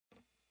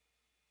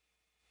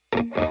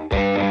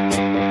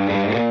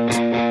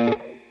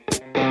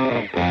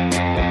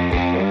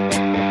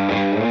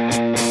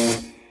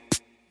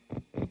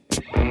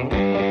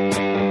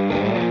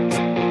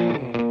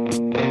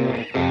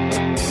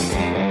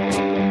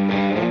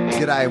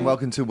G'day and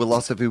welcome to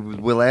Willosophy with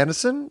Will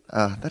Anderson.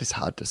 That is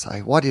hard to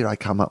say. Why did I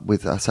come up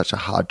with such a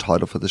hard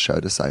title for the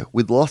show to say?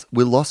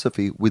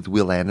 Willosophy with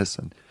Will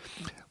Anderson.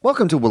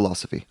 Welcome to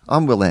Willosophy.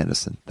 I'm Will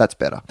Anderson. That's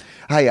better.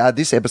 Hey,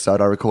 this episode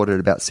I recorded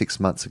about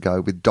 6 months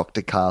ago with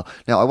Dr. Karl.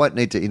 Now, I won't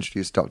need to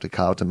introduce Dr.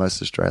 Karl to most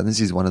Australians.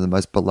 He's one of the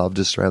most beloved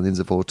Australians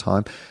of all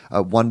time,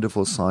 a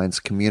wonderful science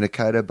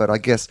communicator, but I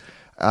guess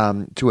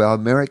to our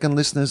American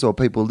listeners or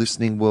people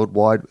listening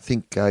worldwide,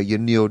 think you're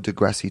Neil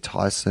deGrasse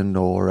Tyson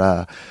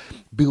or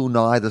Bill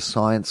Nye the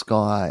Science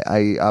Guy,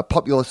 a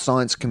popular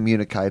science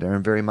communicator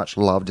and very much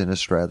loved in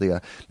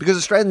Australia. Because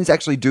Australians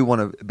actually do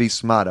want to be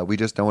smarter. We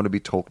just don't want to be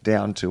talked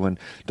down to. And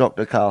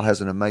Dr. Karl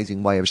has an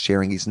amazing way of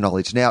sharing his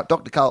knowledge. Now,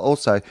 Dr. Karl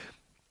also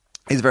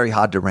is very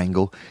hard to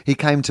wrangle. He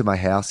came to my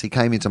house. He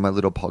came into my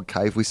little pod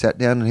cave. We sat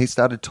down and he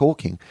started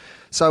talking.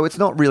 So it's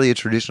not really a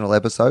traditional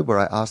episode where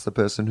I ask the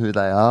person who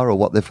they are or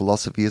what their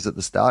philosophy is at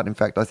the start. In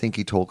fact, I think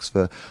he talks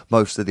for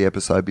most of the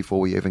episode before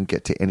we even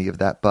get to any of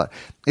that. But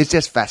it's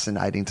just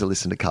fascinating to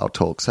listen to Karl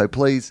talk. So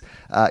please,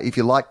 if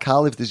you like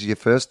Karl, if this is your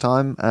first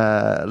time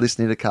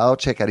listening to Karl,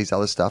 check out his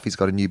other stuff. He's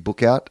got a new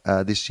book out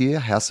this year,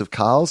 House of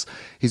Karls.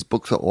 His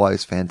books are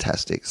always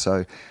fantastic.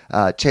 So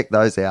check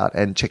those out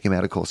and check him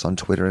out, of course, on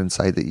Twitter and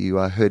say that you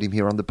heard him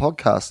here on the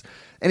podcast.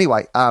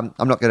 Anyway, I'm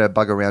not going to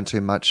bug around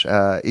too much.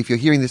 If you're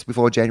hearing this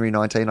before January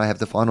 19, I have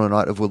the final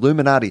night of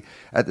Illuminati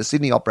at the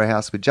Sydney Opera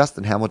House with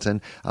Justin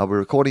Hamilton. We're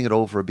recording it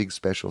all for a big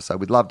special, so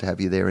we'd love to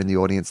have you there in the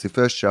audience. The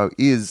first show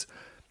is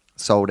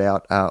sold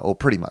out, or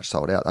pretty much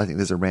sold out. I think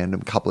there's a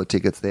random couple of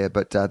tickets there.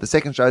 But the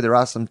second show, there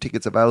are some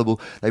tickets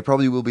available. They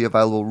probably will be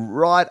available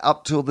right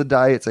up till the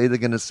day. It's either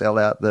going to sell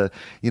out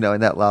in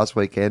that last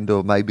weekend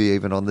or maybe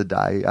even on the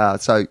day.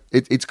 So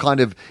it's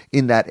kind of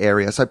in that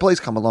area. So please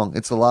come along.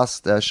 It's the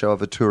last show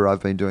of a tour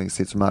I've been doing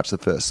since March the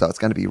 1st. So it's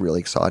going to be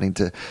really exciting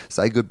to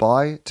say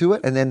goodbye to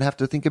it and then have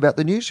to think about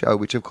the new show,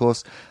 which of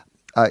course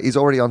is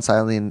already on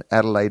sale in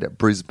Adelaide,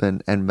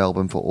 Brisbane and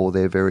Melbourne for all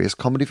their various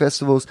comedy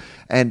festivals.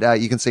 And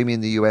you can see me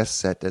in the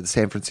US at the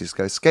San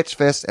Francisco Sketch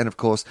Fest and, of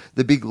course,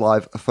 the big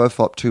live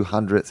FOFOP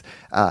 200th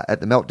at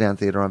the Meltdown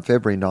Theatre on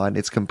February 9.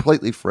 It's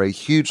completely free,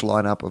 huge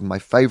lineup of my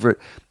favourite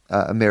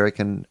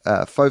American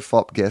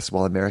FOFOP guests,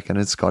 well, American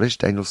and Scottish.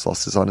 Daniel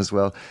Sloss is on as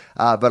well.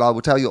 But I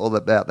will tell you all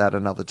about that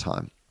another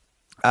time.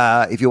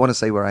 If you want to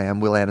see where I am,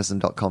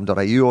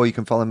 willanderson.com.au, or you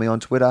can follow me on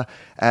Twitter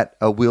at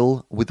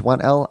will with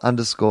 1L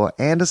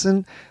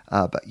 _Anderson.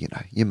 But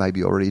you may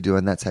be already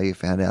doing. That's how you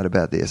found out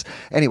about this.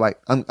 Anyway,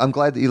 I'm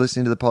glad that you're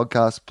listening to the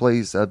podcast.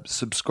 Please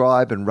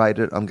subscribe and rate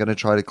it. I'm going to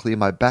try to clear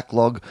my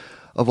backlog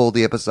of all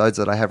the episodes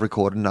that I have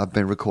recorded, and I've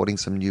been recording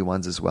some new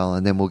ones as well.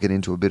 And then we'll get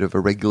into a bit of a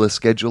regular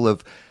schedule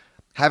of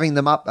having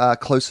them up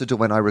closer to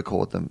when I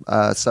record them.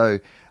 So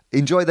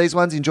enjoy these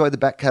ones. Enjoy the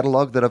back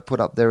catalogue that I've put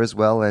up there as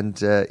well. And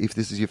if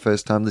this is your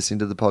first time listening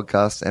to the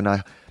podcast, and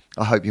I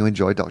hope you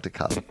enjoy Dr.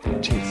 Karl.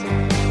 Cheers.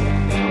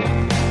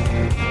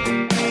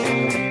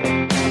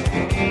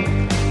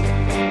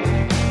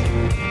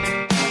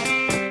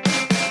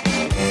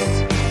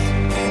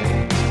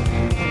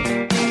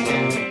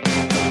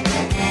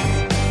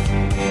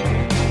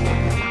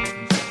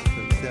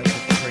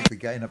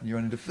 Gain up and you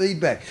run into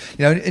feedback,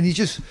 and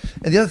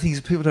the other thing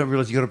is people don't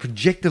realise you've got to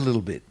project a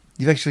little bit.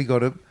 You've actually got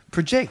to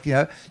project.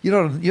 You're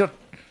not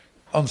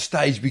on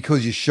stage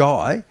because you're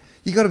shy.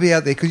 You got to be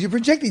out there because you're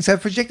projecting. So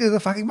project to the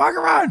fucking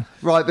microphone.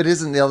 Right, but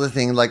isn't the other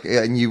thing,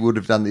 and you would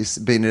have done this,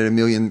 been at a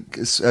million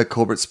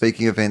corporate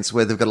speaking events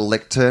where they've got a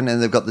lectern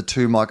and they've got the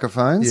two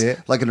microphones,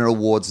 like at an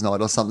awards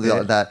night or something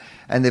like that.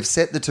 And they've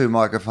set the two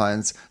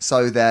microphones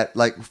so that,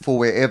 for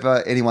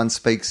wherever anyone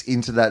speaks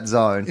into that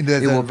zone,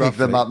 it will pick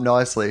them up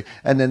nicely.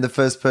 And then the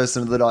first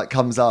person of the night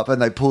comes up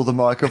and they pull the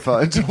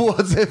microphone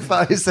towards their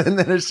face, and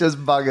then it's just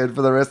buggered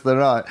for the rest of the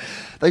night.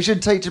 They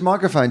should teach a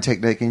microphone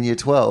technique in year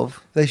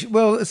 12. They should.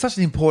 Well, it's such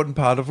an important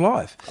part of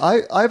life.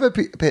 I have a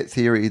pet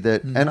theory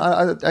that, and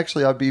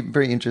I'd be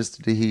very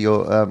interested to hear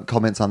your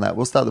comments on that.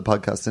 We'll start the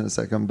podcast in a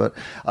second, but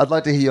I'd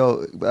like to hear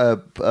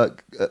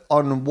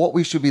on what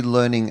we should be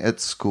learning at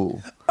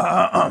school.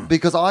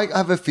 Because I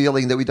have a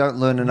feeling that we don't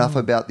learn enough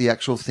about the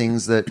actual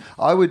things that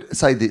I would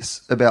say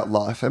this about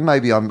life, and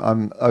maybe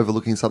I'm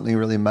overlooking something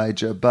really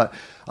major, but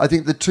I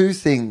think the two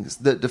things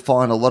that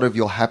define a lot of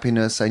your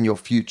happiness and your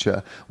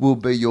future will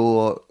be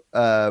your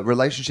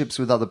relationships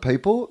with other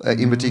people,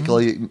 in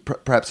particular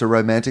perhaps a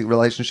romantic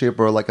relationship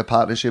or a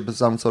partnership of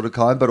some sort of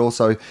kind, but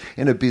also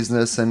in a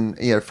business and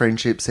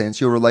friendship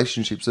sense, your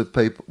relationships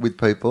with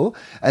people.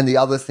 And the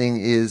other thing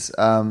is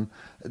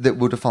that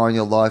will define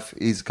your life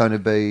is going to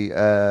be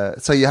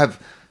so you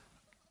have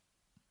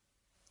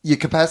your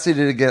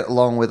capacity to get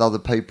along with other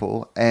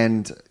people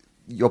and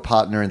your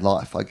partner in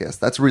life, I guess.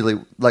 That's really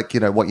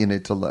what you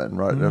need to learn,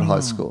 right, at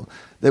high school,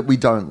 that we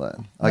don't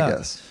learn, I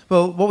guess.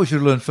 Well, what we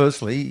should learn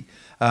firstly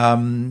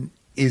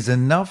is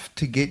enough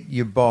to get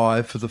you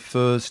by for the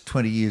first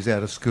 20 years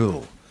out of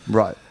school.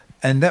 Right.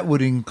 And that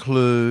would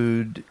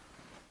include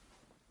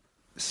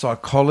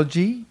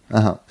psychology,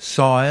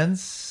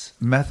 science,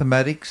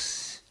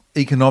 mathematics,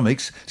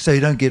 economics, so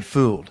you don't get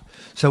fooled.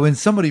 So when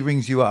somebody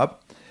rings you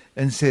up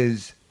and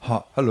says,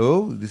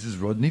 Hello, this is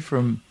Rodney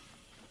from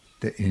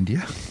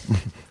India.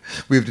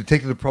 We have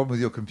detected a problem with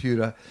your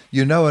computer.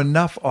 You know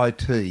enough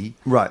IT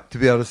Right. to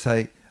be able to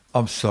say,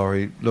 I'm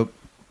sorry, look,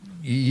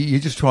 you're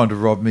just trying to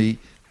rob me.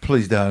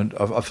 Please don't.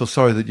 I feel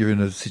sorry that you're in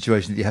a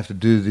situation that you have to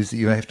do this, that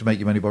you have to make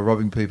your money by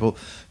robbing people,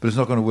 but it's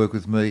not going to work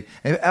with me.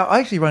 And I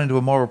actually run into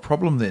a moral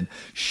problem then.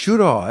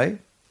 Should I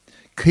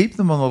keep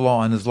them on the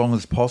line as long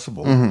as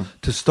possible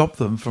to stop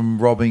them from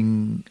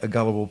robbing a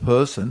gullible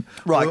person?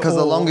 Right, because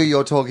the Or- longer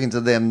you're talking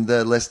to them,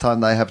 the less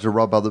time they have to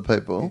rob other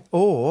people.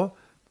 Or,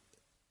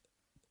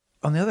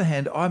 on the other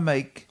hand, I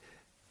make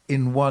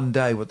in one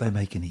day what they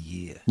make in a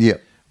year. Yeah.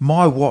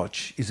 My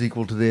watch is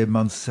equal to their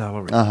month's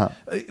salary. Uh-huh.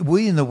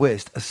 We in the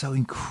West are so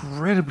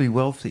incredibly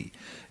wealthy.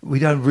 We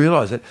don't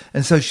realise it.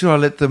 And so should I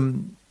let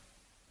them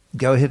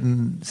go ahead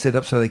and set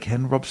up so they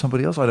can rob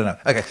somebody else? I don't know.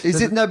 Okay.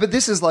 Is it no? But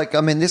this is like,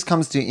 I mean, this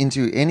comes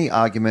into any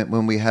argument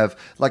when we have,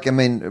 like, I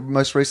mean,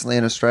 most recently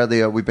in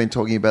Australia, we've been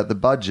talking about the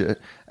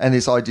budget and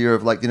this idea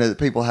of, like, you know, that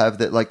people have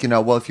that, like, you know,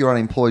 well, if you're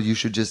unemployed, you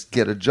should just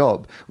get a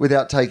job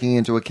without taking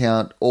into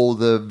account all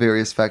the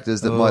various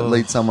factors that might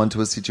lead someone to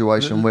a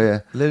situation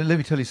where. Let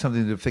me tell you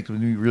something that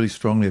affected me really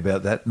strongly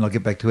about that, and I'll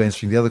get back to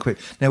answering the other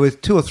question. Now,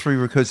 with 2 or 3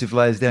 recursive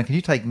layers down, can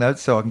you take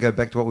notes so I can go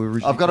back to what we were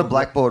originally I've got a talking about?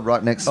 blackboard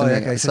right next to Oh, me,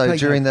 okay, so so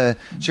take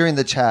during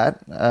the chat,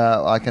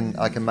 I can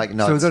make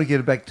notes. So we've got to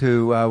get back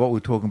to what we're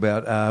talking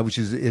about, which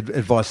is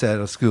advice out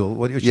of school.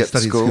 What you Yep,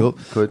 studied at school. school.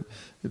 Good.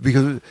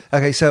 Because,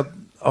 okay, so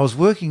I was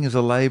working as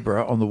a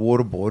labourer on the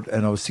water board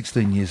and I was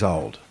 16 years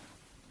old.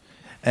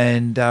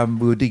 And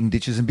we were digging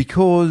ditches. And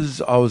because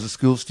I was a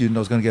school student, I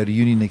was going to go to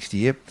uni next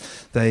year,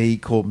 they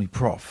called me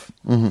prof.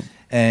 Mm-hmm.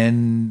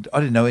 And I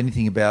didn't know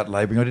anything about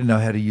labouring. I didn't know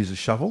how to use a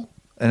shovel.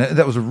 And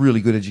that was a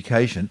really good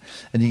education.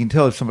 And you can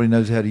tell if somebody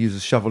knows how to use a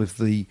shovel if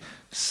the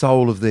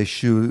sole of their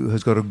shoe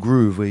has got a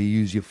groove where you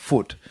use your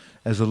foot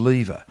as a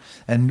lever.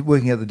 And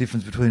working out the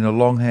difference between a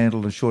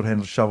long-handled and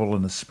short-handled shovel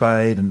and a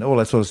spade and all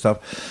that sort of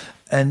stuff.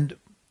 And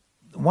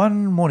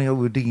one morning we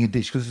were digging a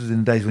ditch, because this was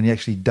in the days when you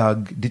actually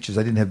dug ditches.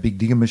 They didn't have big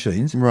digger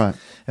machines. Right.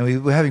 And we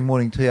were having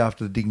morning tea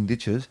after the digging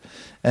ditches.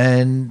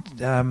 And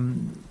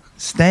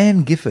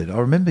Stan Gifford, I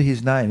remember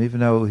his name,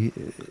 even though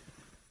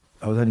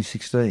I was only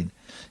 16.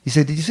 He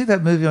said, "Did you see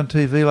that movie on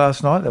TV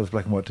last night?" That was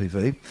black and white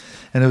TV.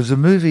 And it was a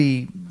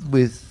movie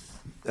with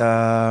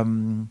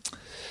Paul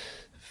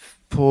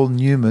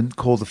Newman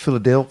called The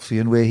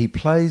Philadelphian, where he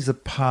plays the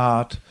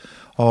part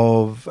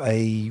of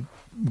a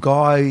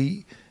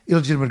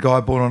illegitimate guy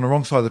born on the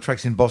wrong side of the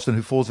tracks in Boston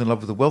who falls in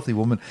love with a wealthy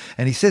woman.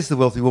 And he says to the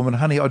wealthy woman,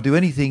 "Honey, I'd do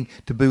anything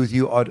to be with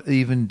you. I'd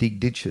even dig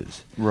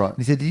ditches." Right. And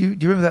he said, do you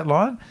remember that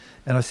line?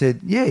 And I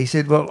said, yeah. He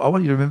said, well, I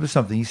want you to remember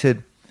something. He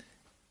said,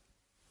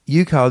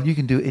 "You, Carl, you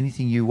can do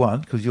anything you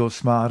want because you're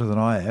smarter than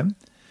I am,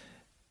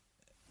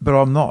 but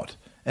I'm not."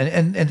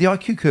 And the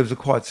IQ curves are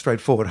quite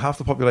straightforward. Half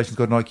the population's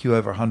got an IQ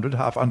over 100,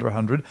 half under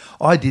 100.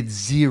 I did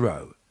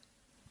 0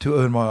 to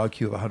earn my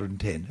IQ of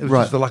 110. It was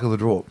Right. just the luck of the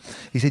draw.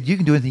 He said, "You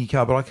can do anything you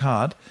can, but I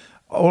can't.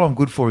 All I'm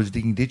good for is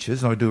digging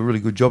ditches, and I do a really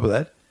good job of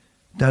that.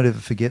 Don't ever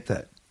forget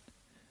that.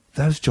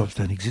 Those jobs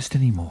don't exist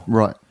anymore."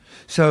 Right.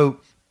 So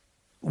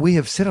we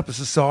have set up a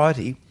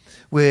society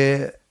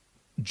where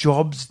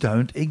jobs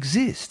don't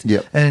exist.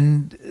 Yep.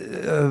 And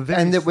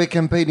And that we're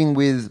competing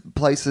with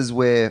places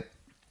where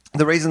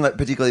the reason that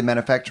particularly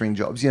manufacturing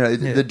jobs, you know,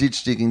 the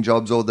ditch digging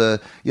jobs or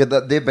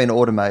they've been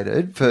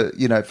automated for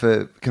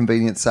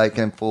convenience sake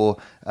and for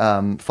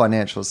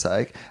financial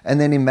sake. And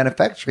then in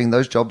manufacturing,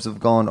 those jobs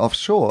have gone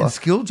offshore. And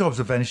skilled jobs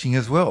are vanishing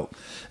as well.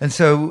 And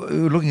so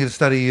we're looking at a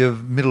study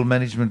of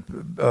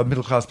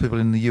middle-class people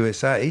in the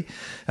USA.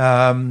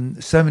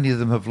 So many of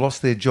them have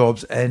lost their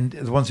jobs, and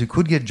the ones who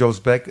could get jobs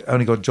back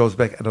only got jobs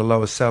back at a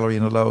lower salary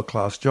and a lower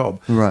class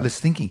job. Right. Less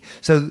thinking.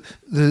 So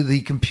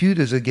the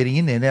computers are getting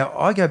in there. Now,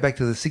 I go back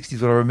to the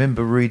 60s when I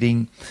remember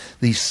reading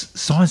these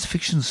science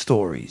fiction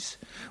stories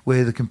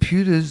where the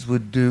computers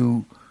would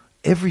do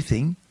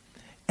everything,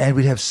 and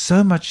we'd have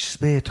so much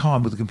spare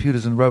time with the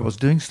computers and robots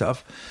doing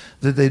stuff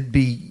that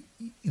the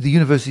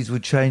universities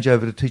would change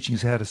over to teaching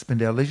us how to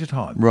spend our leisure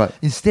time. Right.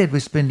 Instead, we're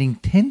spending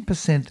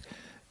 10%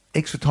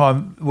 extra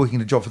time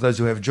working a job for those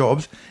who have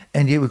jobs,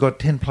 and yet we've got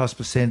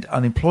 10+%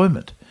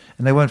 unemployment.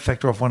 And they won't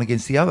factor off one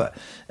against the other.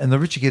 And the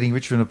rich are getting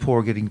richer and the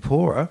poor are getting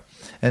poorer.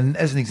 And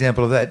as an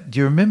example of that, do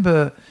you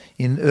remember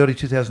in early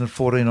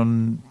 2014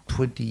 on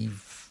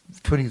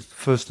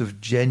 21st of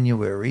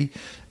January,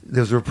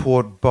 there was a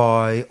report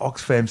by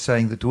Oxfam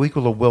saying that to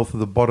equal the wealth of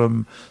the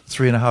bottom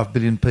 3.5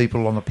 billion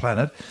people on the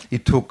planet,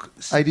 it took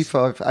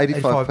 85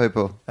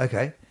 people.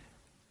 Okay.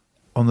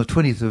 On the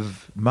 20th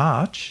of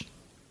March,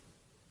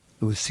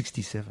 it was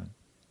 67.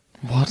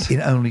 What? In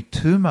only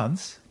 2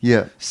 months,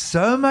 Yeah.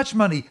 so much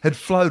money had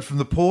flowed from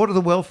the poor to the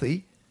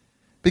wealthy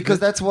Because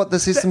that's what the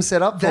system's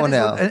set up for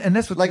now. And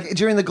that's what... Like,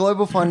 during the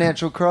global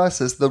financial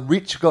crisis, the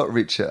rich got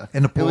richer.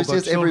 And the poor It was got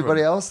just children.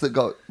 everybody else that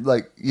got,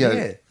 like, you know...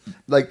 Yeah.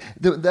 Like,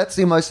 that's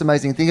the most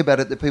amazing thing about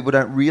it that people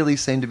don't really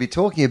seem to be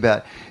talking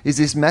about is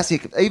this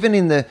massive... Even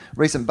in the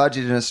recent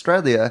budget in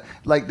Australia,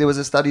 like, there was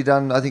a study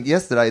done, I think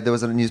yesterday, there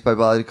was a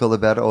newspaper article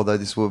about it, although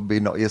this will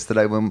be not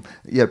yesterday when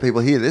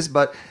people hear this,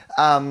 but...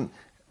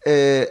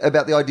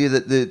 about the idea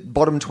that the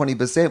bottom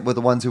 20% were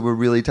the ones who were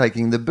really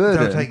taking the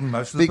burden. They were taking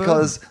most of the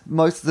because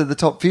most of the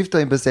top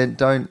 15%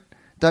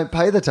 don't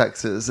pay the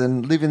taxes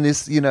and live in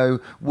this,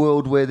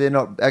 world where they're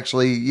not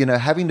actually,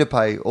 having to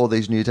pay all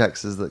these new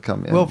taxes that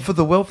come in. Well, for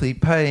the wealthy,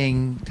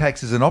 paying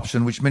tax is an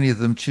option, which many of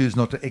them choose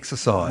not to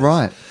exercise.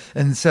 Right.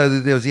 And so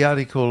there was the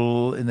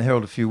article in the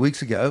Herald a few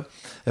weeks ago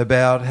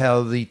about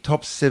how the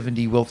top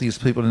 70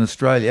 wealthiest people in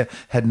Australia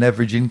had an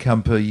average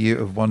income per year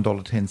of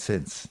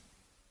 $1.10.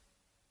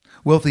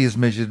 Wealthy is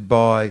measured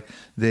by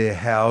their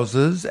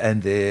houses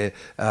and their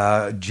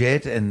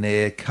jet and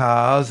their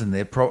cars and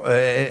their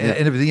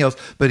and everything else.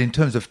 But in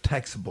terms of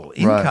taxable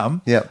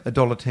income,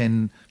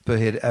 $1.10 per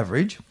head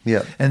average.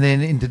 Yeah. And then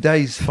in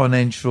today's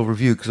Financial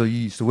Review, because I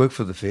used to work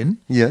for the Fin,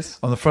 yes,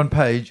 on the front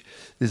page,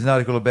 there's an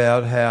article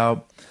about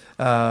how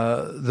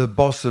the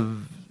boss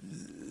of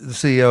the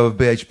CEO of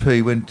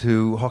BHP went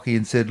to Hockey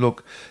and said,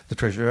 look, the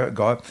treasurer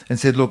guy, and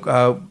said, look,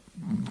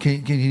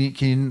 can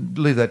you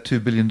leave that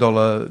 $2 billion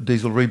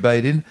diesel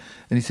rebate in?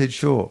 And he said,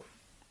 sure.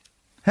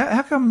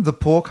 How come the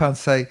poor can't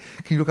say,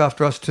 can you look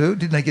after us too?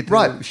 Didn't they get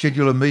to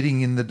schedule a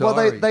meeting in the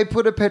diary? Well, they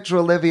put a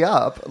petrol levy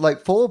up,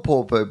 like, for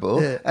poor people,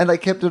 and they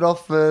kept it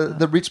off for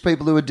the rich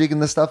people who were digging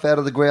the stuff out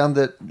of the ground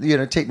that,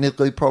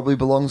 technically probably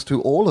belongs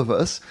to all of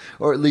us,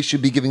 or at least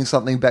should be giving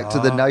something back to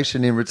the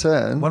nation in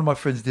return. One of my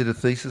friends did a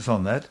thesis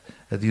on that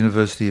at the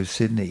University of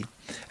Sydney.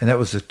 And that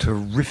was a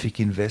terrific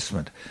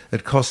investment.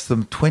 It cost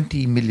them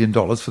 $20 million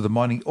for the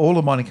mining. All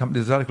the mining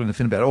companies, there's an article in the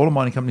Fin about it, all the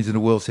mining companies in the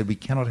world said we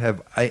cannot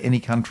have any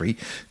country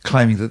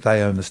claiming that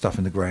they own the stuff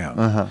in the ground.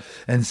 Uh-huh.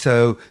 And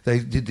so they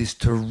did this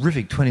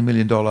terrific $20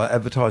 million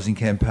advertising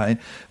campaign.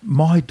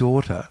 My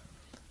daughter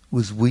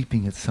was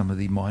weeping at some of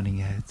the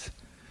mining ads.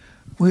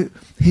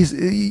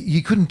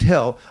 You couldn't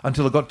tell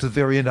until it got to the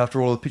very end,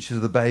 after all the pictures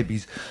of the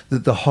babies,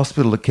 that the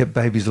hospital that kept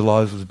babies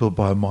alive was built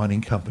by a mining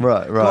company.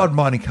 Right. God,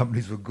 mining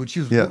companies were good. She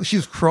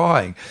was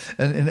crying,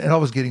 and I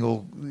was getting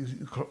all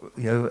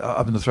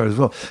up in the throat as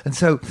well. And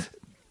so,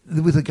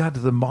 with regard to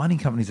the mining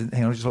companies,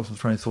 hang on, I just lost my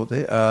train of thought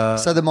there.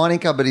 So the mining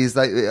companies,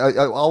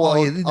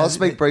 I'll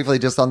speak briefly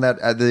just on that.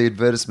 The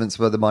advertisements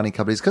for the mining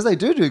companies, because they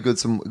do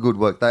some good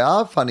work. They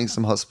are funding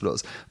some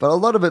hospitals, but a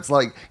lot of it's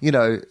like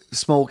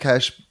small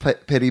cash,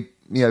 petty.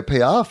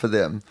 PR for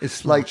them. It's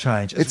small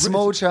change. It's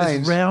small change.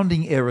 It's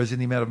rounding errors in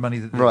the amount of money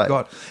that they've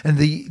got. And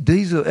the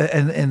diesel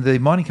and the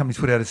mining companies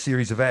put out a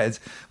series of ads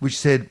which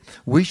said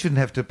we shouldn't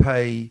have to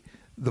pay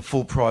the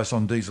full price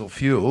on diesel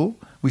fuel.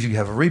 We should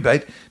have a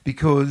rebate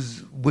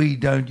because we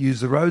don't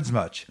use the roads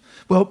much.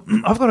 Well,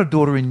 I've got a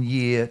daughter in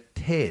year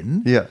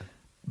 10. Yeah.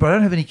 But I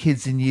don't have any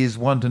kids in years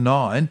 1 to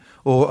 9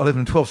 or 11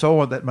 and 12, so I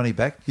want that money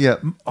back. Yeah.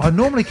 I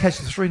normally catch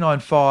the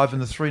 395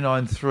 and the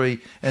 393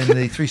 and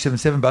the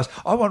 377 bus.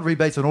 I want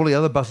rebates on all the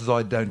other buses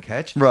I don't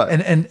catch.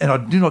 Right. And I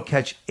do not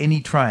catch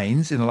any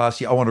trains in the last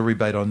year. I want a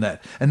rebate on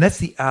that. And that's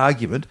the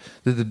argument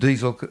that the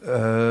diesel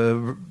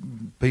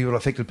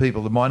affected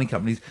people, the mining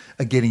companies,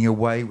 are getting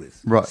away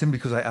with. Right. Simply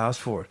because they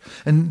asked for it.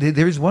 And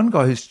there is one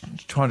guy who's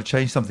trying to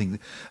change something,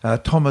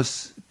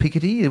 Thomas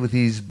Piketty, with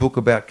his book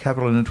about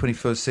capital in the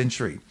 21st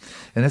century.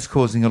 And that's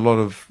causing a lot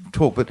of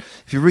talk. But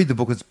if you read the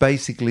book, it's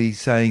basically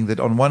saying that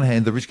on one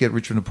hand, the rich get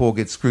richer and the poor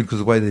get screwed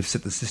because of the way they've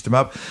set the system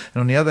up.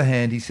 And on the other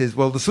hand, he says,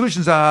 well, the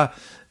solutions are...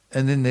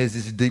 And then there's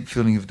this deep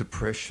feeling of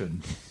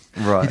depression.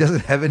 Right. He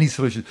doesn't have any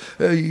solution.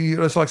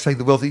 It's like saying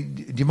to the wealthy,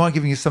 do you mind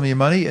giving us some of your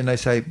money? And they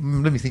say,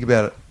 let me think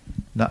about it.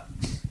 No.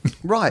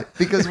 Right,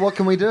 because what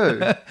can we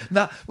do?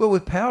 No, well, we're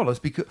powerless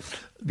because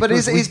But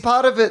is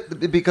part of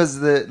it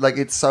because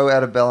it's so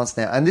out of balance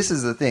now? And this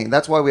is the thing.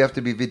 That's why we have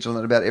to be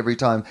vigilant about every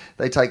time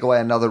they take away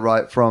another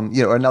right from,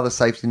 another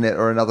safety net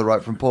or another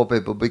right from poor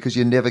people, because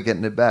you're never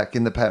getting it back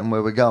in the pattern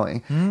where we're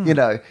going.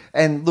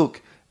 And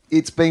look,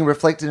 it's being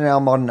reflected in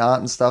our modern art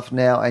and stuff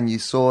now, and you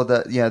saw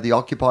that, the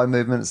Occupy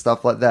movement and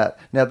stuff like that.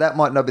 Now, that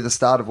might not be the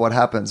start of what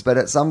happens, but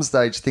at some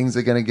stage, things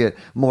are going to get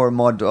more and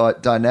more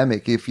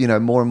dynamic if,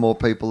 more and more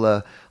people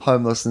are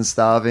homeless and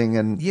starving.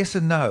 And yes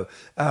and no.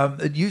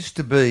 It used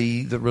to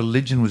be that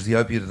religion was the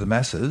opiate of the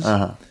masses.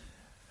 Uh-huh.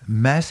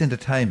 Mass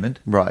entertainment,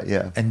 right?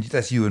 Yeah, and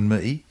that's you and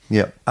me.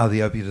 Yeah, are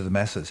the opiate of the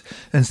masses,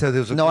 and so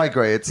there was. I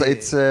agree.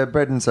 It's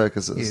bread and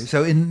circuses. Yeah.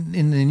 So in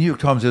the New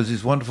York Times, there was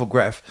this wonderful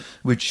graph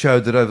which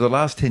showed that over the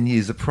last 10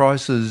 years, the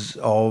prices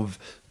of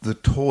the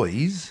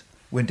toys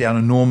went down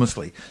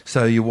enormously.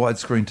 So your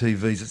widescreen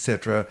TVs,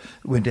 etc.,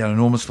 went down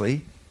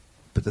enormously,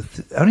 but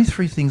only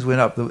 3 things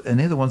went up, and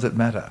they're the ones that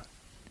matter: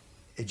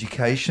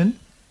 education,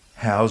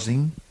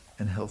 housing,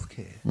 and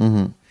healthcare.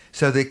 Mm-hmm.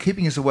 So they're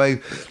keeping us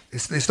away.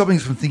 They're stopping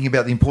us from thinking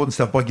about the important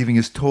stuff by giving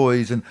us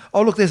toys. And,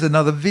 oh, look, there's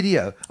another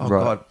video. Oh,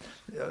 right. God.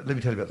 Let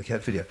me tell you about the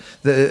cat video.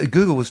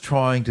 Google was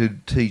trying to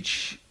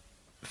teach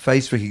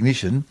face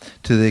recognition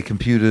to their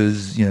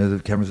computers,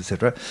 the cameras,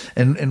 etc.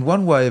 And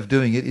one way of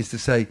doing it is to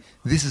say,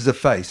 this is a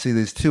face. See,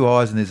 there's two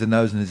eyes and there's a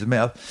nose and there's a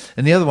mouth.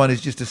 And the other one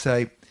is just to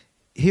say,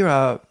 here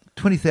are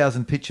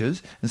 20,000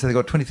 pictures. And so they've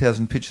got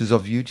 20,000 pictures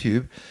of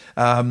YouTube,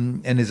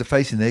 and there's a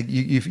face in there.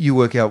 You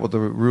work out what the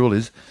rule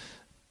is.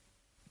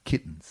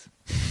 Kittens.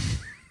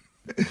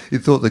 You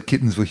thought that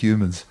kittens were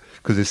humans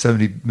because there's so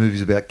many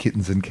movies about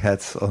kittens and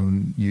cats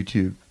on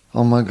YouTube.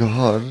 Oh my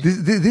God.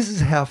 This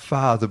is how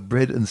far the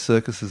bread and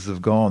circuses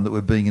have gone that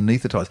we're being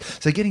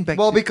anaesthetised. So getting back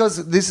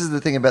because this is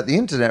the thing about the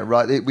internet,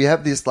 right? We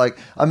have this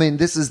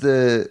this is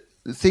the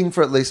thing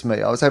for at least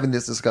me. I was having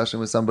this discussion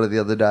with somebody the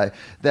other day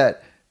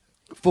that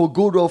for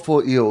good or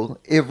for ill,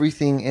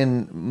 everything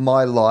in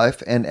my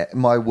life and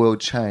my world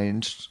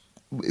changed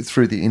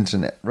through the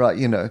internet, right?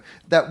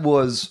 That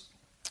was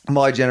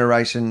my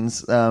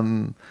generation's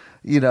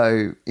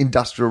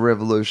industrial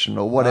revolution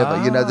or whatever,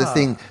 the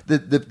thing, the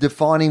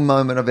defining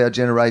moment of our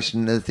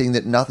generation, the thing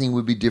that nothing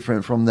would be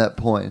different from that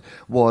point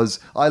was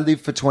I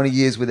lived for 20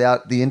 years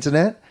without the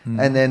internet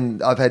and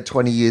then I've had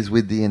 20 years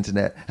with the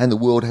internet and the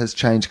world has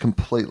changed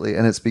completely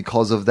and it's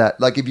because of that.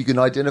 Like if you can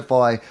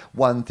identify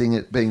one thing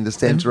it being the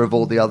center of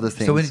all the other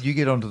things. So when did you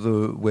get onto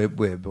the web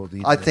or the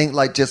internet? I think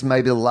just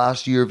maybe the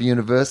last year of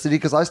university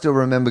because I still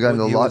remember going to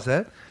the What year was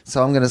that?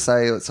 So I'm going to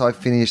say, I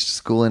finished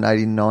school in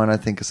 89, I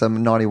think, so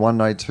 91,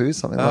 92,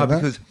 something like that.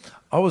 Because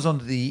I was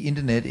on the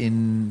internet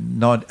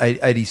in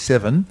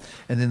 87,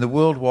 and then the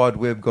World Wide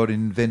Web got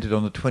invented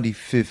on the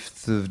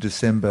 25th of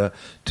December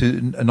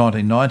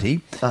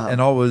 1990,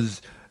 and I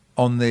was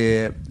on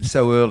there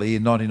so early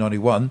in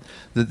 1991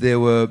 that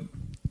there were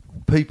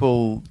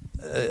people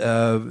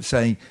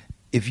saying,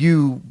 if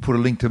you put a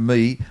link to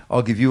me,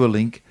 I'll give you a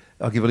link.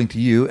 I'll give a link to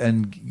you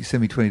and you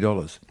send me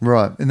 $20.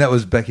 Right. And that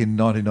was back in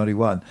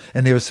 1991.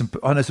 And there are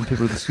I know some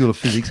people at the School of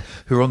Physics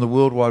who are on the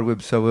World Wide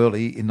Web so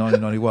early in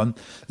 1991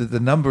 that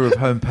the number of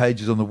home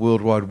pages on the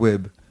World Wide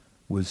Web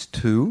was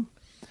 2.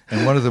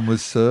 And one of them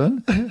was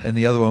CERN and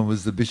the other one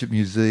was the Bishop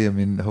Museum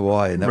in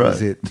Hawaii. And that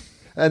was it.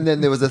 And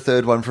then there was a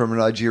third one from a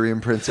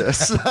Nigerian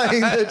princess saying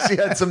that she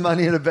had some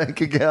money in a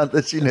bank account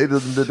that she needed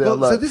them to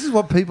download. So this is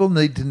what people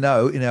need to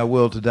know in our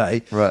world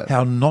today,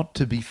 how not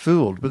to be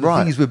fooled. But the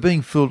thing is we're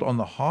being fooled on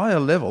the higher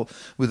level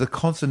with a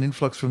constant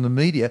influx from the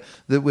media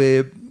that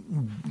we're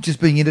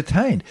just being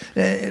entertained.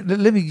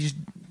 Let me just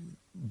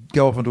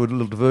go off onto a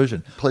little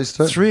diversion. Please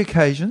do. 3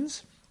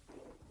 occasions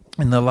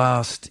in the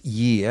last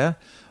year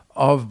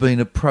I've been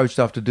approached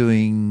after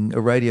doing a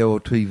radio or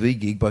TV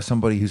gig by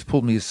somebody who's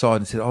pulled me aside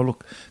and said, oh,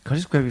 look, can I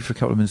just grab you for a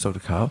couple of minutes, Dr.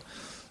 Karl?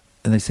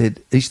 And they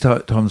said, each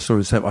time the story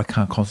was the same, I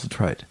can't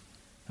concentrate.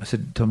 I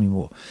said, tell me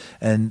more.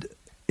 And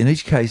in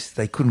each case,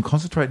 they couldn't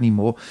concentrate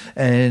anymore.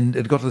 And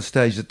it got to the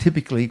stage that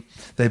typically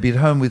they'd be at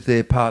home with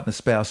their partner,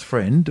 spouse,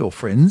 friend or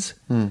friends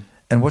and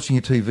watching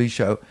a TV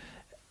show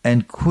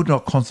and could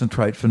not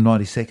concentrate for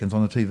 90 seconds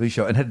on the TV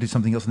show and had to do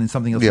something else and then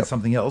something else and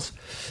something else.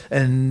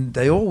 And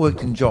they all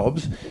worked in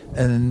jobs,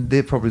 and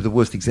they're probably the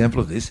worst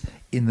example of this,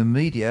 in the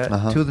media,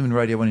 2 of them in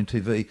radio, 1 in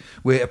TV,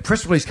 where a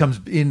press release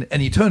comes in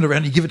and you turn around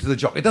and you give it to the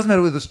jock. It doesn't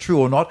matter whether it's true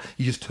or not,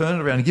 you just turn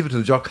it around and give it to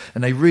the jock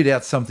and they read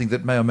out something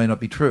that may or may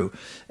not be true.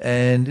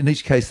 And in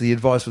each case, the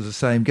advice was the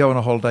same: go on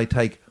a holiday,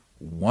 take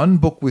 1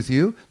 book with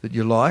you that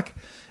you like.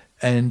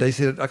 And they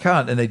said, I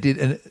can't. And they did.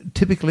 And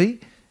typically,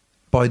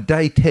 by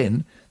day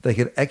 10, they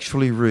could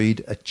actually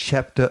read a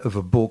chapter of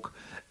a book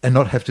and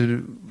not have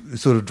to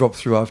sort of drop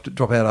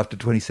out after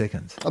 20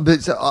 seconds.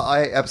 But so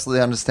I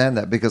absolutely understand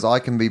that because I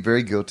can be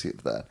very guilty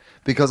of that.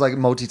 Because I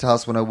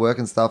multitask when I work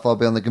and stuff. I'll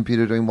be on the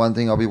computer doing one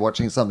thing, I'll be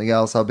watching something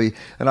else. And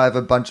I have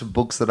a bunch of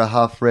books that are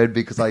half read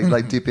because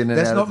I dip in and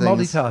out of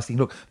things. That's not multitasking.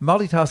 Look,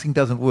 multitasking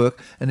doesn't work,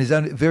 and there's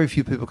only very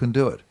few people can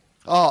do it.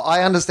 Oh,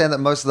 I understand that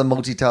most of the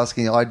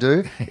multitasking I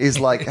do is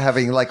like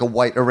having like a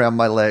weight around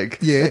my leg.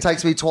 Yeah. It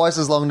takes me twice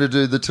as long to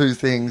do the 2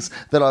 things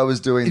that I was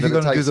doing. If you're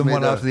going to do them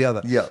one after the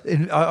other. Yeah.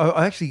 And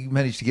I actually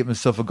managed to get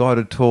myself a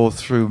guided tour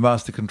through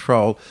Master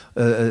Control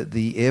at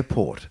the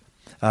airport.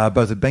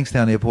 Both at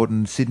Bankstown Airport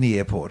and Sydney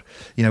Airport,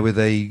 where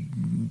they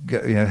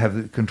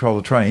have control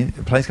of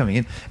planes coming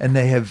in, and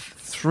they have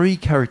 3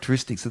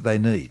 characteristics that they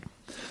need.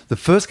 The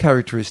first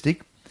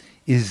characteristic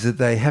is that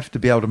they have to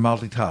be able to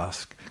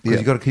multitask, because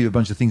you've got to keep a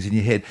bunch of things in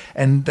your head.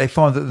 And they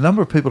find that the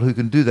number of people who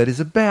can do that is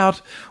about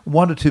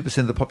 1 to 2%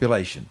 of the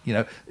population.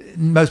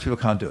 Most people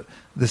can't do it.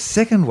 The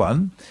second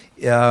one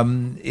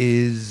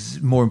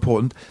is more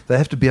important. They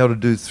have to be able to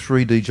do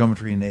 3D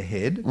geometry in their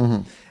head.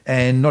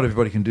 And not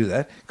everybody can do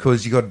that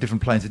because you've got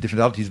different planes at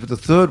different altitudes. But the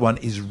third one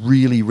is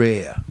really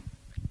rare.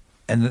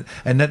 And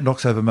that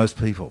knocks over most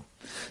people.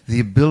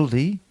 The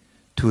ability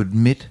to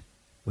admit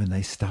when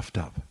they stuffed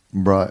up.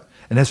 Right.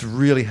 And that's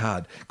really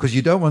hard because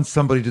you don't want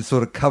somebody to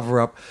sort of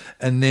cover up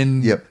and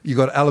then you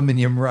got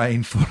aluminium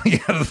rain falling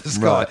out of the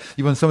sky. Right.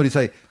 You want somebody to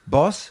say,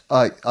 boss,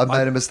 I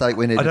made a mistake.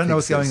 We need I to don't know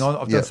fix what's going this.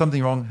 on. I've done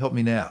something wrong. Help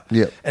me now.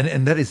 Yep.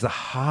 And that is the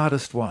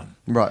hardest one.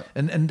 Right.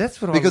 And that's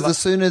what Because I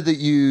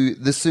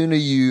the sooner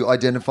you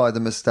identify the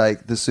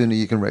mistake, the sooner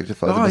you can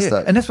rectify the mistake.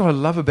 Yeah. And that's what I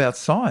love about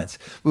science.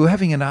 We were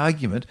having an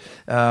argument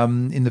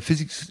in the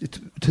physics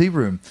tea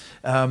room,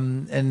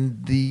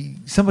 and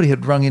somebody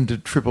had rung into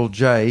Triple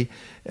J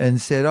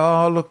and said,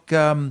 "Oh, look,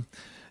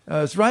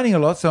 it's raining a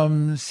lot, so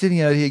I'm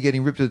sitting out here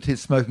getting ripped to the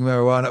tits, smoking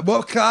marijuana."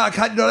 Well, you're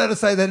not allowed to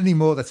say that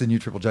anymore. That's a new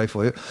Triple J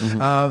for you.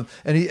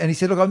 And he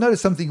said, "Look, I've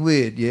noticed something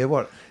weird." Yeah,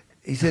 what?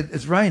 He said,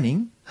 "It's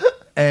raining."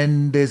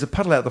 And there's a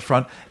puddle out the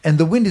front, and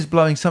the wind is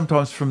blowing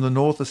sometimes from the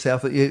north or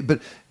south.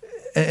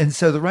 And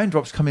so the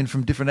raindrops come in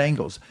from different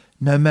angles.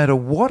 No matter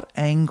what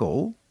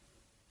angle,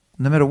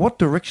 no matter what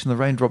direction the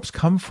raindrops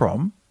come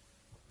from,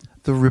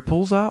 the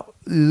ripples are,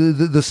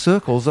 the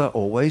circles are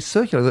always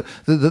circular.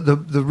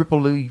 The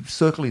ripple-y,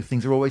 circly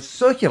things are always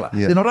circular.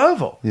 Yeah. They're not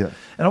oval. Yeah.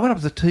 And I went up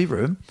to the tea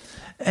room,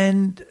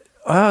 and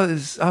I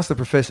asked the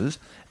professors,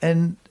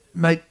 and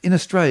mate, in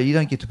Australia, you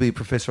don't get to be a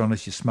professor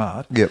unless you're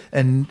smart. Yep.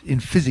 And in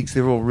physics,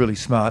 they're all really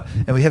smart.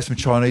 And we have some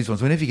Chinese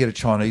ones. Whenever you get a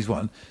Chinese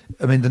one,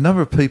 I mean, the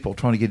number of people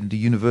trying to get into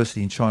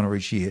university in China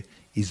each year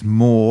is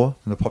more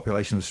than the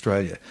population of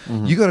Australia.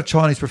 You got a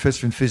Chinese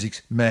professor in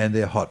physics, man,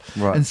 they're hot.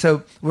 Right. And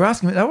so we're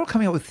asking them, they're all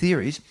coming up with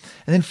theories.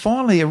 And then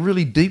finally, a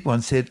really deep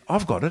one said,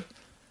 "I've got it.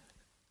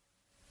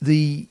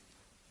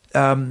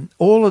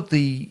 All of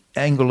the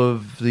angle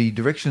of the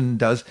direction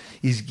does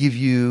is give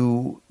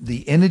you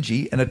the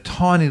energy and a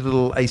tiny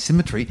little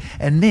asymmetry,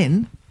 and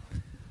then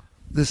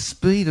the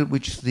speed at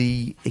which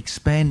the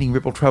expanding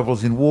ripple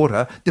travels in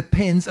water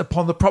depends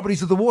upon the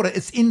properties of the water.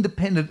 It's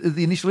independent of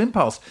the initial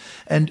impulse."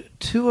 And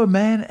to a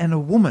man and a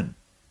woman,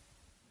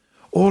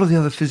 all of the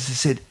other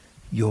physicists said,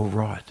 "You're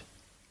right."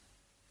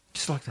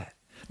 Just like that.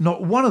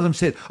 Not one of them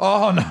said,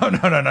 "Oh, no,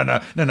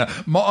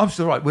 I'm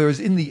still right." Whereas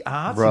in the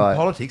arts and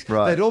politics,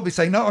 they'd all be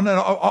saying,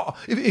 no.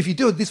 If you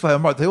do it this way,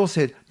 I'm right. They all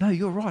said, "No,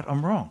 you're right,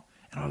 I'm wrong."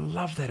 And I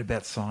love that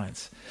about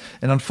science.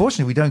 And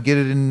unfortunately, we don't get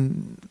it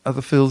in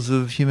other fields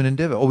of human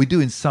endeavour. Or we do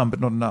in some,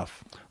 but not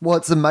enough. Well,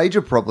 it's a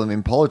major problem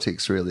in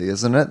politics, really,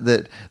 isn't it?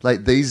 That,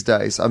 like, these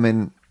days, I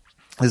mean,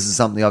 this is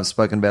something I've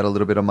spoken about a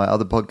little bit on my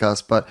other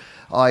podcast, but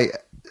I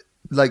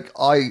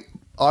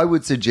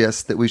would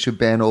suggest that we should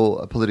ban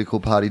all political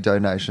party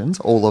donations,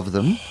 all of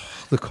them.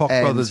 The Koch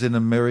brothers in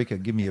America,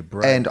 give me a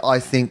break. And I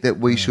think that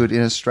we should,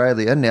 in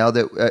Australia, now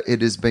that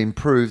it has been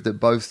proved that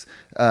both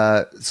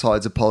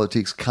sides of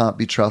politics can't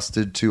be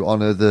trusted to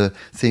honour the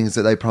things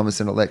that they promise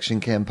in election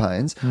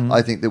campaigns,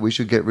 I think that we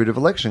should get rid of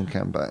election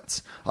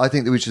campaigns. I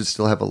think that we should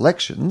still have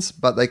elections,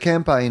 but they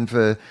campaign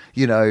for,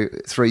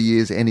 3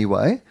 years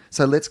anyway.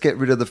 So let's get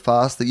rid of the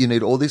farce that you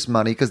need all this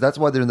money, because that's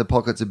why they're in the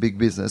pockets of big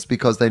business,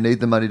 because they need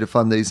the money to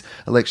fund these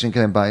election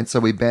campaigns. So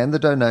we ban the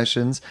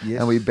donations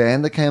and we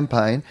ban the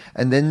campaign.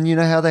 And then you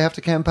know how they have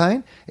to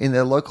campaign? In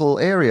their local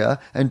area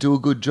and do a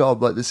good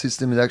job like the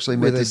system is actually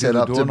meant to set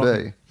up to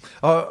be.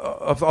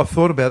 I've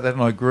thought about that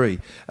and I agree.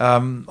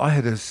 I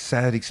had a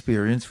sad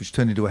experience, which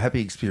turned into a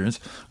happy experience,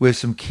 where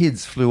some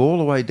kids flew all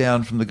the way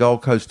down from the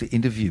Gold Coast to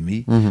interview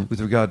me with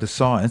regard to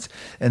science,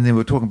 and then we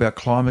were talking about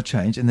climate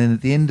change, and then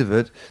at the end of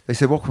it, they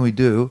said, "What can we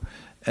do?"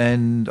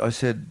 And I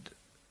said,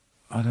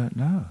 "I don't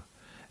know."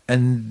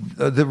 And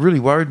that really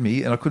worried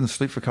me, and I couldn't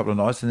sleep for a couple of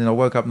nights, and then I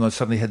woke up and I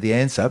suddenly had the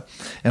answer,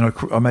 and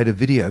I made a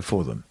video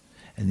for them.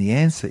 And the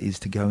answer is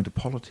to go into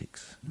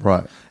politics.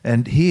 Right.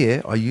 And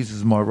here I use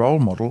as my role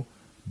model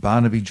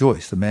Barnaby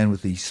Joyce, the man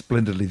with the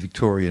splendidly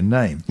Victorian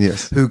name,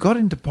 Yes, who got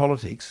into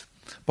politics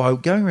by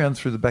going around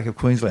through the back of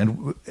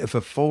Queensland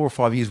for 4 or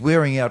 5 years,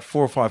 wearing out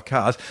 4 or 5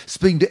 cars,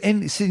 speaking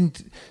to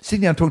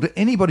sitting down, talking to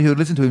anybody who would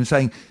listen to him,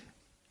 saying,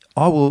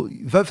 "I will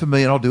vote for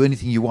me and I'll do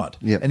anything you want."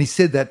 Yep. And he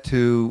said that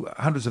to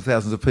hundreds of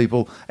thousands of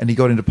people, and he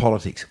got into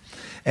politics.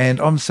 And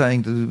I'm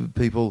saying to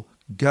people,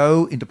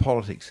 go into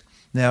politics.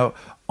 Now,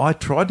 I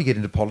tried to get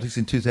into politics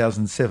in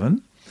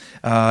 2007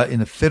 in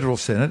the federal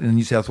Senate in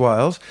New South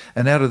Wales,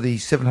 and out of the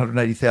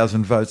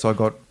 780,000 votes, I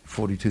got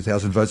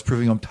 42,000 votes,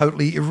 proving I'm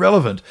totally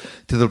irrelevant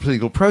to the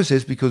political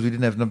process because we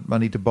didn't have enough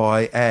money to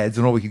buy ads,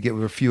 and all we could get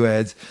were a few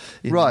ads.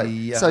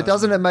 Right. So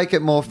doesn't it make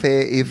it more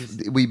fair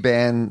if we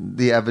ban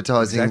the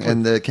advertising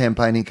and the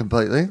campaigning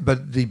completely?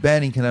 But the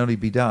banning can only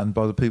be done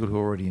by the people who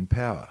are already in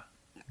power.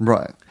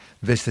 Right.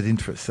 Vested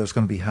interests, so it's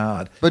going to be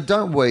hard. But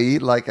don't we,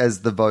 like,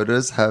 as the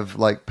voters, have,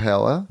 like,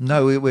 power?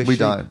 No, we sheep.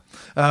 Don't.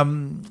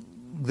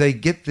 They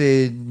get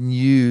their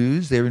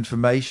news, their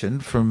information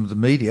from the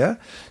media.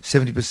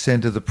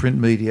 70% of the print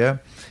media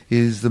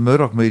is the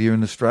Murdoch media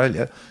in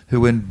Australia,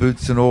 who went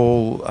boots and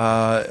all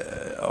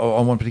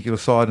on one particular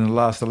side in the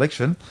last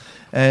election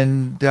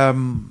and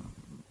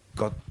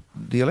got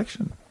the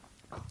election.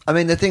 I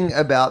mean, the thing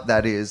about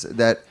that is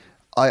that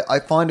I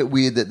find it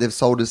weird that they've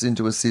sold us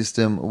into a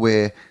system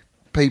where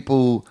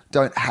people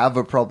don't have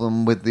a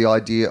problem with the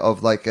idea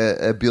of, like,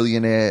 a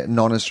billionaire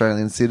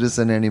non-Australian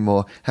citizen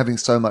anymore having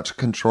so much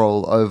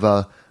control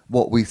over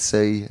what we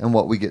see and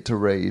what we get to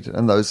read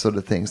and those sort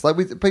of things. Like,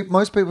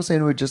 most people seem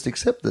to just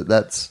accept that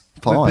that's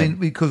fine.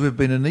 Because we've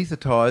been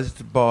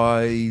anaesthetised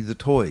by the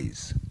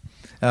toys.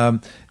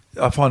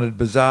 I find it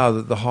bizarre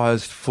that the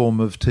highest form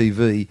of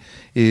TV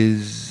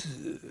is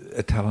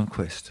a talent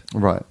quest.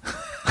 Right.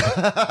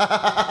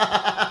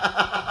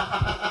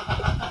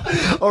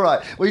 All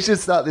right, we should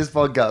start this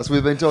podcast.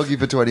 We've been talking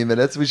for 20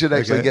 minutes. We should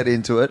actually get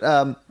into it.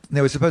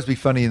 Now, it's supposed to be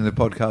funny in the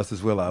podcast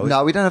as well, are we?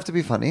 No, we don't have to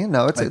be funny.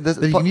 No, it's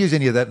But you can use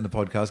any of that in the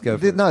podcast. Go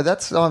for it. no.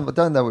 That's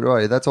don't know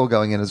worry. That's all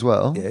going in as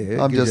well.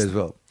 Yeah, I'm just as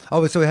well.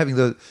 Oh, so we're having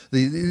so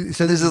this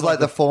is like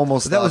the formal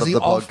start that was of the the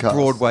off podcast.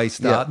 Broadway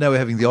start. Yeah. Now we're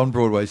having the on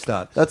Broadway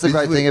start. That's the This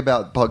great is- thing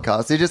about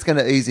podcasts. They're just going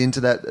to ease into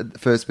that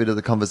first bit of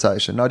the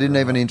conversation. I didn't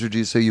even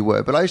introduce who you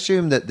were, but I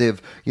assume that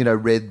they've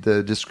read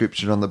the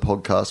description on the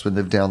podcast when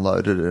they've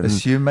downloaded it. And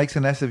Assume makes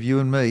an ass of you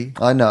and me.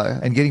 I know.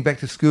 And getting back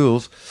to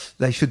schools,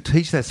 they should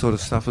teach that sort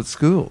of stuff at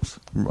schools.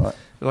 Right.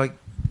 Like,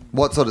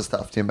 What sort of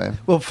stuff do you mean?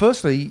 well,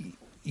 firstly,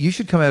 you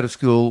should come out of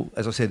school,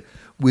 as I said,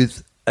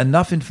 with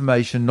enough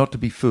information not to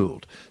be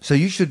fooled. So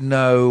you should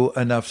know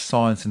enough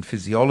science and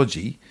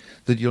physiology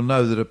that you'll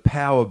know that a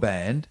power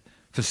band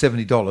for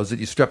 $70 that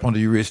you strap onto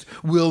your wrist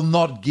will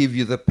not give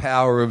you the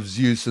power of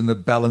Zeus and the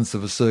balance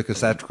of a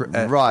circus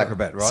acrobat, right?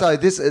 So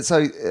this is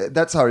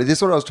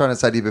what I was trying to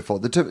say to you before.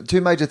 The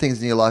two major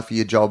things in your life are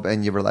your job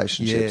and your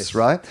relationships, Yes.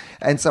 right?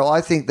 And so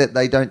I think that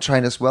they don't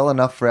train us well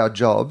enough for our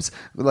jobs.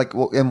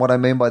 And what I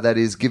mean by that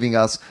is giving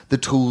us the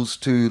tools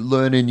to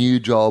learn a new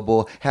job,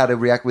 or how to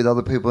react with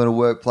other people in a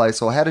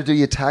workplace, or how to do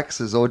your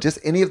taxes, or just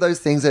any of those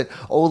things that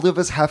all of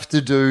us have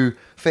to do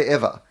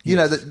forever. You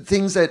know, the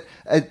things that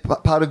are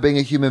part of being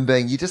a human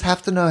being, you just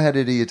have to know how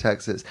to do your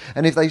taxes.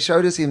 And if they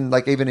showed us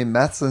even in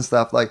maths and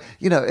stuff, at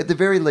the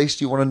very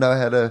least, you want to know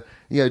how to,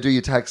 do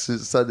your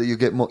taxes so that you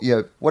get more,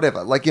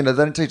 whatever. They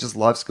don't teach us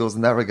life skills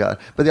in that regard.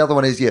 But the other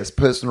one is, yes,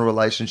 personal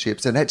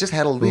relationships and just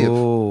how to live.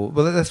 Oh,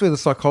 well, that's where the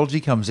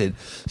psychology comes in.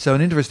 So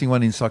an interesting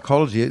one in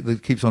psychology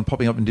that keeps on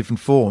popping up in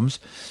different forms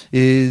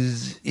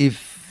is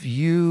if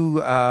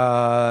you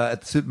are at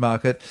the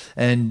supermarket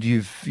and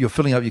you're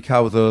filling up your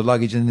car with the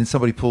luggage, and then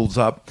somebody pulls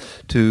up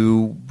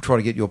to try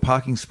to get your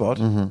parking spot,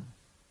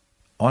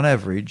 on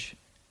average,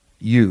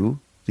 you,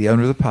 the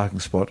owner of the parking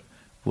spot,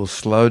 will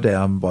slow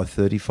down by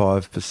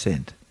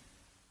 35%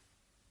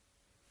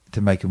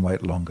 to make them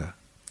wait longer.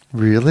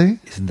 Really?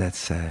 Isn't that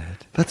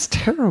sad? That's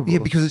terrible. Yeah,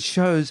 because it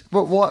shows...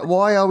 But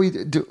why are we...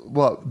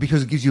 What?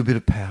 Because it gives you a bit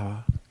of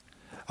power.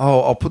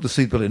 Oh, I'll put the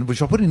seatbelt in,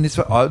 which I'll put in this...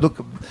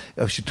 look,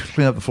 I should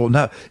clean up the floor.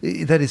 No,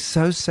 that is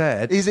so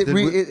sad. Is it?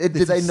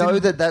 Do they know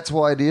that that's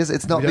why it is?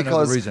 It's not We don't know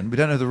because... the reason. We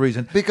don't know the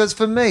reason. Because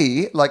for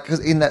me, cause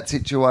in that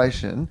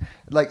situation,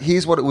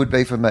 here's what it would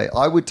be for me.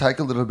 I would take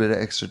a little bit of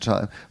extra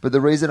time. But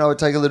the reason I would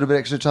take a little bit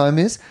extra time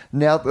is,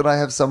 now that I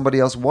have somebody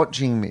else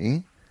watching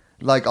me,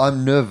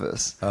 I'm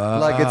nervous.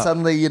 It's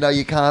suddenly,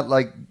 you can't,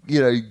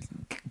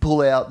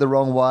 pull out the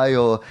wrong way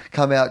or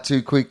come out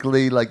too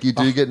quickly. You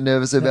do get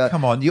nervous Now, about...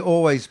 come on, you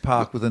always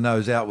park with the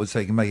nose outwards so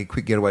you can make a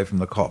quick getaway from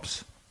the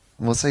cops.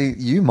 Well, see,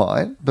 you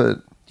might,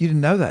 but... You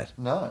didn't know that.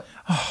 No.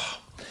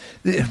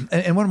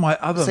 And one of my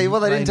other... See,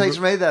 well, they didn't teach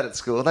me that at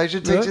school. They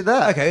should teach you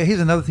that. Okay, here's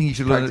another thing you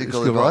should learn at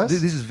Practical school. Right?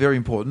 advice? This is very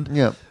important.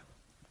 Yeah.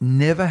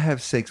 Never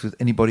have sex with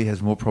anybody who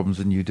has more problems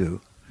than you do.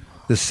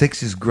 The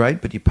sex is great,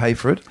 but you pay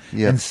for it.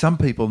 Yeah. And some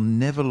people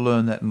never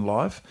learn that in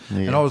life.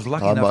 Yeah. And I was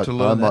lucky enough to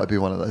learn I that. might be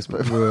one of those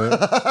people.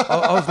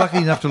 I was lucky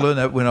enough to learn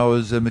that when I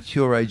was a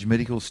mature age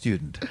medical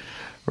student.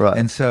 Right.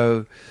 And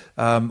so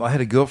I had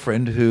a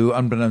girlfriend who,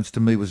 unbeknownst to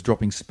me, was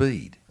dropping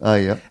speed. Oh,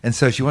 yeah. And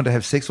so she wanted to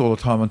have sex all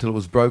the time until it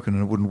was broken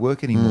and it wouldn't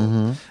work anymore.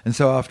 Mm-hmm. And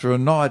so after a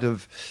night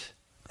of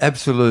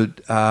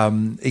absolute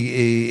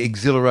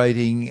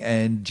exhilarating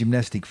and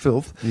gymnastic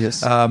filth,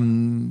 Yes.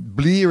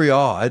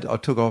 bleary-eyed, I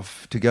took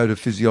off to go to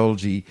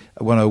Physiology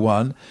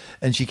 101,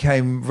 and she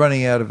came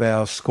running out of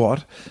our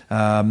squat,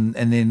 and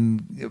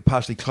then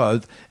partially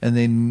clothed, and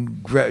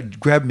then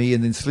grabbed me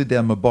and then slid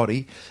down my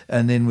body,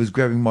 and then was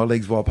grabbing my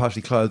legs while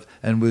partially clothed,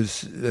 and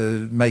was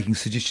making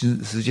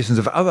suggestions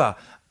of other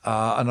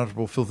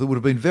unutterable filth. It would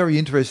have been very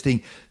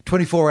interesting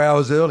 24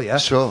 hours earlier.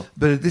 Sure.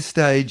 But at this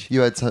stage,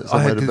 You had I somewhere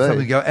had to be. something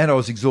to go, and I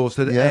was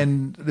exhausted, Yeah.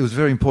 and it was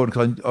very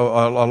important because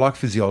I like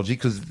physiology.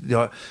 Because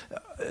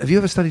have you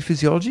ever studied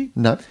physiology?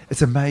 No.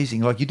 It's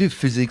amazing. You do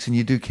physics and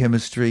you do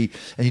chemistry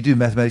and you do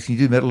mathematics and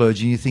you do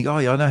metallurgy, and you think, oh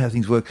yeah, I know how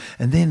things work,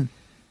 and then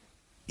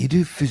you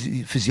do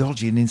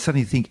physiology, and then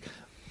suddenly you think,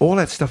 all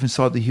that stuff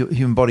inside the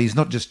human body is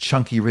not just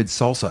chunky red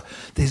salsa.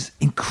 There's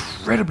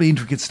incredibly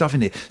intricate stuff in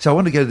there. So I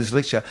wanted to go to this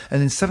lecture,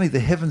 and then suddenly the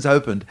heavens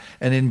opened,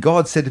 and then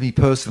God said to me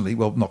personally,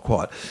 well, not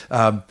quite,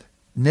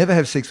 never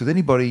have sex with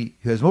anybody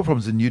who has more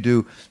problems than you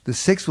do. The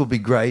sex will be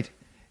great,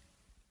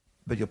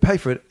 but you'll pay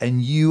for it,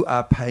 and you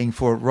are paying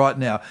for it right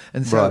now.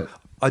 And so Right.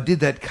 I did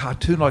that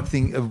cartoon-like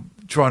thing of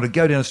trying to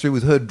go down the street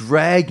with her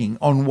dragging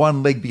on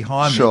one leg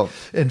behind Sure.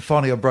 me, and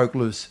finally I broke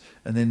loose.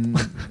 And then,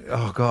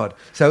 oh God!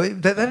 So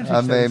that I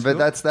mean, but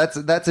that's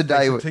a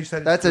day. should teach that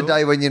at That's a school.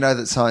 day when you know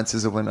that science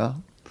is a winner.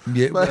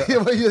 Yeah, Like,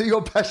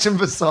 your passion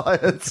for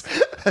science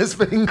has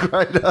been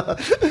greater.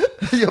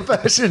 Your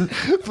passion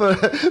for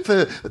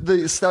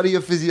the study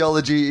of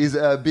physiology is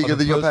bigger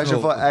than your passion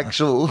for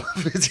actual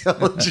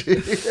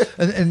physiology.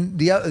 And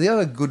the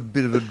other good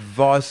bit of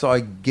advice,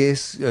 I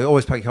guess,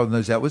 always poke your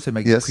nose outwards, so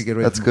make Yes, it quicker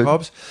around that's from good.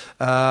 cobs.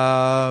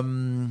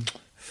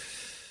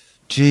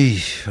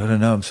 Gee, I don't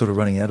know. I'm sort of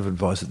running out of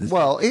advice at this.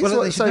 Well,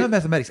 they should know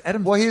mathematics.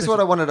 Adam. Well, here's what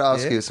I wanted to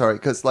ask Yeah. you. Sorry,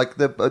 because like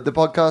the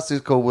podcast is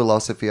called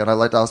Willosophy, and I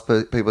like to ask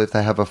people if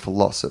they have a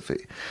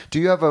philosophy. Do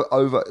you have an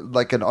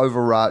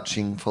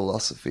overarching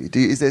philosophy?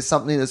 Is there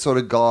something that sort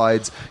of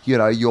guides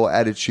your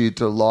attitude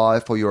to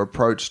life or your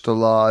approach to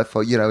life,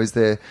 or is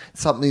there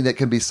something that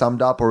can be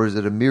summed up, or is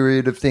it a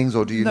myriad of things,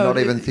 or do you not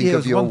even think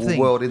of your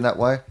world in that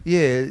way?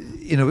 Yeah,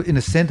 in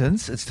a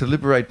sentence, it's to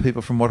liberate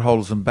people from what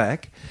holds them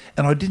back.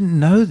 And I didn't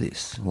know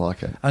this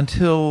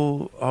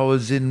until I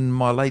was in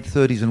my late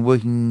 30s and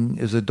working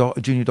as a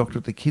junior doctor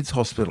at the kids'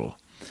 hospital.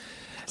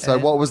 So,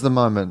 what was the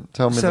moment?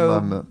 Tell me the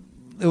moment.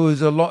 It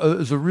was a lot. It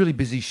was a really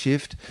busy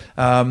shift,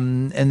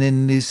 and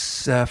then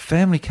this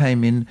family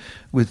came in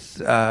with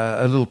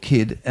a little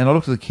kid, and I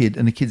looked at the kid,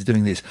 and the kid's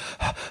doing this.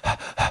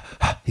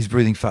 He's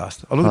breathing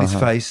fast. I look at his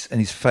face, and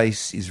his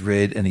face is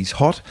red, and he's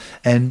hot.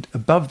 And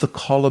above the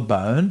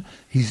collarbone,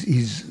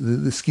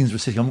 the skin's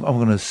receding. I'm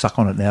going to suck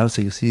on it now,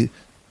 so you see.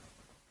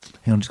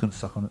 Hang on, I'm just going to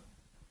suck on it.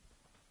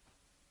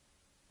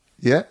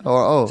 Yeah.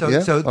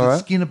 So the All right.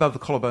 skin above the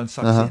collarbone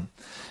sucks in.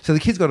 So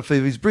the kid's got a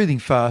fever. He's breathing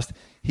fast.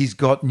 He's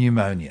got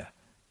pneumonia.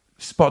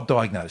 Spot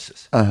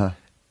diagnosis. And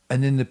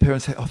then the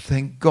parents say, "Oh,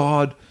 thank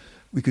God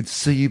we could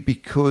see you,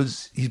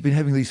 because he's been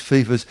having these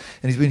fevers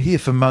and he's been here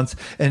for months.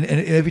 And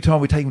every time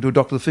we take him to a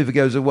doctor, the fever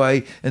goes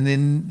away, and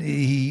then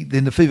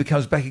the fever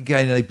comes back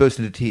again, and they burst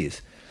into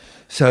tears."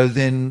 So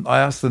then I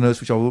asked the nurse,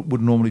 which I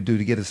would normally do,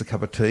 to get us a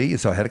cup of tea. And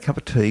so I had a cup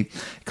of tea,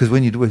 because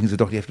when you're working as a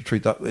doctor, you have to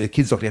treat a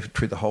kid's doctor, you have to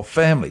treat the whole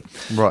family.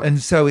 Right.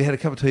 And so we had a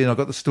cup of tea, and I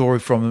got the story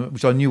from them,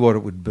 which I knew what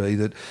it would be,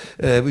 that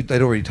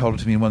they'd already told it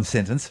to me in one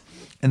sentence.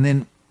 And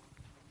then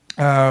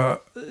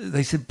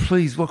they said,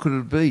 "Please, what could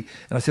it be?"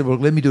 And I said, "Well,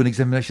 let me do an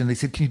examination." And they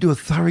said, "Can you do a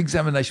thorough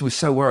examination?" We're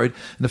so worried.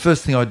 And the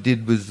first thing I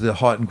did was the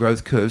height and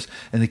growth curves,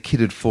 and the kid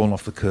had fallen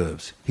off the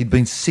curves. He'd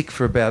been sick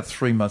for about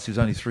 3 months. He was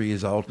only 3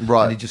 years old.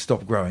 Right. And he just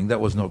stopped growing. That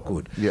was not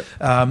good. Yep.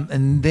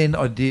 And then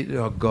I did,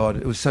 oh God,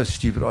 it was so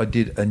stupid. I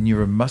did a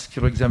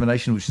neuromuscular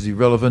examination, which is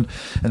irrelevant,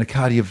 and a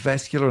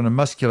cardiovascular and a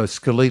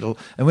musculoskeletal.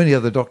 And when the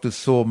other doctors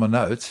saw my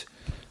notes,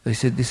 they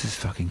said, "This is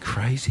fucking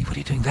crazy. What are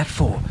you doing that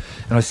for?"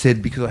 And I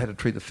said, "Because I had to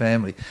treat the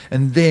family."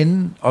 And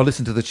then I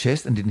listened to the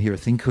chest and didn't hear a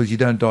thing, because you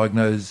don't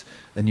diagnose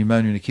a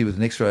pneumonia in a kid with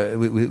an X-ray,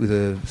 with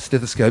a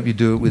stethoscope. You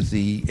do it with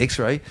the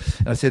X-ray.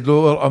 And I said,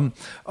 "Look, well,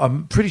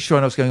 I'm pretty sure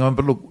I know what's going on,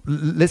 but look,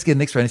 let's get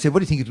an X-ray." And he said, "What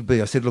do you think it would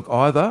be?" I said, "Look,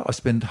 either I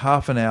spend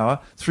half an hour,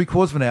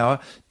 3/4 of an hour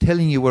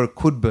telling you what it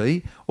could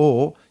be,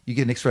 or you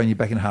get an X-ray and you're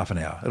back in half an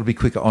hour. It'll be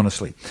quicker,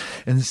 honestly."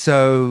 And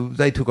so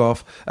they took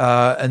off.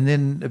 And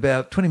then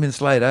about 20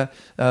 minutes later,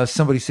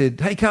 somebody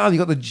said, "Hey, Carl, you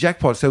got the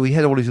jackpot." So we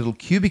had all these little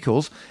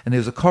cubicles, and there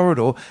was a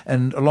corridor,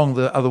 and along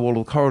the other wall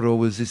of the corridor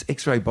was this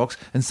X-ray box,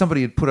 and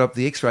somebody had put up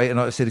the X-ray,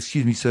 and I said,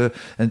 "Excuse me, sir,"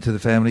 and to the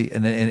family,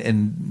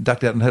 and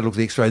ducked out and had a look at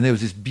the X-ray, and there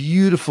was this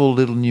beautiful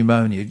little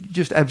pneumonia,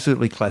 just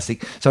absolutely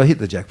classic. So I hit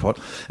the jackpot,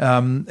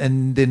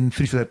 and then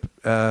finished with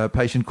that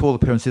patient, called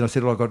the parents in. I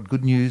said, "Well, I got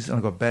good news and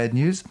I got bad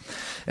news."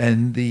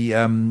 And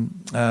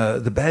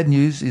the bad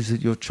news is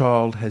that your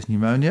child has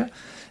pneumonia,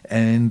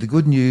 and the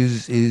good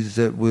news is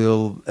that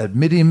we'll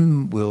admit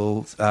him,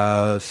 we'll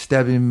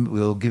stab him,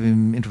 we'll give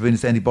him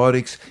intravenous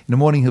antibiotics. In the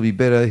morning he'll be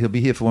better. He'll be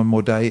here for one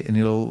more day, and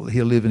he'll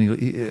live.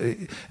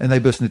 And they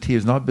burst into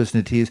tears, and I burst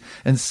into tears.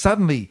 And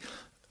suddenly,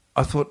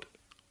 I thought,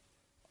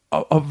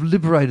 I've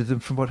liberated them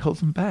from what held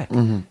them back,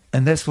 and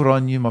that's what I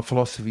knew my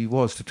philosophy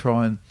was, to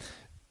try and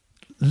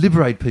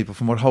liberate people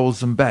from what holds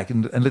them back,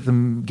 and let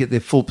them get their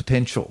full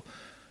potential.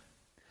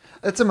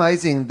 It's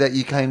amazing that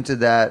you came to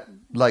that,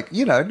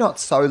 not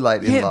so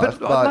late in life.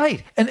 But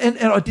late. And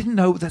I didn't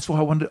know, that's why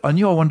I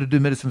knew I wanted to do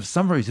medicine for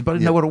some reason, but I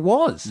didn't know what it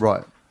was.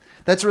 Right.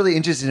 That's really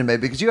interesting to me,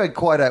 because you had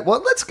quite a...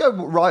 Well, let's go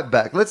right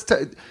back.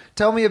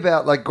 Tell me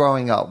about,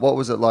 growing up. What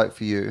was it like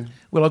for you?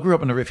 Well, I grew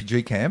up in a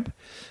refugee camp,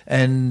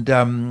 and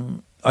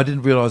I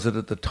didn't realise it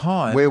at the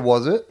time. Where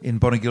was it? In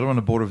Bonegilla, on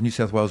the border of New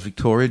South Wales,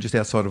 Victoria, just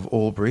outside of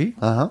Albury.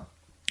 Uh-huh.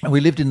 And we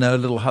lived in a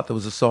little hut that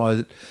was the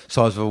size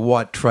of a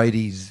white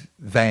tradies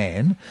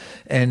van.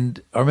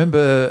 And I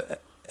remember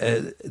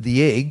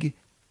the egg,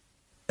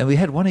 and we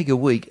had one egg a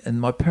week, and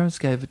my parents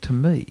gave it to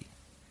me.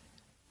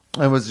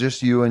 And it was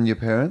just you and your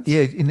parents?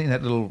 Yeah, in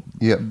that little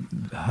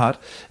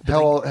hut. But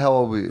How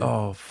old were you?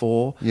 Oh,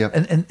 4. Yeah.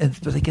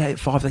 But they gave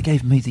 5. They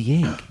gave me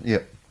the egg.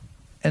 Yep.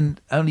 And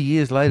only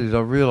years later did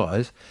I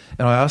realise,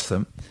 and I asked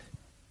them,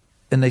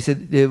 and they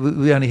said, "Yeah,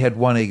 we only had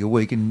one egg a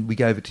week, and we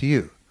gave it to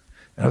you."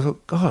 And I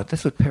thought, God,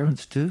 that's what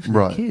parents do for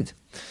Right. their kids.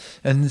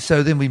 And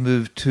so then we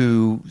moved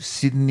to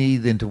Sydney,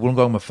 then to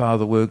Wollongong. My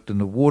father worked in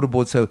the water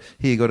board. So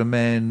here you got a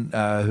man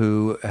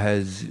who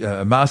has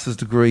a master's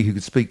degree, who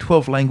could speak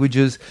 12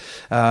 languages.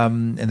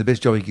 And the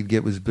best job he could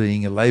get was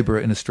being a labourer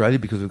in Australia,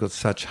 because we've got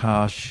such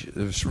harsh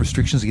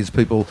restrictions against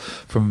people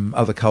from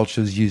other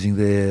cultures using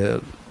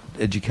their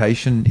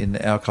education in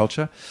our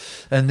culture.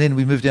 And then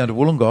we moved down to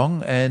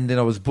Wollongong, and then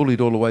I was bullied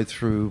all the way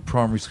through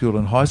primary school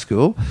and high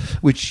school,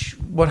 which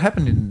what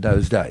happened in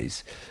those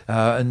days,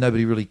 and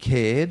nobody really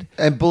cared.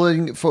 And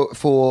bullying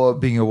for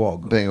Being a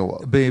wog. being a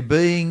wog.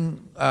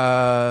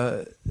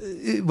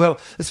 Well,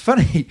 it's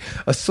funny.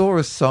 I saw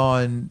a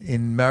sign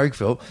in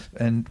Marrickville,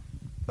 and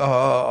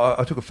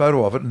I took a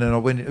photo of it, and then I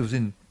went. It was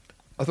in.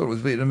 I thought it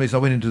was Vietnamese. I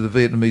went into the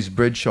Vietnamese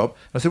bread shop.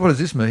 I said, "What does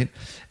this mean?"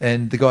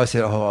 And the guy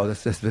said, "Oh,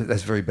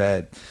 that's very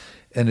bad."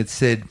 And it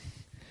said,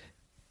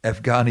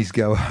 "Afghanis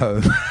go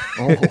home."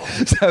 Oh.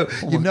 So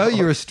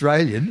you're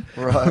Australian,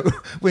 Right.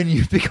 when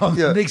you become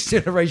Yeah. the next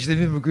generation of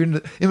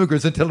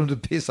immigrants and tell them to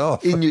piss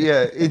off In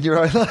your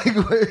own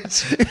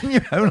language. in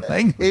your own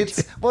language.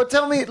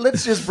 Tell me,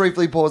 let's just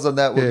briefly pause on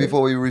that one Yeah.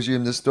 before we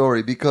resume the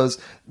story, because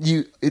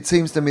it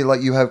seems to me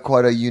like you have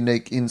quite a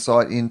unique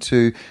insight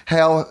into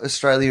how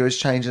Australia has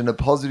changed in a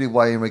positive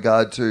way in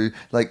regard to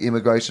like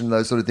immigration and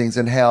those sort of things,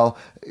 and how,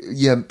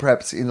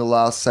 perhaps in the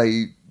last,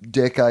 say,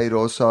 decade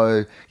or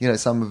so,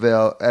 some of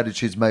our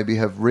attitudes maybe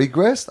have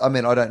regressed. I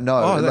mean, I don't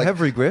know. Oh, they have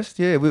regressed.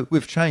 Yeah,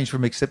 we've changed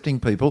from accepting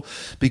people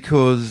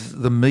because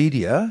the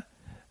media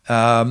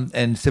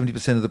and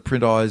 70% of the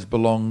print eyes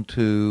belong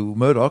to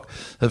Murdoch,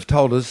 have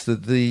told us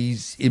that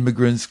these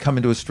immigrants come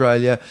into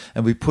Australia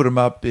and we put them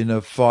up in a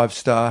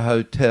 5-star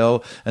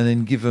hotel and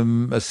then give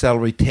them a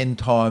salary 10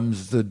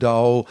 times the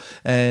dole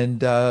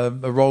and a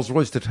Rolls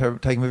Royce to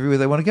take them everywhere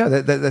they want to go.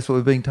 That's what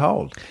we're being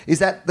told. Is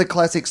that the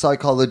classic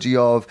psychology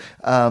of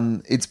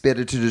it's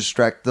better to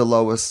distract the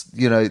lowest,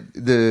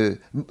 the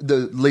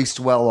least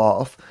well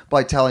off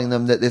by telling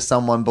them that there's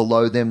someone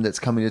below them that's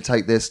coming to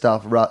take their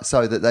stuff,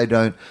 so that they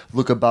don't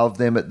look above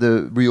them at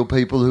the real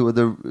people who are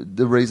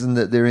the reason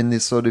that they're in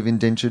this sort of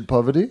indentured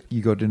poverty?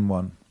 You got in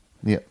one.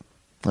 Yeah.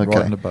 Okay.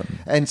 Right in the button.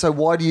 And so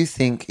why do you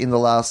think in the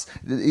last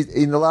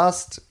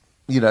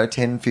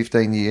 10,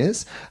 15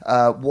 years,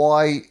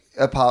 why,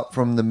 apart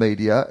from the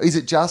media, is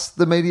it just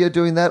the media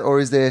doing that,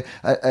 or is there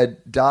a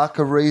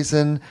darker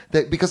reason?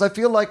 Because I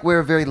feel like we're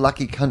a very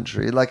lucky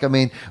country. Like, I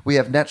mean, we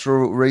have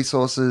natural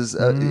resources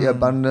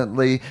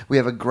abundantly. We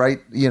have a great,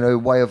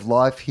 way of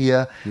life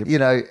here.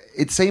 Yep.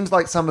 It seems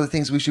like some of the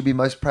things we should be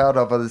most proud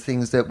of are the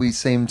things that we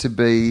seem to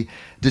be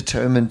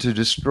determined to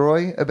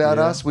destroy about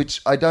us, which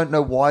I don't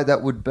know why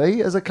that would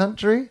be as a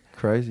country.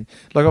 Crazy.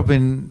 Like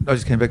I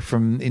just came back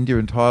from India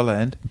and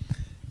Thailand.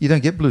 You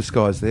don't get blue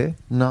skies there.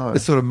 No.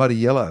 It's sort of muddy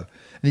yellow.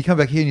 And you come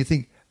back here and you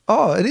think,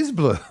 oh, it is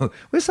blue.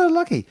 We're so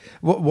lucky.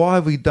 Why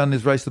have we done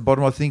this race to the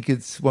bottom? I think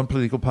it's one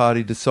political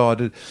party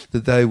decided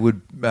that they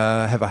would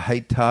have a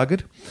hate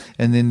target.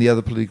 And then the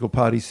other political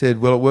party said,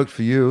 well, it worked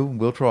for you.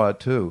 We'll try it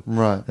too.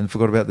 Right. And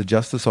forgot about the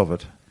justice of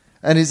it.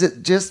 And is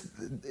it just...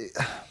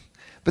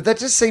 But that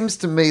just seems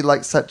to me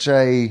like such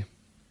a...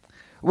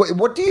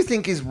 What do you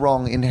think is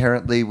wrong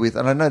inherently with...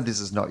 And I know this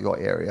is not your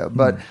area,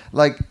 but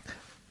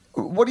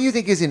what do you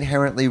think is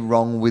inherently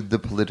wrong with the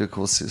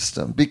political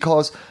system?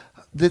 Because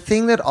the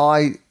thing that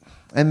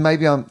and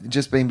maybe I'm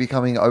just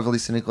becoming overly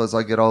cynical as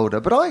I get older,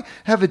 but I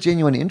have a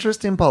genuine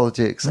interest in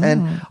politics,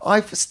 and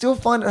I still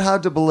find it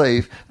hard to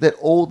believe that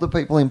all the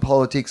people in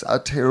politics are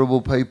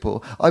terrible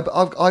people.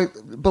 I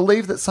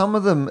believe that some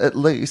of them, at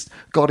least,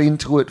 got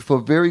into it for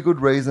very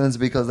good reasons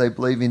because they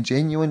believe in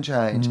genuine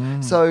change.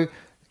 So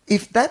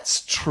if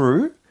that's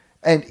true,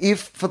 and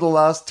if for the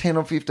last 10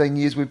 or 15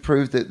 years we've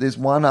proved that there's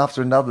one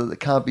after another that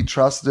can't be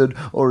trusted,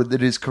 or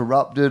that is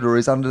corrupted, or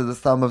is under the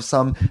thumb of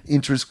some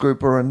interest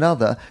group or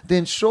another,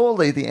 then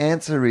surely the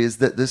answer is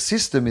that the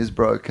system is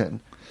broken,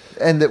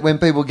 and that when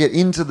people get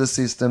into the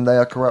system, they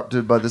are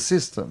corrupted by the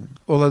system.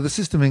 Although the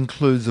system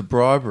includes a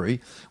bribery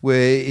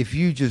where if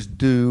you just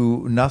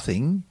do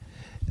nothing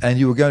and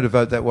you were going to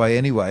vote that way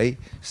anyway,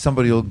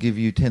 somebody will give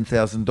you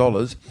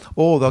 $10,000,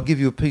 or they'll give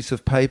you a piece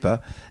of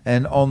paper,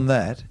 and on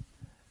that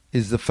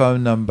is the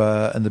phone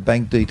number and the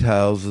bank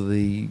details of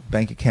the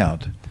bank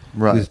account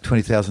with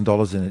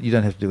 $20,000 in it. You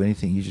don't have to do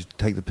anything. You just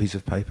take the piece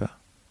of paper.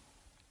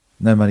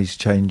 No money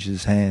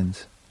changes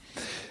hands.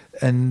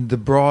 And the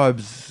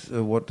bribes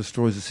are what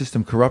destroys the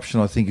system. Corruption,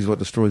 I think, is what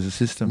destroys the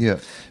system. Yeah.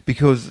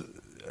 Because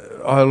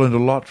I learned a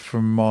lot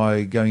from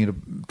my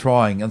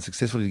trying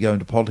unsuccessfully to go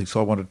into politics.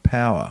 I wanted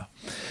power,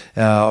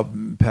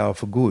 power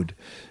for good.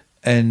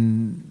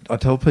 And I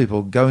tell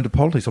people, go into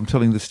politics. I'm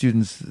telling the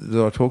students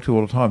that I talk to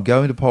all the time,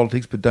 go into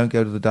politics, but don't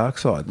go to the dark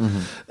side.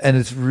 And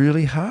it's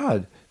really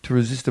hard to to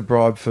resist a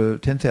bribe for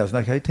 10,000.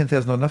 Okay,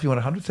 10,000 not enough. You want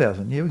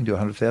 100,000? Yeah, we can do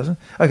 100,000.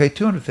 Okay,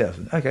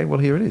 200,000. Okay, well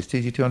here it is.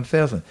 Here's your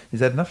 200,000.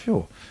 Is that enough?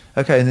 Sure.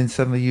 Okay, and then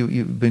suddenly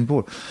you've been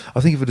bought. I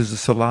think of it as a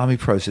salami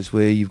process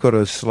where you've got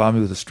a salami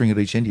with a string at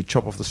each end. You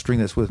chop off the string,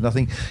 that's worth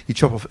nothing. You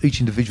chop off each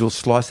individual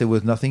slice, they're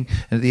worth nothing.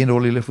 And at the end,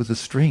 all you're left with is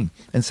the string.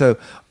 And so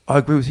I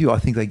agree with you. I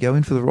think they go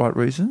in for the right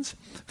reasons,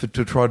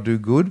 to try to do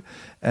good,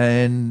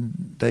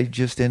 and they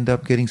just end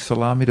up getting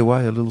salamied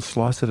away a little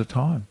slice at a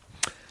time.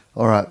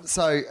 All right.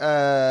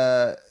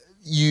 So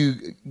you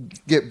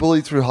get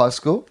bullied through high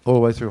school. All the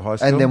way through high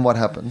school. And then what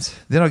happens?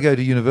 Then I go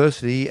to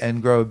university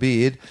and grow a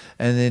beard,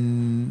 and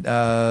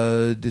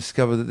then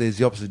discover that there's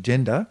the opposite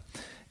gender.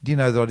 Do you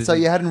know that I didn't... So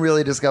you hadn't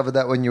really discovered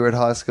that when you were at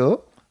high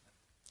school?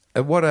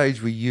 At what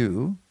age were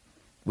you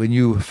when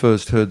you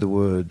first heard the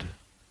word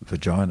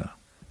vagina?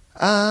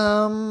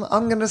 I'm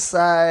going to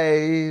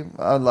say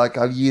like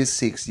year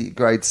 6,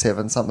 grade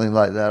 7, something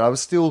like that. I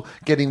was still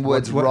getting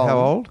words wrong. How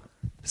old?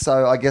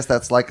 So I guess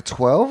that's like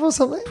 12 or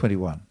something?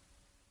 21.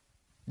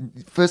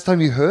 First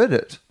time you heard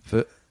it?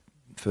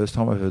 First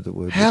time I heard the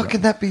word. How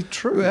can that be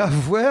true?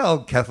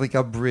 Well, Catholic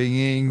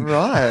upbringing.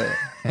 Right.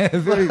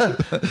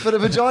 But a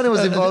vagina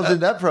was involved in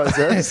that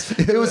process.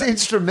 It was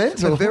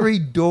instrumental. A very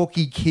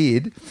dorky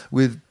kid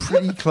with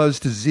pretty close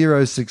to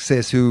zero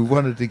success who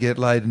wanted to get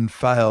laid and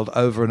failed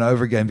over and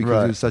over again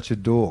because he was such a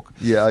dork.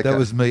 Yeah, okay. That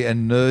was me,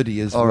 and nerdy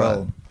as well.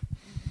 Right.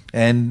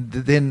 And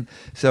then,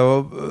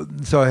 so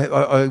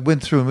I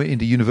went through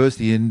into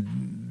university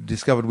and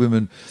discovered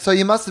women. So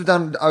you must have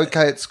done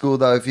okay at school,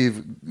 though, if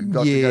you've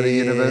got to go to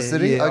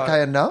university. Yeah,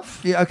 okay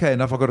enough? Yeah, okay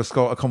enough. I got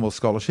a Commonwealth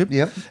scholarship.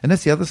 Yep. And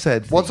that's the other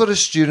sad thing. What sort of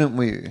student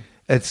were you?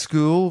 At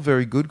school,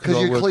 very good.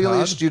 Because you're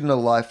clearly a student of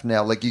life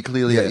now. Like, you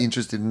clearly are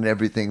interested in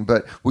everything.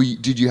 But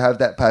did you have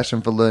that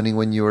passion for learning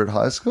when you were at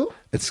high school?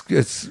 Do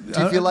you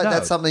feel like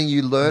that's something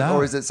you learned,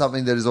 or is it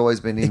something that has always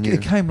been in you?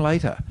 It came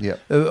later. Yeah.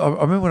 I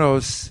remember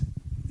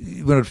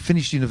when I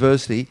finished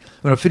university,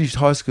 when I finished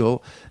high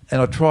school,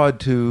 and I tried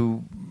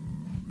to...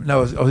 No,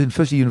 I was in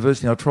first year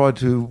university, and I tried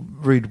to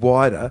read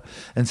wider,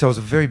 and so I was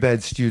a very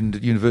bad student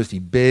at university.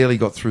 Barely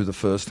got through the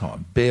first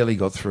time. Barely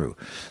got through.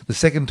 The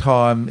second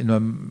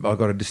time, I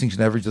got a distinction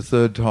average. The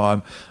third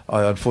time,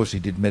 I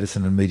unfortunately did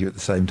medicine and media at the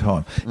same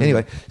time.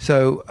 Anyway,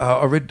 so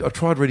I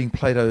tried reading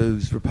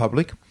Plato's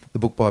Republic, the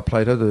book by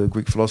Plato, the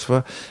Greek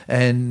philosopher,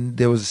 and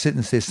there was a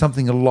sentence there,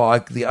 something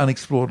like, "The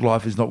unexplored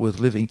life is not worth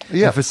living."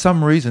 Yeah. And for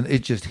some reason, it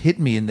just hit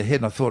me in the head,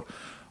 and I thought,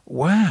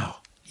 wow,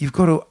 you've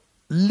got to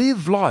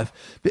live life.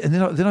 And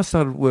then I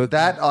started work.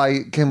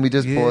 Can we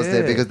just pause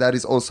there, because that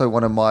is also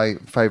one of my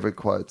favourite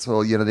quotes.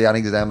 Or, the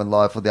unexamined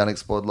life or the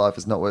unexplored life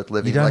is not worth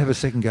living. You don't have a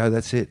second go,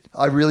 that's it.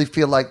 I really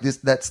feel like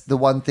that's the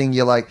one thing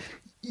you're like,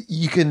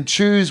 you can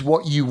choose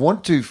what you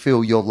want to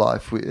fill your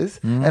life with.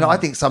 And I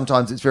think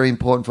sometimes it's very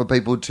important for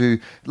people to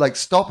like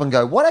stop and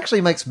go, what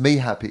actually makes me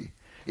happy?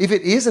 If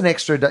it is an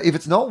extra day, if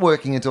it's not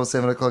working until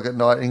 7 o'clock at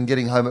night and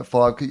getting home at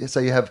 5,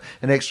 so you have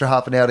an extra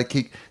half an hour to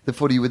kick the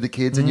footy with the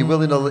kids, and you're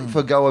willing to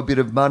forgo a bit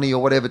of money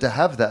or whatever to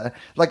have that,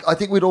 like, I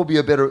think we'd all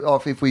be better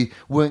off if we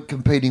weren't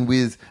competing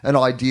with an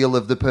ideal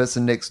of the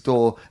person next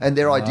door, and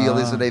their ideal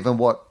isn't even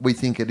what we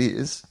think it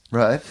is,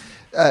 right?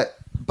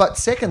 But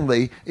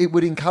secondly, it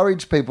would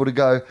encourage people to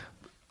go,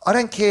 I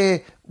don't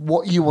care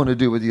what you want to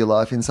do with your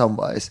life in some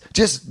ways,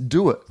 just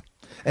do it.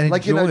 And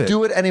like,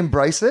 do it and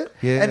embrace it.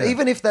 Yeah. And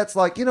even if that's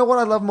like, you know what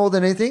I love more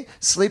than anything?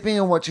 Sleeping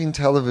and watching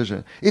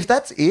television. If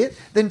that's it,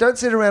 then don't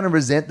sit around and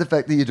resent the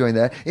fact that you're doing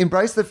that.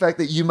 Embrace the fact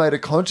that you made a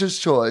conscious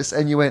choice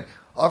and you went,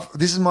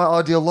 this is my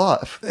ideal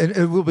life. And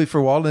it will be for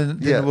a while,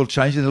 and then it will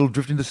change, and it'll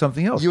drift into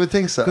something else. You would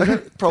think so.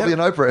 Probably an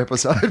Oprah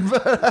episode.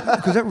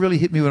 Because that really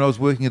hit me when I was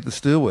working at the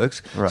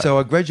Steelworks. Right. So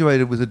I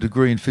graduated with a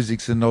degree in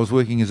physics, and I was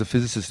working as a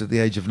physicist at the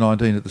age of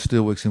 19 at the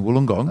Steelworks in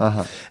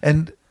Wollongong.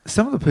 And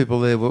some of the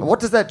people there were... What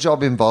does that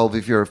job involve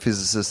if you're a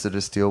physicist at a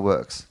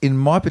steelworks? In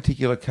my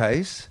particular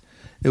case,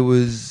 it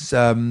was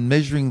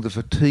measuring the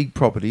fatigue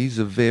properties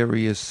of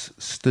various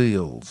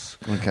steels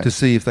to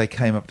see if they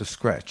came up to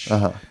scratch.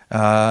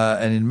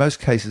 And in most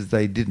cases,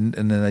 they didn't,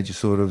 and then they just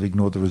sort of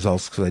ignored the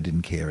results because they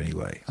didn't care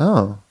anyway.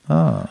 Well,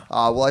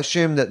 I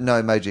assume that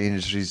no major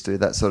industries do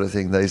that sort of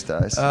thing these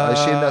days. I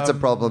assume that's a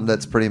problem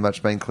that's pretty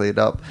much been cleared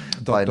up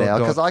by now,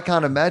 because I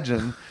can't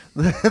imagine...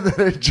 that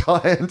a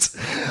giant.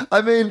 I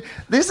mean,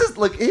 this is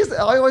like.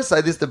 I always say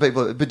this to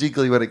people,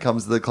 particularly when it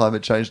comes to the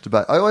climate change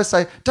debate. I always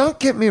say, don't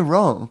get me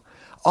wrong.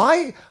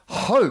 I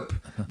hope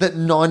that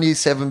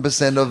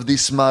 97% of the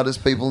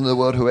smartest people in the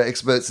world who are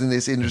experts in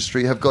this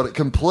industry have got it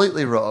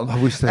completely wrong.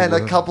 I wish they and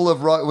were. A couple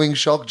of right-wing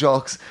shock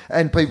jocks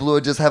and people who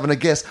are just having a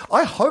guess.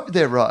 I hope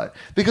they're right,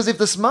 because if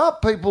the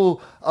smart people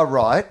are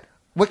right,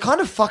 we're kind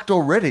of fucked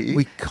already.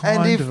 We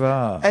kind of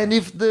are. And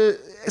if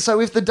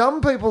the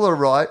dumb people are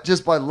right,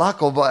 just by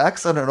luck or by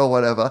accident or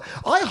whatever,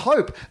 I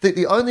hope that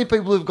the only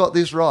people who've got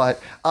this right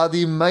are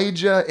the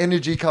major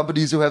energy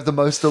companies who have the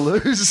most to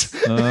lose.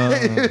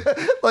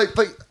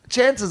 But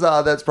chances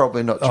are that's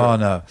probably not true. Oh,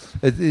 no.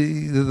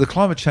 The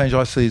climate change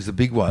I see is the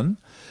big one.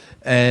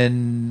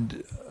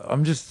 And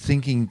I'm just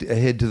thinking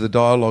ahead to the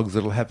dialogues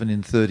that'll happen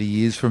in 30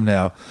 years from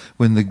now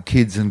when the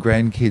kids and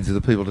grandkids of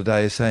the people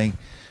today are saying,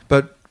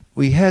 but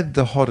we had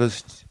the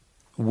hottest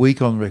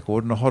week on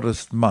record and the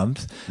hottest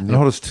month and the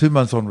hottest 2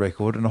 months on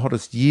record and the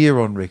hottest year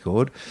on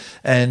record,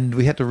 and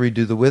we had to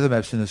redo the weather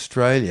maps in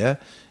Australia.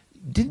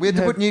 We had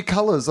to put new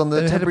colours on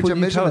the temperature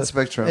measurement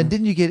spectrum. And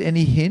didn't you get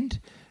any hint?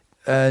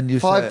 And you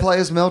 5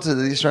 players melted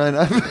at the Australian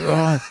Open.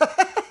 Right.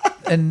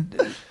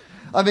 And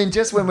I mean,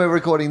 just when we're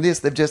recording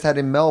this, they've just had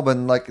in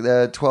Melbourne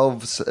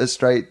 12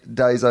 straight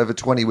days over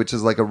 20, which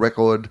is like a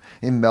record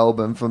in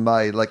Melbourne for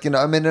May.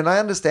 And I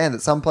understand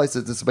that some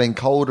places it's been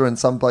colder and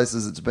some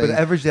places it's been... But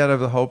averaged out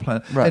over the whole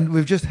planet. Right. And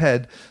we've just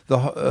had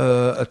seeing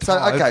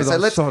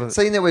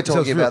that we're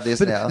talking about this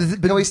now,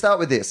 can we start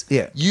with this?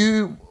 Yeah.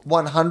 You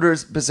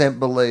 100%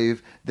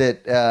 believe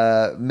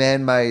that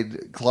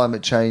man-made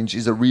climate change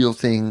is a real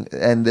thing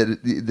and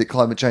that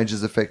climate change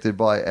is affected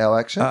by our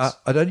actions?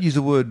 I don't use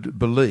the word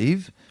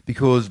believe,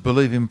 because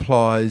believe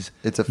implies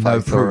it's a no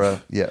faith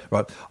proof.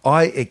 Right.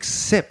 I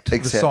accept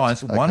the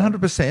science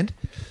 100%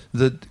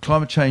 that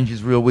climate change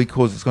is real. We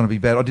cause it's going to be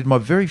bad. I did my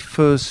very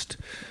first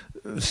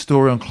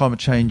story on climate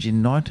change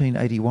in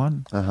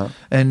 1981,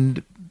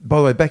 and by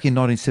the way, back in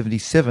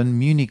 1977,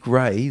 Munich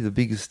Re, the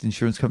biggest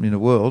insurance company in the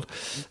world,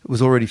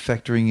 was already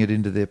factoring it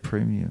into their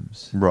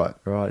premiums. Right,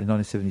 in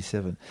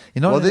 1977.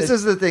 Well, this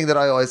is the thing that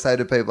I always say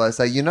to people. I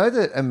say, you know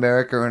that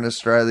America and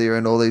Australia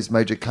and all these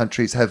major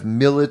countries have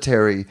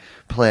military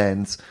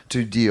plans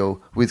to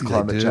deal with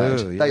climate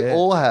change. Yeah. They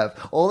all have.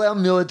 All our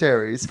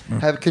militaries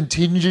have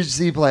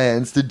contingency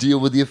plans to deal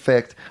with the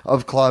effect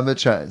of climate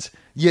change.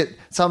 Yet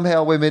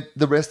somehow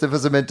the rest of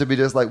us are meant to be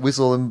just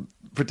whistle and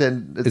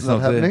pretend it's not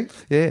happening.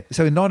 There. Yeah.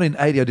 So in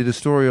 1980, I did a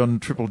story on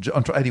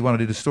on 81. I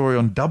did a story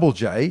on Double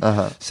J,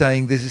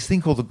 saying there's this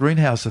thing called the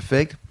greenhouse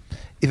effect.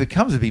 If it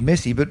comes, it'd be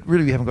messy, but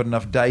really we haven't got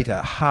enough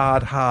data,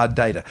 hard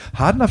data.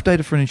 Hard enough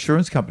data for an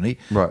insurance company,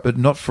 but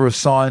not for a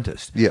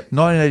scientist. Yeah.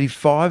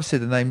 1985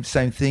 said the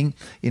same thing.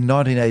 In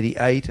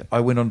 1988, I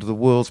went onto the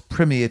world's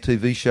premier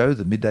TV show,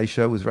 the Midday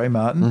Show with Ray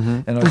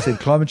Martin, and I said,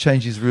 climate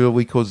change is real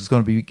because it's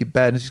going to be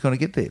bad and it's just going to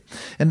get there.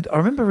 And I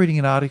remember reading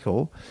an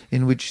article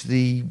in which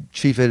the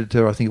chief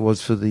editor, I think it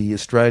was for the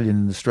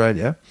Australian in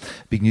Australia,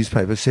 big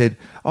newspaper, said,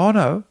 oh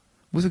no,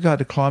 with regard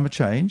to climate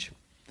change,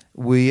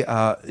 we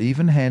are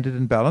even-handed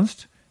and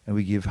balanced, and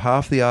we give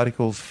half the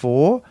articles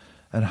for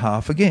and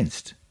half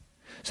against.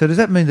 So does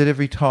that mean that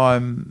every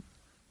time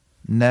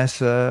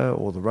NASA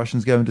or the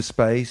Russians go into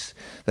space,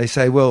 they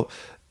say, well,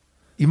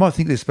 you might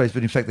think there's space,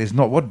 but in fact there's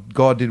not. What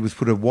God did was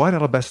put a white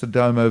alabaster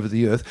dome over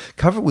the Earth,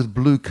 cover it with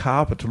blue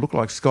carpet to look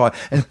like sky,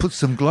 and put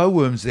some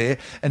glowworms there,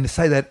 and to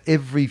say that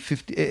every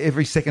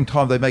second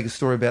time they make a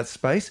story about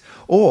space.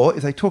 Or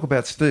if they talk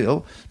about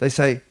steel, they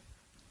say,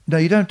 no,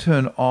 you don't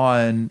turn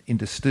iron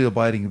into steel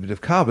by adding a bit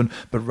of carbon,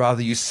 but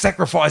rather you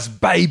sacrifice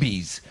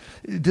babies.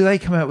 Do they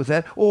come out with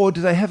that? Or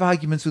do they have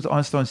arguments with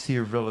Einstein's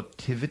theory of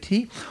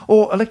relativity?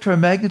 Or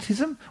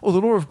electromagnetism? Or the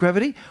law of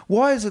gravity?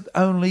 Why is it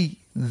only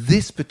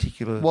this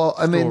particular Well,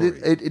 I mean,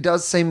 story? it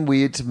does seem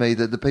weird to me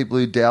that the people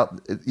who doubt,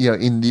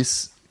 in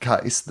this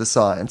case, the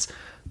science,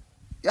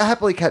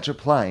 happily catch a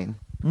plane.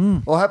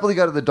 Or happily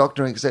go to the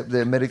doctor and accept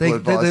their medical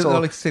advice.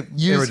 They'll accept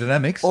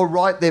aerodynamics. Or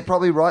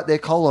probably write their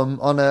column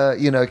on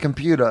a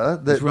computer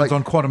that runs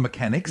on quantum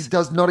mechanics.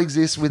 Does not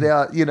exist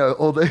without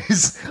all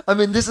these. I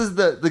mean, this is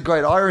the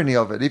great irony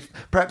of it. If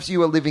perhaps you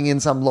were living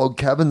in some log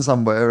cabin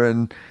somewhere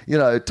and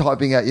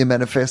typing out your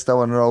manifesto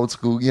on an old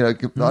school, I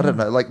don't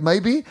know,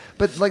 maybe,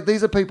 but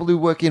these are people who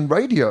work in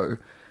radio.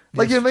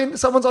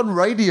 Someone's on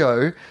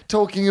radio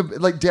talking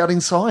doubting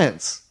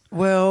science.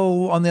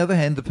 Well, on the other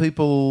hand, the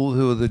people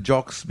who are the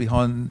jocks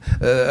behind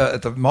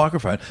at the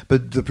microphone,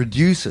 but the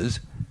producers,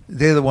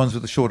 they're the ones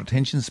with the short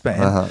attention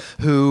span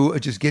who are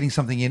just getting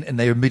something in and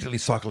they immediately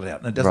cycle it out.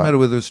 And it doesn't matter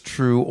whether it's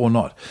true or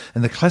not.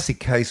 And the classic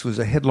case was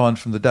a headline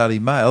from the Daily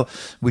Mail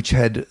which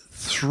had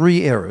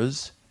 3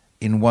 errors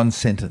in one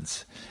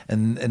sentence.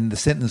 And the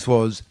sentence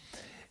was,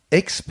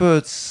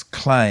 experts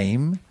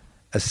claim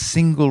a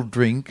single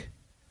drink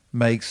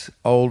makes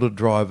older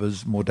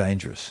drivers more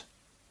dangerous.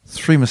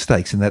 3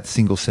 mistakes in that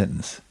single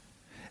sentence.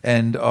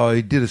 And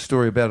I did a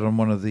story about it on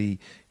one of the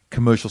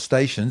commercial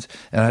stations,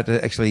 and I had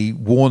to actually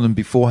warn them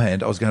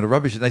beforehand I was going to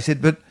rubbish it. They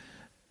said, but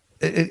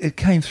it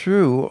came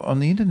through on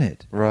the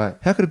internet. Right.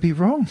 How could it be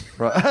wrong?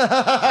 Right.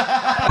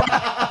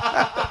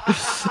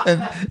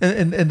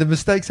 and the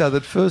mistakes are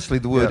that, firstly,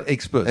 the word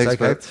experts.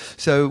 Okay?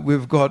 So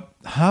we've got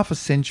half a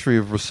century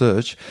of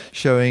research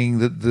showing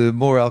that the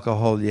more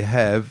alcohol you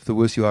have, the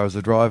worse you are as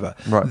a driver.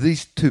 Right.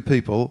 These 2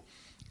 people,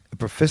 a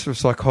professor of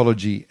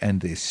psychology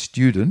and their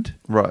student,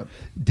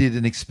 did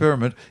an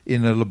experiment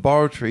in a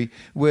laboratory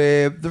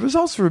where the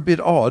results were a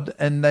bit odd,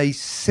 and they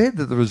said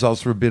that the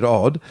results were a bit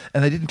odd,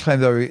 and they didn't claim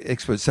they were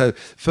experts. So,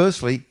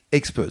 firstly,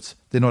 experts.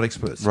 They're not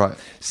experts. Right.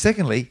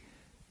 Secondly,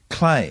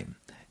 claim.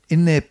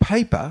 In their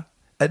paper,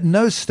 At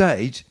no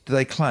stage do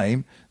they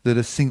claim that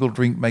a single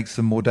drink makes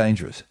them more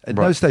dangerous. At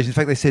no stage. In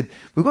fact, they said,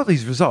 we've got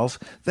these results.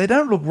 They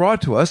don't look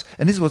right to us.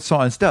 And this is what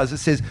science does. It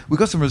says, we've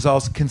got some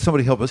results. Can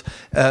somebody help us?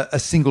 A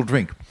single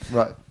drink.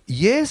 Right.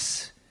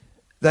 Yes,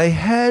 they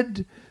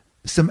had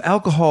some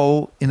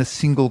alcohol in a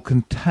single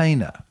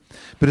container.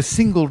 But a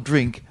single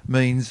drink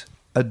means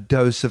a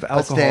dose of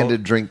alcohol. A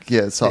standard drink,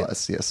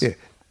 size, yes. Yeah.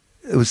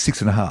 It was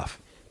 6.5.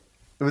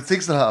 It was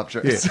 6.5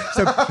 drinks. Yeah.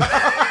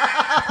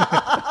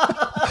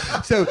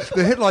 So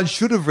the headline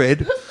should have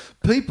read,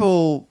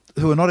 people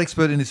who are not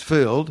expert in this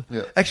field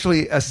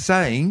actually are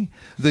saying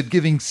that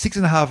giving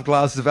 6.5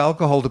 glasses of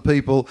alcohol to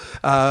people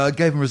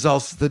gave them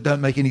results that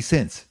don't make any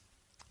sense.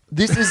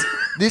 This is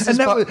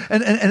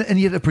and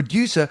yet a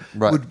producer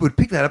would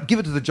pick that up, give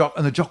it to the jock,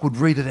 and the jock would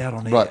read it out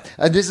on air. Right,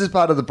 and this is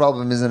part of the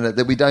problem, isn't it?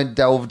 That we don't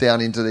delve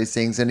down into these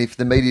things, and if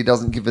the media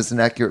doesn't give us an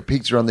accurate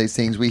picture on these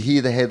things, we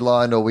hear the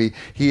headline or we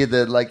hear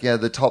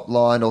the top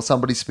line, or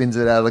somebody spins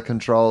it out of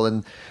control.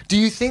 And do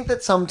you think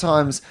that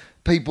sometimes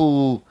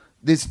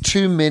there's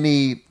too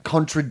many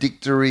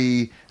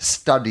contradictory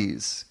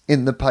studies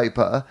in the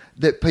paper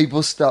that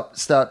people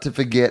start to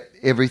forget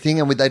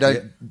everything, and they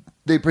don't.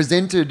 They're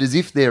presented as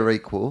if they're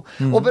equal,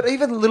 but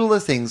even littler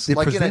things They're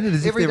like presented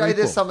as if every they're day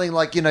equal. there's something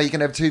like you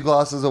can have 2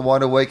 glasses of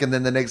wine a week, and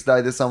then the next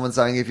day there's someone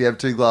saying if you have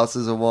 2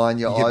 glasses of wine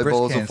your You get breast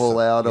eyeballs will fall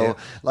out or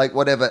like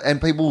whatever.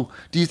 And people,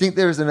 do you think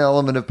there is an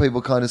element of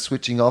people kind of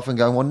switching off and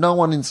going, well, no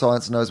one in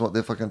science knows what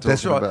they're fucking talking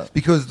That's right, about?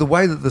 because the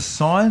way that the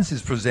science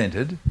is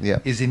presented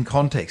is in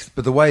context,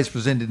 but the way it's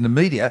presented in the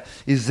media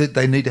is that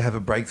they need to have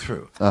a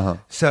breakthrough.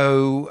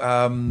 So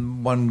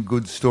one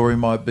good story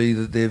might be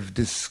that they've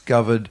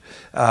discovered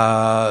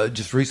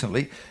just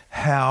recently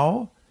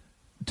how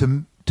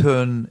to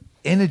turn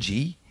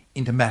energy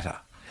into matter.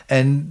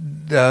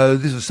 And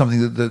this was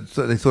something that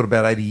they thought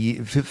about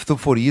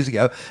 40 years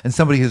ago, and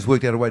somebody has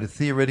worked out a way to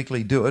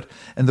theoretically do it.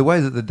 And the way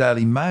that the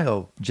Daily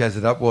Mail jazzed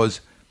it up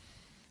was,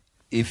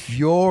 if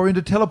you're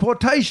into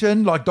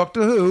teleportation, like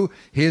Doctor Who,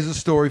 here's a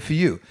story for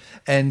you.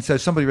 And so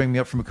somebody rang me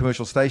up from a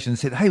commercial station and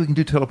said, hey, we can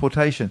do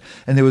teleportation.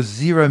 And there was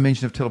zero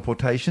mention of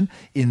teleportation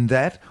in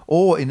that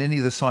or in any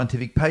of the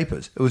scientific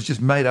papers. It was just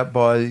made up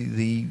by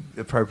the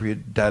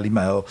appropriate Daily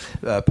Mail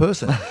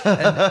person.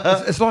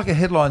 And it's like a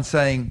headline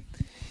saying,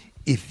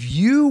 if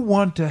you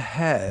want to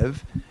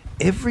have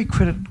every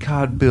credit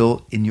card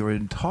bill in your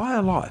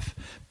entire life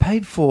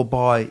paid for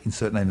by,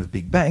 insert name of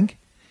big bank,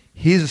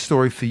 here's a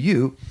story for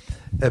you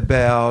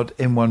about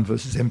M1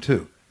 versus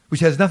M2, which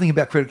has nothing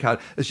about credit card.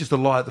 It's just a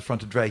lie at the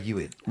front to drag you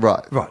in.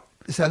 Right.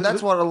 So and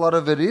that's what a lot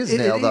of it is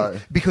now, though.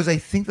 Because they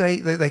think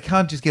they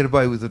can't just get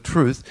away with the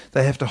truth.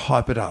 They have to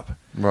hype it up.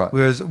 Right.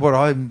 Whereas what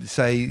I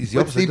say is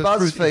the opposite. The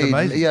truth is BuzzFeed,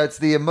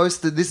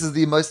 amazing. this is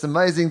the most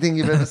amazing thing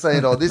you've ever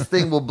seen, or this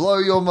thing will blow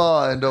your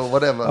mind, or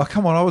whatever. Oh,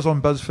 come on. I was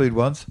on BuzzFeed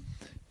once.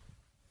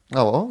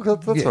 Oh, well,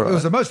 that's all right. It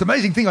was the most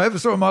amazing thing I ever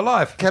saw in my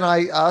life. Can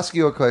I ask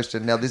you a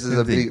question? Now, this is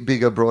a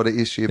bigger, broader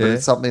issue, but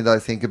it's something that I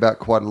think about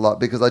quite a lot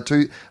because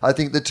I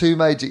think the 2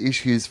 major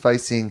issues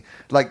facing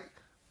like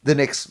the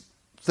next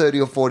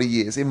 30 or 40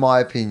 years, in my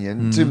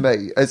opinion, to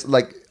me, it's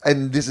like,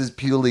 and this is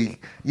purely,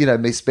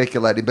 me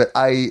speculating, but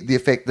the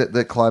effect that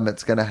the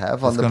climate's going to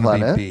have on the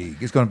planet. It's going to be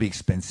big. It's going to be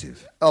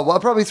expensive. Oh, well,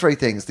 probably 3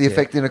 things. The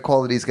effect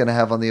inequality is going to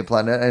have on the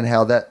planet and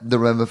how the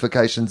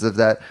ramifications of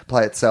that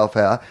play itself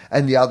out.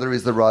 And the other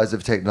is the rise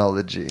of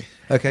technology.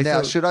 Okay.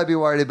 Now, should I be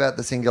worried about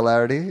the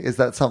singularity? Is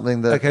that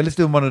something that... Okay, let's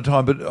do them one at a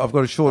time, but I've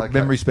got a short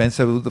memory span.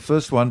 So the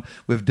first one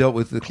we've dealt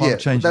with, the climate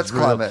change that's is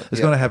real. climate.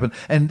 It's going to happen.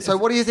 And so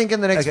what do you think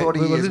in the next 40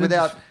 years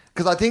without...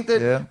 Because I think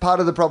that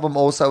part of the problem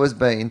also has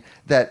been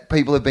that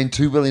people have been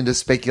too willing to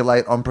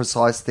speculate on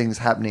precise things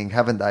happening,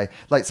 haven't they?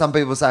 Like some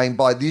people are saying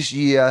by this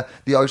year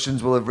the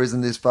oceans will have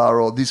risen this far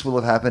or this will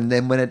have happened.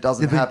 Then when it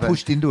doesn't happen,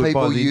 pushed into it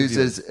people by the use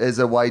as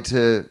a way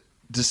to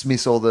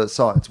dismiss all the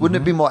science. Wouldn't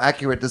it be more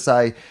accurate to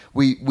say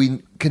we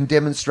can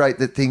demonstrate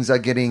that things are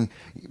getting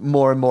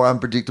more and more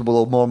unpredictable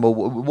or more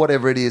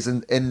whatever it is,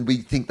 and we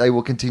think they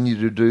will continue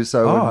to do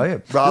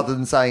so rather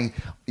than saying,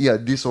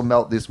 this will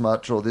melt this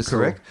much or this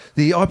Correct.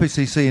 The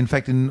IPCC, in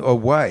fact, in a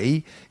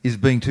way, is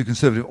being too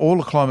conservative. All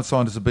the climate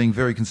scientists are being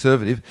very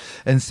conservative,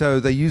 and so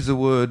they use the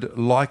word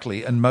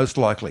likely and most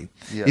likely.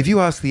 Yeah. If you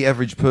ask the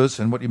average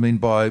person what you mean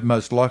by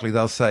most likely,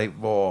 they'll say,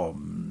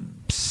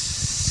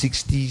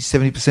 60,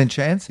 70%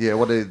 chance. Yeah,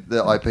 what do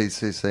the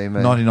IPCC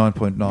mean?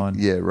 99.9.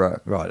 Yeah, right.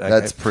 Right. Okay.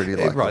 That's pretty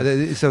likely.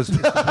 Right. So it's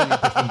completely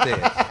different there.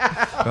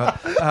 Right.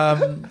 I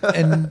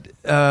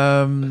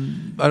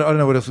don't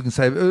know what else we can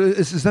say.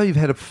 It's as though you've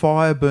had a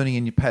fire burning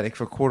in your paddock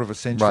for a quarter of a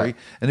century,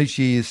 and each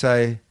year you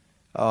say,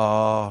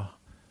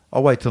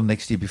 I'll wait till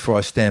next year before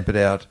I stamp it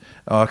out.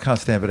 I can't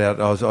stamp it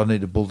out. I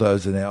need a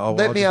bulldozer now.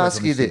 Let me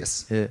ask you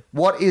this. Yeah.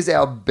 What is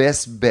our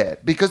best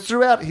bet? Because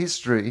throughout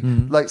history,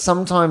 like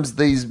sometimes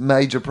these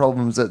major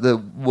problems that the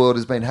world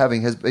has been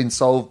having has been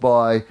solved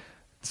by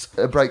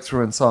a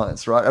breakthrough in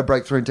science, right? A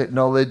breakthrough in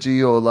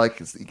technology or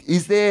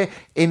is there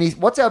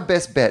what's our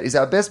best bet? Is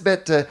our best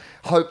bet to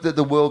hope that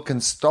the world can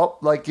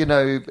stop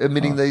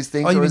emitting these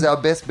things? Or is our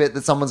best bet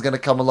that someone's going to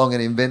come along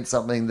and invent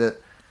something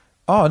that...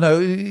 Oh, no,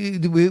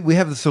 we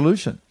have the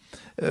solution.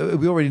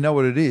 We already know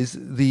what it is.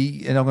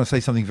 And I'm going to say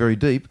something very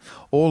deep.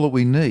 All that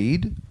we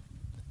need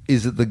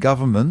is that the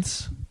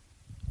governments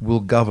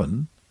will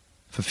govern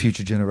for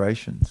future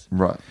generations.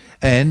 Right.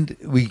 And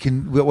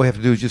what we have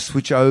to do is just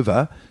switch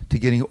over to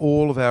getting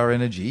all of our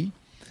energy,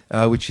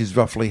 which is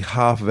roughly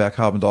half of our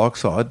carbon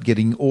dioxide,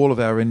 getting all of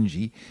our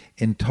energy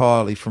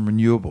entirely from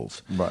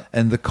renewables. Right.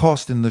 And the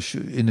cost in the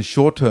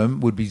short term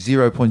would be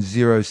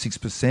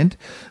 0.06%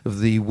 of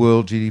the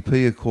world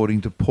GDP,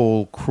 according to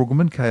Paul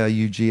Krugman,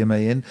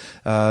 Krugman,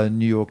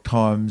 New York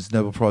Times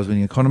Nobel Prize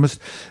winning economist,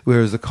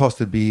 whereas the cost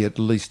would be at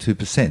least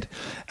 2%.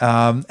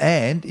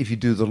 And if you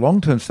do the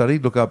long-term study,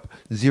 look up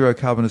Zero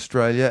Carbon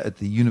Australia at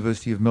the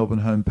University of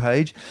Melbourne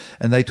homepage,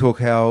 and they talk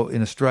how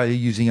in Australia,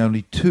 using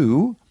only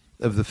 2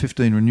 of the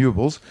 15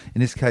 renewables, in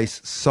this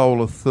case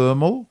solar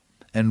thermal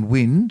and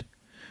wind,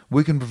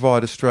 we can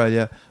provide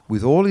Australia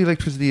with all the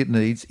electricity it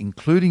needs,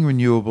 including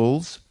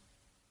renewables,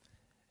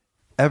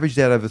 averaged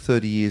out over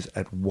 30 years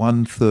at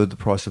 1/3 the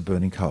price of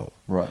burning coal.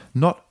 Right.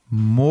 Not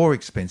more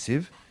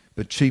expensive,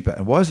 but cheaper.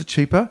 And why is it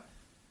cheaper?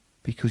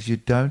 Because you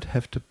don't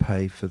have to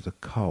pay for the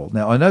coal.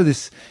 Now, I know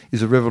this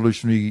is a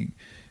revolutionary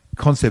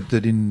concept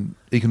that in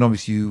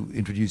economics you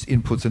introduce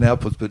inputs and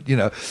outputs, but,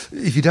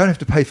 if you don't have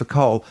to pay for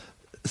coal,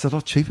 it's a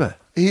lot cheaper.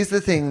 Here's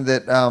the thing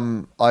that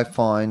I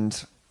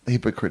find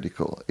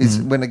hypocritical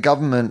is when a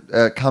government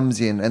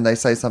comes in and they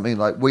say something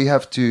like, we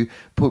have to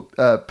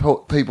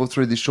put people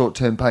through this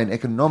short-term pain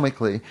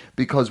economically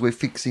because we're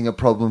fixing a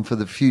problem for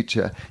the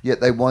future,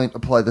 yet they won't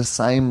apply the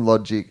same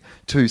logic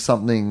to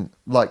something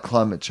like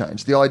climate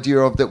change. The idea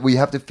of that we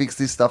have to fix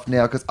this stuff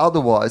now because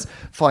otherwise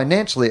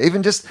financially,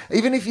 even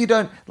if you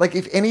don't, like,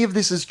 if any of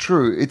this is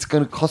true, it's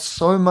going to cost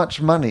so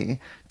much money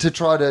to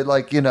try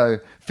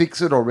to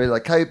fix it or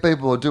relocate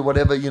people or do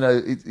whatever,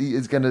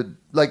 it's going to,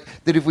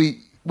 that if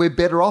we're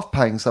better off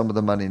paying some of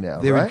the money now.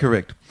 They're right?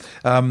 incorrect.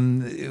 In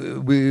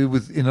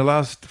the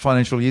last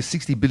financial year,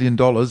 $60 billion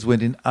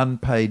went in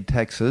unpaid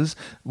taxes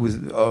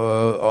in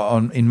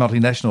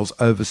multinationals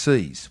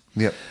overseas.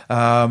 Yep.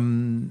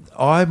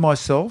 I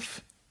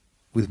myself,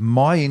 with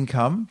my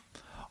income,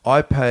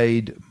 I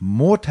paid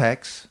more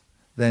tax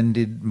than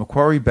did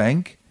Macquarie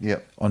Bank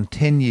on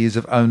 10 years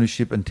of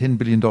ownership and $10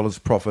 billion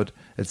profit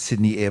at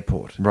Sydney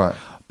Airport. Right.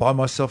 By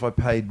myself, I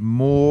paid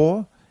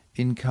more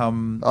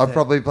income. I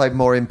probably paid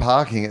more in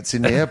parking at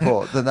Sydney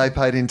Airport than they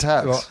paid in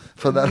tax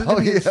for that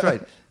whole year.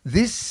 Straight.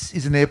 This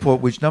is an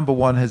airport which, number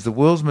one, has the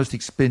world's most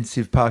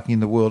expensive parking in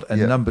the world, and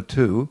number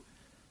two,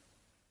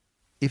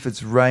 if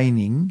it's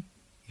raining,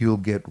 you'll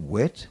get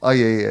wet. Oh,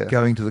 yeah.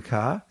 Going to the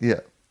car.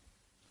 Yeah.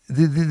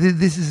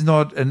 This is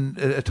not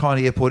a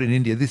tiny airport in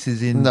India. This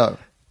is in... No.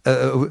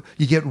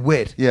 You get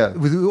wet. Yeah.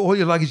 With all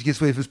your luggage gets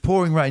wet. If it's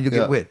pouring rain, you'll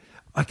get wet.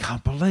 I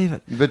can't believe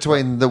it.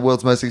 Between the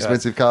world's most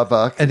expensive car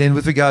park. And then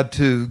with regard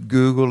to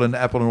Google and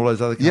Apple and all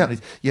those other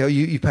companies,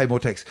 you pay more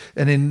tax.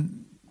 And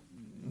then,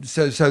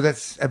 so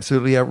that's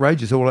absolutely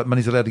outrageous. All that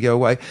money's allowed to go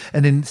away.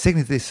 And then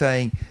secondly, they're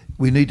saying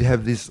we need to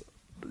have this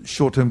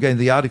short-term gain.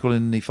 The article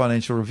in the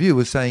Financial Review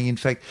was saying, in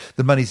fact,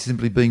 the money's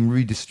simply being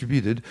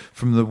redistributed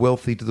from the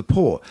wealthy to the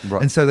poor.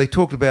 Right. And so they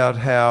talked about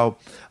how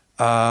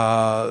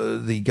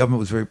the government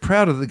was very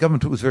proud of the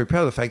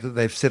fact that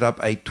they've set up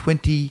a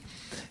 $20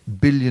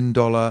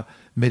 billion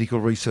medical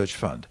research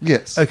fund.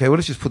 Yes. Okay, well,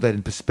 let's just put that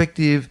in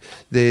perspective.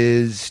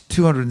 There's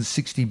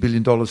 $260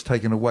 billion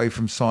taken away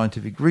from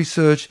scientific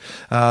research.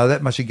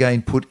 That much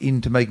again put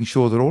into making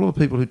sure that all of the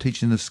people who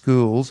teach in the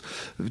schools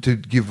to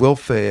give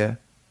welfare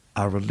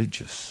are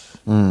religious.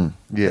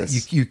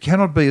 Yes. You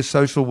cannot be a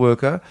social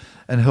worker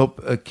and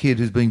help a kid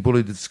who's being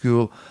bullied at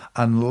school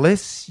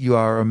unless you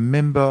are a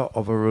member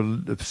of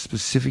a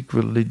specific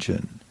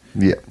religion.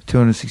 Yeah.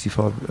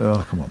 265.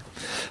 Oh, come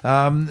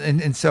on.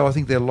 And so I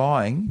think they're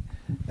lying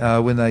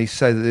when they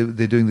say that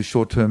they're doing the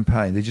short-term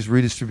pain. They're just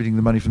redistributing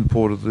the money from the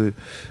poor to the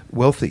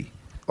wealthy.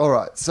 All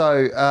right.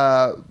 So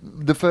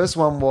the first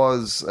one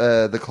was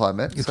the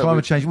climate.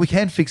 Climate change. We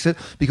can fix it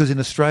because in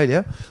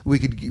Australia we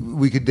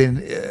could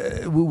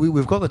then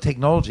we've got the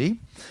technology.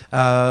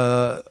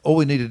 All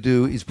we need to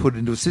do is put it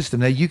into a system.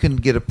 Now you can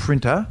get a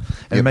printer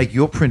and make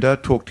your printer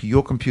talk to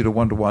your computer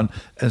one-to-one,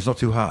 and it's not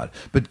too hard.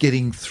 But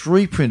getting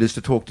 3 printers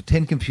to talk to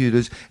 10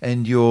 computers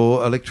and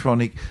your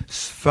electronic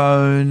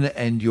phone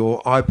and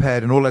your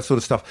iPad and all that sort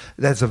of stuff,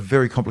 that's a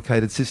very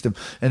complicated system.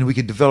 And we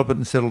could develop it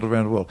and settle it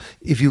around the world.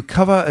 If you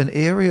cover an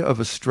area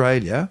of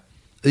Australia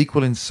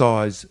equal in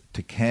size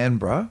to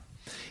Canberra,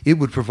 it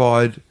would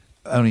provide,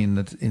 only in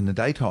the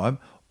daytime,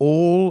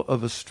 all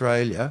of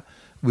Australia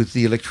with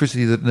the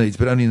electricity that it needs,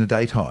 but only in the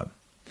daytime.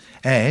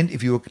 And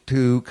if you were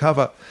to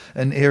cover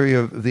an area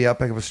of the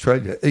outback of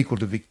Australia equal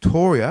to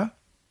Victoria,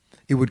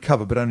 it would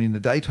cover, but only in the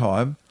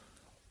daytime,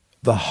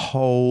 the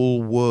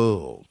whole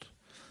world.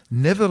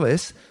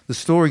 Nevertheless, the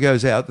story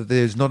goes out that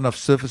there's not enough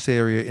surface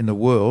area in the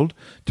world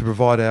to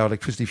provide our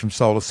electricity from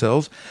solar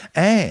cells.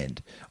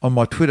 And on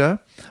my Twitter,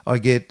 I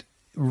get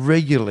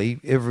regularly,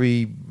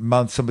 every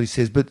month, somebody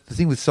says, but the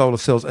thing with solar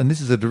cells, and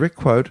this is a direct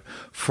quote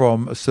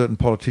from a certain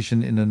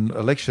politician in an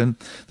election,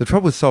 the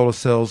trouble with solar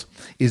cells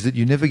is that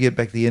you never get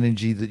back the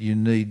energy that you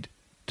need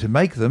to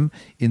make them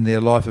in their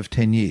life of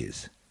 10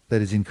 years.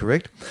 That is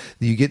incorrect.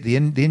 You get the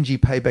energy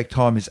payback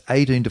time is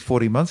 18 to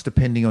 40 months,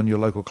 depending on your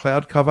local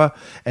cloud cover,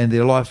 and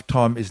their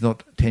lifetime is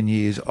not 10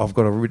 years. I've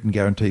got a written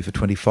guarantee for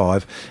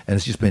 25, and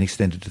it's just been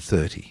extended to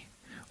 30.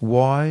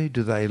 Why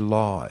do they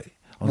lie?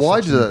 Why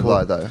do they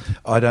lie, though?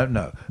 I don't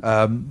know.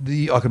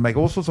 I can make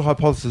all sorts of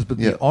hypotheses, but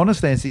Yeah. the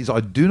honest answer is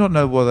I do not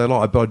know why they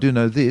lie, but I do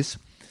know this.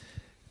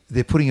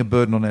 They're putting a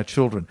burden on our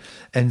children.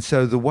 And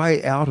so the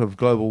way out of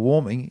global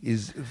warming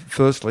is,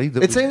 firstly...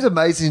 that It seems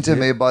amazing to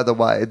me, by the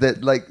way,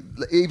 that like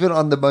even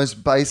on the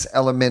most base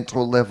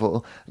elemental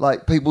level,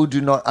 like people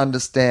do not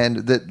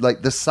understand that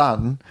like the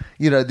sun,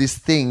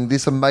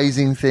 this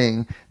amazing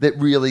thing that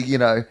really,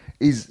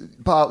 is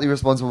partly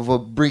responsible for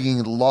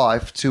bringing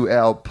life to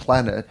our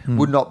planet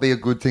would not be a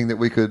good thing that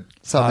we could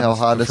somehow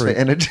harness for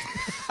energy.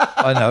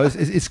 I know,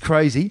 it's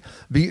crazy.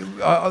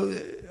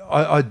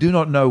 I do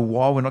not know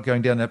why we're not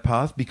going down that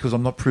path because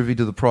I'm not privy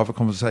to the private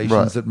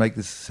conversations that make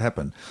this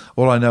happen.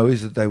 All I know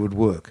is that they would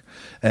work,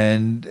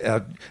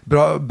 but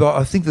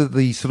I think that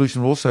the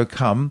solution will also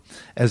come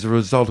as a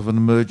result of an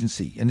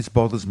emergency, and this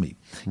bothers me.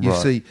 You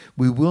see,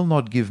 we will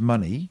not give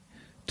money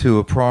to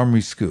a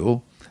primary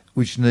school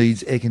which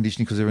needs air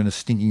conditioning because they're in a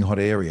stinking hot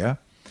area.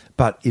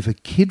 But if a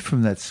kid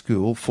from that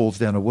school falls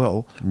down a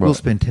well, we'll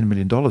spend $10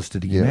 million to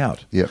dig him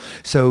out. Yeah.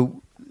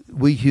 So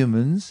we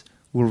humans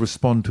will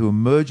respond to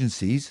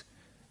emergencies,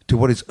 to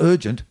what is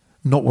urgent,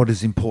 not what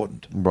is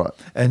important. Right.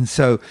 And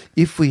so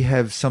if we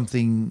have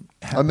something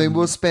happen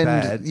we'll spend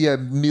bad,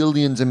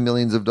 millions and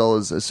millions of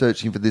dollars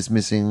searching for this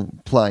missing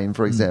plane,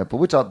 for example,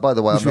 which, by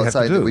the way, I'm not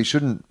saying that we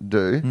shouldn't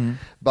do,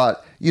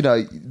 but,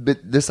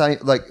 but the same,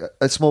 like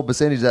a small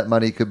percentage of that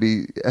money could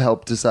be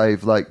helped to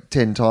save like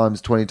 10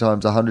 times, 20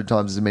 times, 100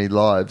 times as many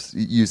lives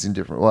used in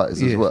different ways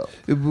as well.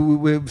 We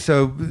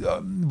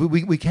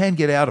can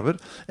get out of it,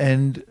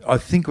 and I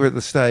think we're at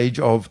the stage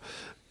of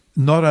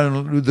not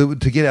only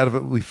to get out of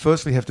it, we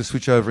firstly have to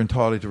switch over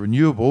entirely to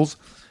renewables,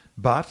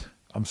 but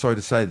I'm sorry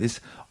to say this,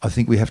 I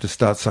think we have to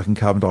start sucking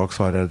carbon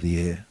dioxide out of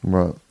the air.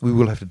 Right. We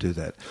will have to do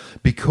that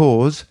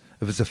because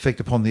of its effect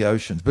upon the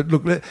oceans. But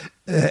look, and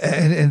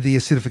the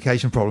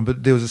acidification problem.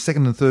 But there was a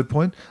second and third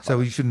point, so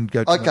we shouldn't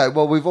go. Okay,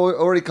 well, we've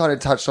already kind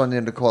of touched on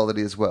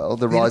inequality as well,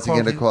 the rising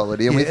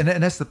inequality. And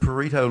that's the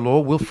Pareto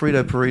law.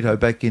 Wilfredo Pareto,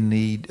 back in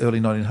the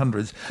early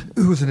 1900s,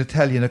 who was an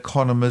Italian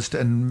economist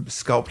and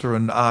sculptor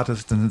and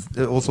artist and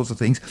all sorts of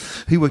things,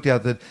 he worked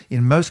out that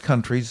in most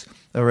countries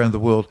around the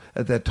world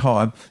at that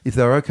time, if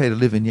they were okay to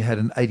live in, you had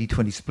an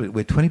 80-20 split,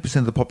 where 20%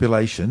 of the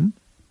population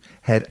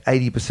had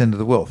 80% of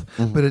the wealth.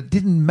 But it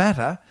didn't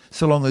matter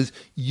so long as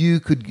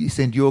you could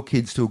send your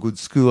kids to a good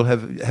school,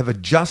 have a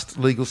just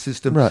legal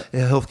system, a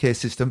healthcare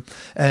system,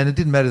 and it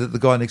didn't matter that the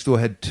guy next door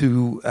had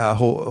two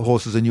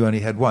horses and you only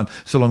had one,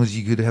 so long as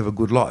you could have a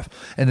good life.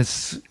 And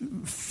it's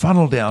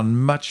funneled down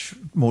much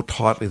more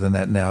tightly than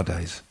that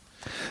nowadays.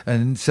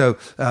 And so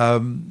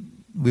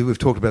we've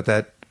talked about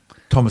that.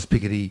 Thomas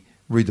Piketty,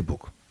 read the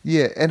book.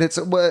 Yeah, and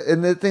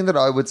and the thing that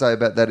I would say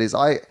about that is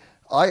I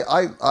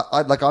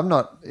I'm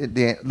not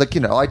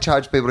I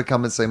charge people to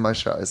come and see my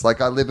shows.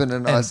 Like I live in a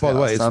nice house. And by the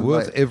way, it's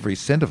worth every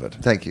cent of it.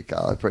 Thank you,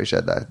 Carl. I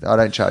appreciate that. I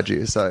don't charge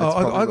you, so it's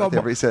probably worth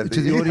every cent.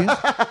 To the audience,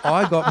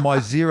 I got my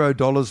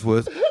 $0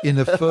 worth in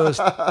the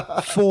first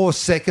 4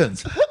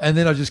 seconds, and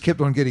then I just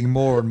kept on getting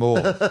more and more.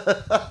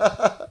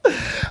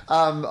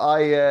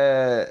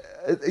 I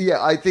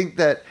think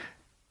that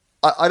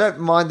I don't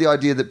mind the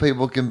idea that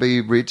people can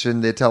be rich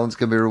and their talents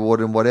can be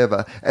rewarded and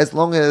whatever, as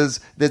long as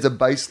there's a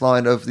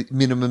baseline of the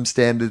minimum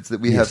standards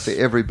that we have for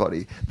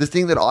everybody. The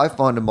thing that I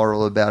find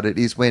immoral about it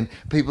is when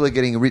people are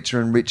getting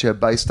richer and richer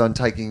based on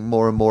taking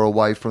more and more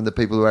away from the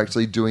people who are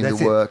actually doing the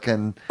work.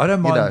 And I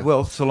don't mind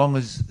wealth so long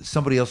as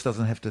somebody else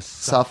doesn't have to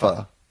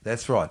suffer.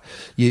 That's right.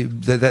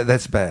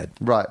 That's bad.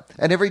 Right.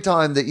 And every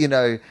time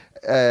that,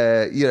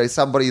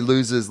 somebody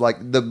loses,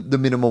 like the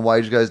minimum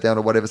wage goes down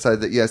or whatever, so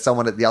that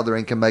someone at the other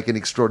end can make an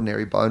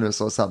extraordinary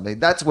bonus or something.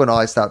 That's when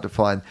I start to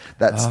find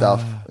that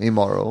stuff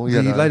immoral.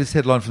 The latest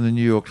headline from the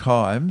New York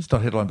Times,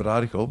 not headline but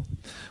article,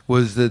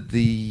 was that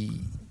the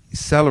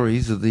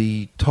salaries of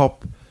the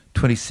top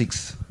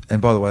 26,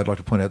 and by the way, I'd like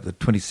to point out that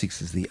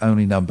 26 is the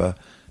only number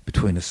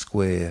between a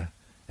square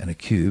and a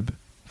cube.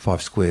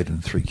 5 squared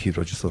and 3 cubed.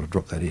 I just thought I'd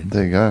drop that in.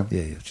 There you go.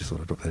 Yeah, just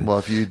thought I'd drop that in. Well,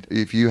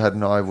 if you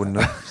hadn't, I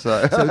wouldn't have.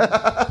 So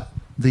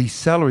the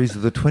salaries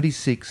of the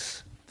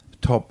 26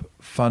 top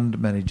fund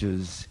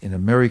managers in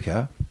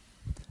America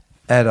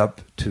add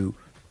up to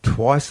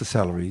twice the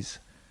salaries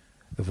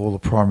of all the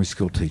primary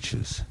school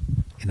teachers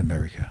in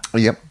America.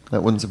 Yep,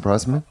 that wouldn't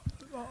surprise me.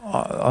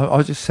 I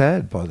was just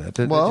sad by that.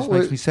 That just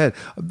makes me sad.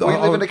 We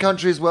live in a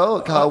country as well,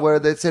 Carl, where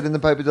they said in the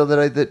paper the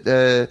other day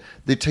that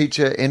the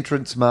teacher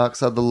entrance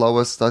marks are the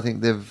lowest I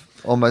think they've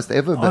almost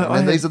ever been. I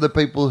And these are the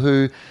people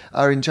who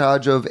are in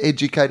charge of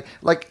educate.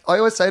 Like I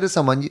always say to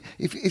someone,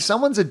 if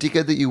someone's a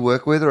dickhead that you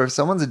work with, or if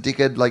someone's a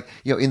dickhead, like,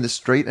 you know, in the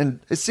street, and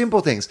it's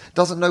simple things,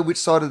 doesn't know which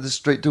side of the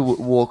street to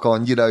walk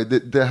on, you know,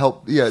 the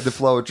help, you know, the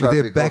flow of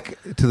traffic. They're back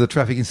to the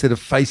traffic instead of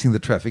facing the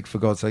traffic, for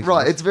God's sake.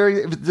 Right, it's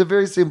a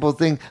very simple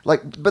thing.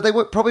 Like, but they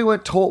probably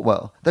weren't taught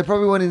well. They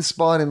probably weren't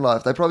inspired in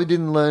life. They probably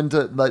didn't learn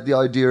to, like, the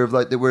idea of,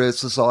 like, that we're a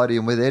society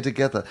and we're there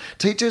together.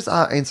 Teachers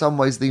are in some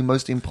ways the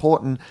most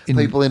important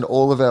people in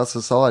all of our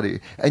society,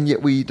 and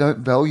yet we don't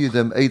value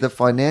them either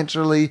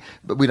financially,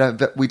 but we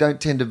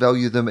don't tend to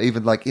value them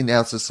even, like, in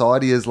our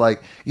society as,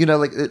 like, you know,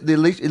 like, at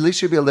least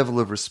should be a level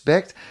of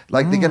respect.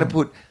 Like, they're going to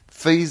put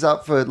fees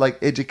up for, like,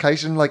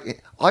 education.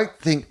 Like, I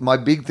think my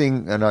big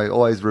thing, and I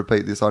always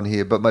repeat this on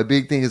here, but my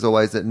big thing is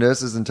always that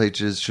nurses and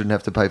teachers shouldn't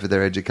have to pay for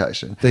their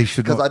education. They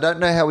should not. Because I don't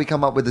know how we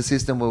come up with a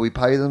system where we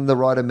pay them the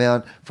right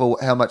amount for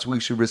how much we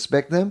should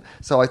respect them.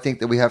 So I think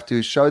that we have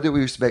to show that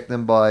we respect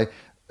them by,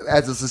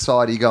 as a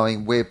society,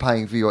 going, we're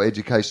paying for your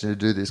education to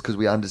do this because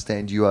we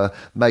understand you are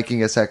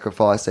making a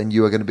sacrifice and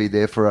you are going to be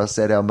there for us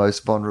at our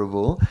most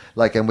vulnerable,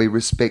 like, and we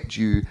respect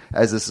you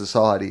as a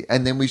society.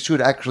 And then we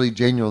should actually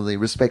genuinely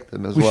respect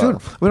them as well. We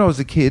should. When I was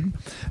a kid,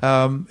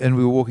 and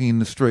we were walking in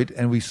the street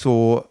and we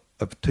saw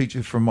a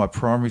teacher from my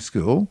primary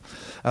school,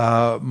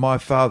 my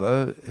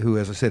father, who,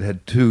 as I said,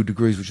 had 2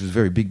 degrees, which was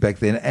very big back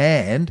then,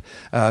 and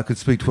could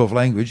speak 12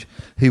 language,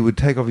 he would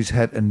take off his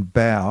hat and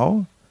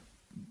bow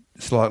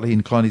slightly,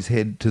 incline his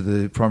head to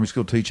the primary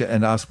school teacher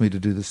and ask me to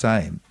do the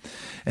same.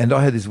 And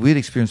I had this weird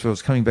experience where I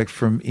was coming back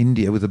from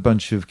India with a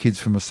bunch of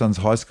kids from my son's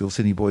high school,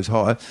 Sydney Boys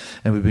High,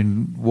 and we'd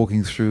been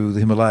walking through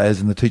the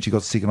Himalayas and the teacher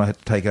got sick and I had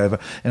to take over.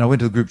 And I went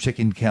to the group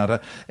check-in counter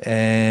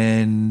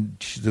and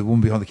the woman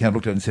behind the counter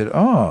looked at it and said,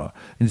 and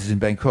this is in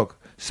Bangkok,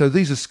 so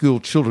these are school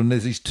children.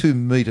 There's these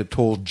 2-metre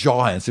tall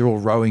giants. They're all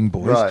rowing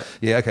boys. Right.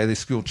 Yeah, okay, they're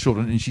school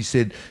children. And she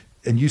said,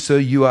 and you, sir,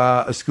 you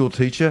are a school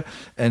teacher?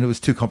 And it was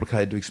too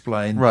complicated to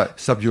explain. Right.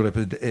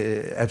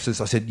 Subdural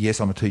abscess. I said,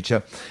 yes, I'm a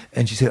teacher.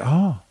 And she said,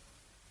 oh,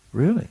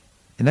 really?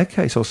 In that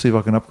case, I'll see if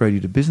I can upgrade you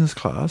to business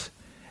class.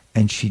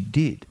 And she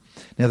did.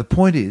 Now, the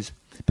point is,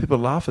 people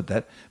laugh at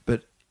that,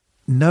 but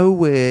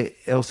nowhere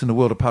else in the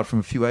world, apart from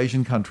a few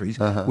Asian countries,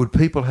 would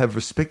people have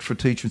respect for a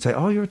teacher and say,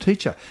 oh, you're a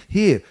teacher.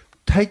 Here,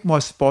 take my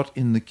spot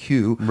in the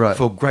queue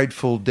for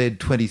Grateful Dead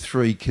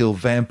 23 kill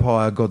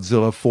Vampire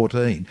Godzilla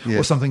 14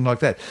 or something like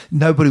that.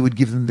 Nobody would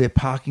give them their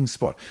parking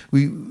spot.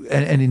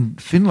 And in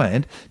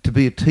Finland, to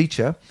be a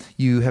teacher,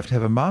 you have to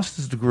have a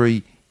master's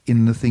degree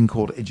in the thing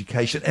called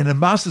education and a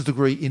master's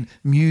degree in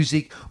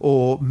music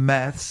or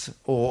maths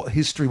or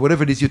history,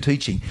 whatever it is you're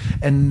teaching.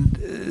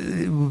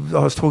 And I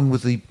was talking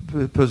with the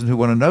person who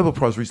won a Nobel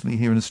Prize recently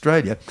here in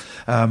Australia,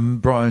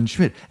 Brian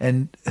Schmidt,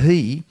 and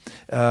he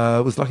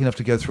was lucky enough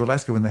to go through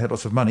Alaska when they had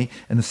lots of money,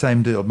 and the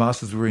same deal,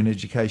 master's degree in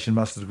education,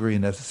 master's degree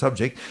in that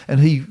subject, and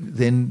he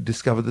then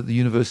discovered that the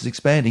universe is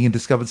expanding and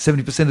discovered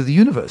 70% of the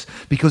universe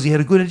because he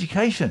had a good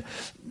education.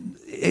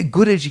 A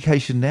good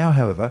education now,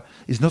 however,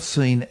 is not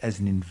seen as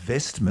an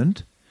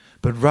investment,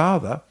 but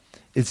rather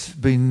it's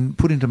been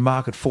put into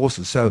market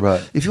forces. So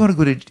if you want a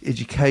good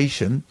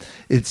education,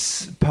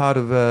 it's part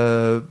of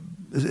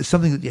it's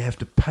something that you have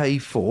to pay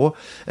for.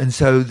 And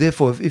so,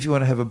 therefore, if you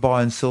want to have a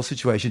buy and sell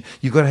situation,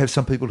 you've got to have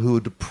some people who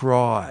are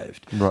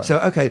deprived. Right. So,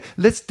 okay,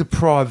 let's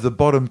deprive the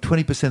bottom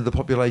 20% of the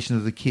population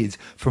of the kids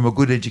from a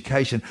good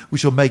education,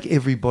 which will make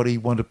everybody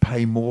want to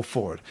pay more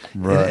for it.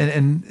 Right.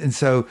 And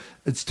so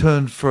it's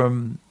turned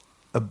from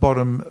a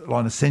bottom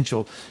line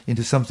essential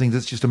into something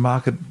that's just a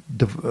market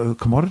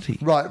commodity.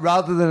 Right,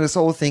 rather than us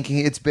all thinking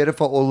it's better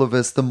for all of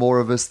us, the more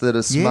of us that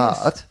are smart.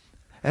 Yes.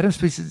 Adam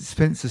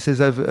Spencer says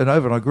over, and I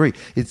agree,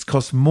 it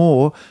costs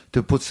more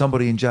to put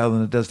somebody in jail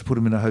than it does to put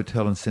them in a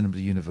hotel and send them to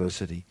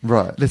university.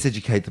 Right. Let's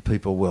educate the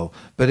people well.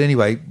 But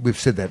anyway, we've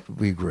said that,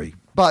 we agree.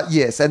 But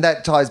yes, and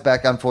that ties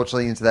back,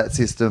 unfortunately, into that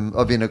system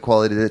of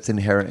inequality that's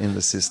inherent in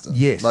the system.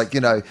 Yes. Like,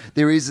 you know,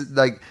 there is,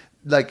 like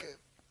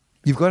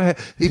you've got to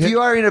have... If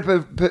you are in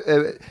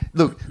a...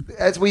 look,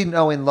 as we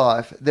know in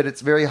life, that it's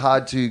very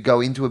hard to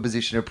go into a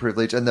position of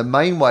privilege, and the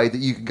main way that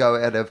you can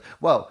go out of...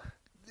 Well,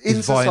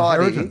 in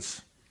society...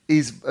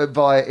 is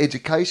via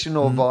education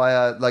or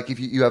via, like, if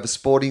you have a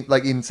sporting,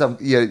 like in some,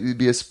 it'd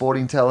be a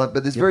sporting talent,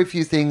 but there's very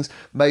few things,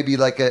 maybe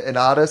like an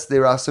artist.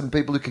 There are some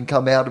people who can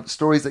come out of,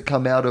 stories that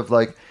come out of,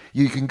 like,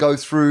 you can go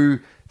through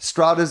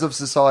stratas of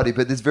society,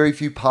 but there's very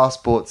few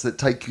passports that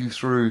take you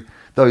through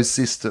those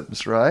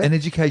systems, right? And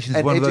education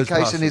is one of those.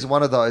 Education is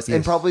one of those,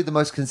 and probably the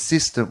most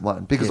consistent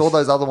one, because all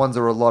those other ones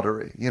are a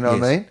lottery, you know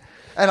what I mean?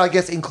 And I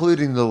guess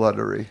including the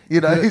lottery,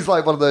 it's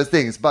like one of those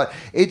things. But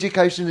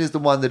education is the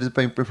one that has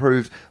been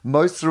proved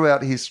most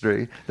throughout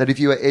history, that if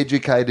you are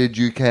educated,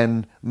 you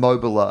can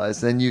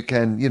mobilise and you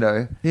can,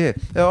 Yeah.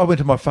 I went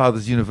to my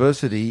father's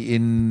university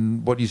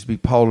in what used to be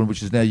Poland,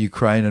 which is now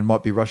Ukraine and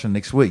might be Russia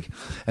next week,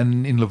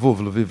 and in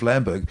Lviv,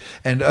 Lamberg.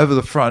 And over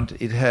the front,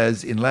 it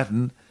has, in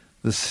Latin,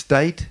 the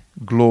state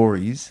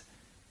glories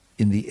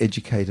in the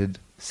educated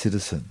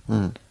citizen.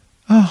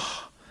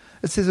 Oh,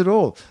 it says it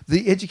all.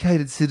 The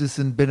educated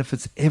citizen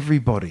benefits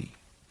everybody.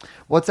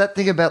 What's that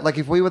thing about, like,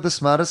 if we were the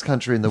smartest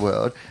country in the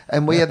world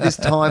and we have this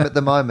time at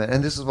the moment,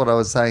 and this is what I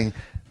was saying,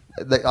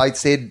 that I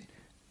said,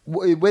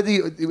 whether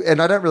you,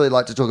 and I don't really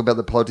like to talk about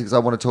the politics, I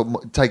want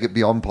to take it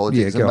beyond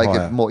politics and make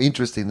it more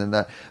interesting than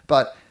that.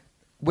 But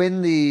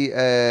when the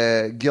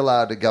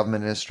Gillard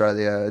government in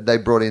Australia, they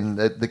brought in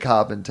the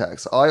carbon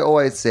tax, I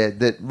always said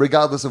that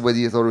regardless of whether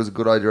you thought it was a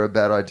good idea or a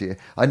bad idea,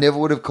 I never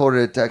would have called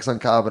it a tax on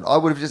carbon. I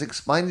would have just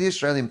explained to the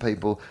Australian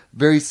people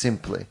very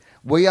simply,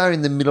 we are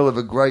in the middle of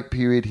a great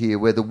period here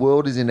where the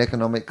world is in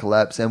economic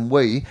collapse, and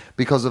we,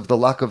 because of the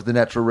luck of the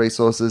natural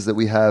resources that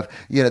we have,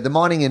 the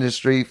mining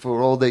industry,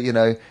 for all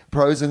the,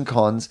 pros and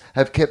cons,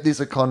 have kept this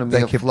economy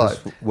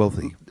afloat. Kept us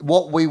wealthy.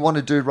 What we want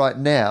to do right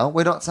now,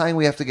 we're not saying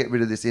we have to get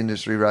rid of this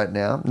industry right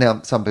now.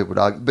 Now, some people would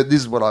argue, but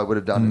this is what I would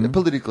have done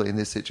politically in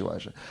this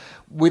situation.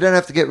 We're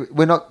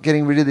not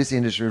getting rid of this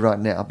industry right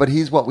now, but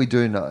here's what we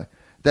do know.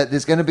 That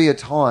there's going to be a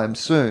time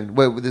soon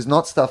where there's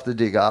not stuff to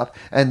dig up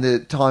and the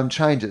time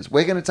changes.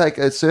 We're going to take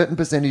a certain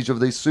percentage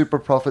of these super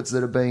profits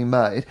that are being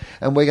made,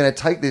 and we're going to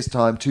take this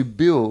time to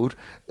build,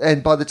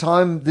 and by the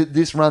time that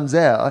this runs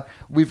out,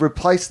 we've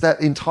replaced that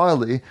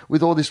entirely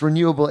with all this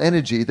renewable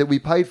energy that we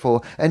paid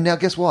for, and now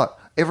guess what?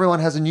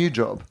 Everyone has a new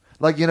job.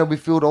 Like, we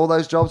filled all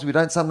those jobs. We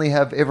don't suddenly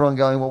have everyone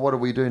going, well, what do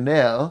we do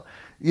now?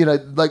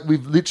 Like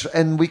we've literally,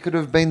 and we could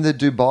have been the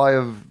Dubai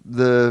of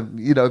the,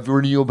 of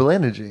renewable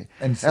energy.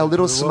 And our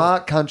little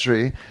smart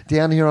country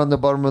down here on the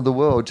bottom of the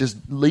world, just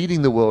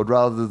leading the world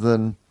rather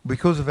than...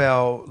 Because of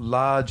our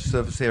large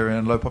surface area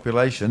and low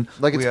population,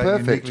 like, it's we are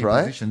perfect, uniquely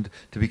right? positioned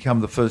to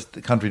become the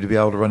first country to be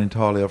able to run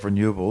entirely off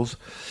renewables.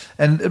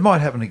 And it might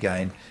happen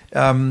again.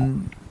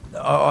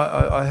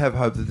 I have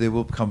hope that there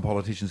will come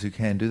politicians who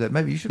can do that.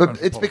 Maybe you should.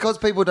 But it's because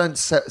people don't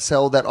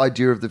sell that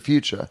idea of the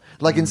future.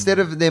 Like, instead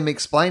of them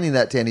explaining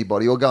that to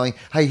anybody or going,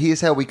 "Hey,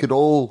 here's how we could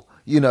all."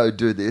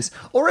 Do this.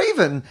 Or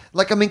even,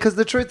 because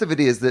the truth of it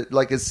is that,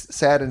 as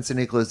sad and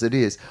cynical as it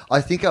is,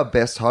 I think our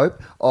best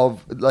hope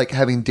of,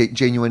 having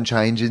genuine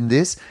change in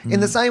this,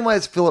 in the same way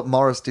as Philip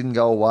Morris didn't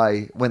go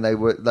away when they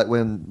were,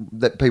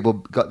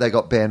 they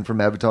got banned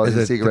from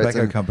advertising cigarettes.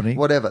 Tobacco company.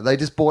 Whatever. They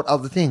just bought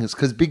other things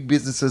because big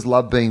businesses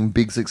love being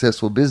big,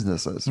 successful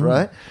businesses,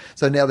 right?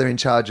 So now they're in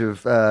charge of,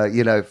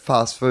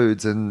 fast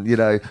foods and,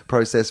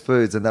 processed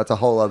foods, and that's a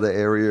whole other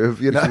area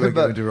of, we're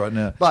going to right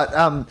now.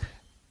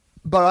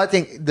 But I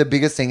think the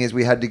biggest thing is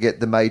we had to get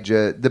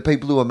the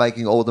people who are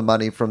making all the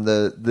money from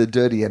the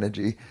dirty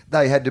energy,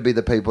 they had to be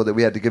the people that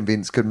we had to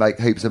convince could make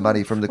heaps of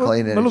money from the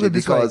clean energy. Look at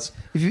because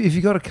if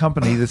you've got a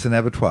company that's an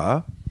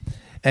abattoir,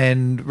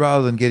 and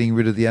rather than getting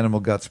rid of the animal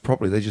guts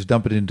properly, they just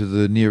dump it into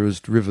the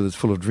nearest river that's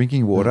full of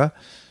drinking water,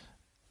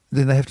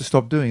 then they have to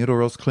stop doing it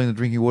or else clean the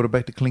drinking water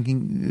back to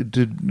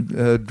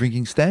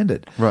drinking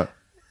standard. Right.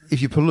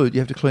 If you pollute, you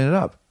have to clean it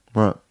up.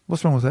 Right.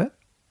 What's wrong with that?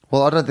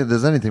 Well, I don't think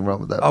there's anything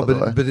wrong with that.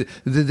 But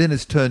then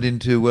it's turned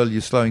into, well,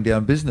 you're slowing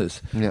down business.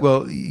 Yeah.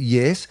 Well,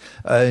 yes.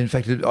 In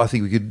fact, I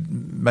think we could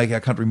make our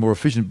country more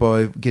efficient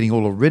by getting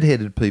all the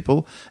red-headed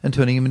people and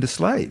turning them into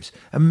slaves.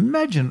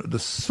 Imagine the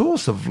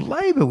source of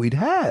labour we'd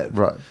have.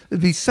 Right.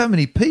 There'd be so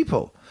many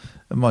people.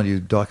 And mind you,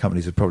 dye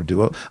companies would probably do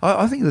well.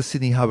 I think of the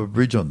Sydney Harbour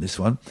Bridge on this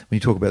one, when you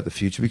talk about the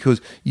future, because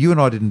you and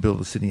I didn't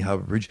build the Sydney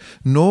Harbour Bridge,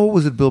 nor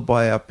was it built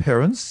by our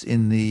parents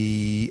in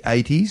the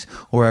 80s,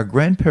 or our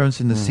grandparents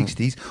in the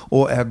 60s,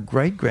 or our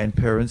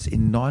great-grandparents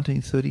in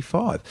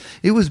 1935.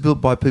 It was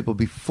built by people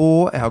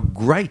before our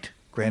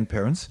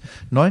great-grandparents,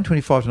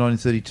 1925 to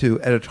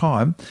 1932, at a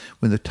time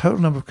when the total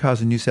number of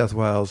cars in New South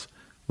Wales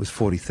was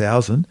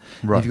 40,000.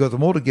 Right. If you got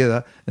them all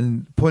together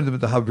and pointed them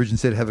at the Harbour Bridge and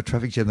said have a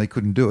traffic jam, they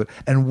couldn't do it.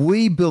 And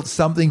we built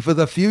something for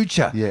the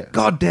future. Yeah.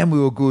 God damn, we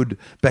were good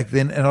back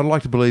then. And I'd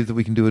like to believe that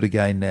we can do it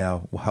again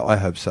now. I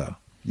hope so.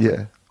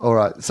 Yeah. All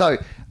right. So,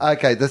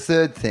 okay, the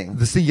third thing.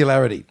 The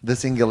singularity. The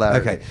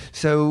singularity. Okay,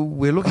 so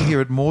we're looking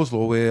here at Moore's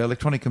Law, where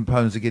electronic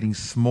components are getting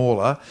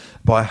smaller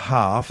by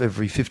half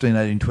every 15,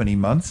 18, 20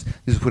 months.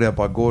 This was put out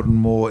by Gordon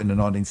Moore in the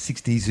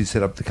 1960s, who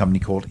set up the company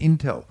called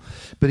Intel.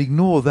 But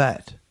ignore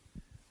that.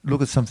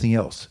 Look at something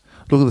else.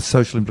 Look at the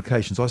social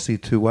implications. I see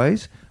it two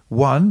ways.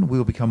 One,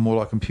 we'll become more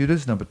like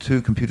computers. Number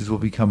two, computers will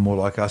become more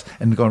like us.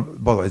 And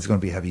by the way, it's going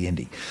to be a happy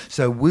ending.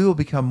 So we will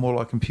become more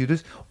like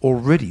computers.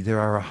 Already, there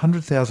are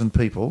 100,000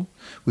 people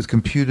with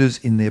computers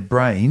in their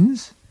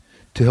brains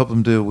to help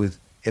them deal with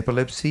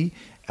epilepsy,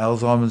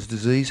 Alzheimer's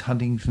disease,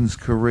 Huntington's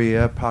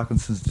chorea,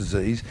 Parkinson's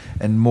disease,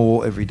 and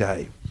more every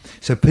day.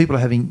 So people are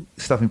having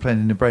stuff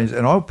implanted in their brains.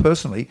 And I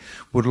personally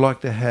would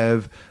like to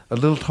have a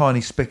little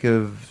tiny speck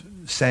of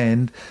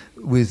sand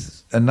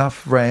with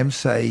enough RAM,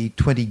 say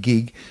 20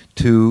 gig,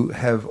 to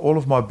have all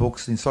of my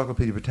books, the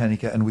Encyclopedia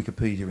Britannica and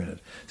Wikipedia in it.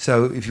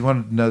 So if you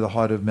wanted to know the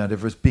height of Mount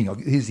Everest, bing,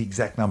 here's the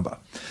exact number.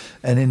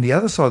 And then the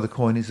other side of the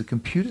coin is the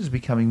computers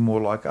becoming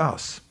more like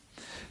us.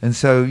 And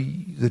so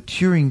the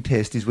Turing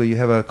test is where you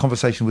have a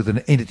conversation with an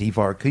entity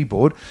via a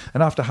keyboard,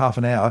 and after half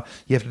an hour,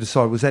 you have to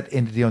decide, was that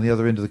entity on the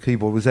other end of the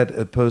keyboard, was that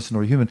a person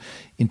or a human?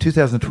 In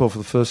 2012, for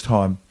the first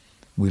time,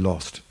 we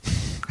lost.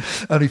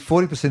 Only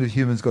 40% of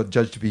humans got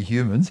judged to be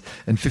humans,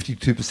 and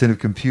 52% of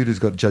computers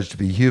got judged to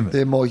be human.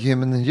 They're more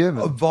human than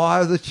human.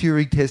 Via the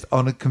Turing test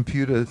on a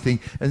computer thing.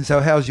 And so,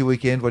 how's your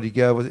weekend? What do you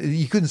go?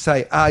 You couldn't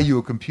say, "Are you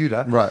a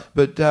computer?" Right.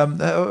 But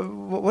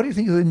what do you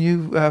think of the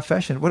new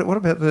fashion? What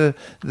about the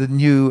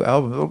new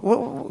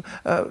album?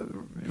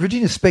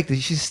 Regina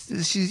Spektor,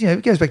 she's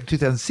it goes back to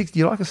 2006. Do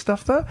you like her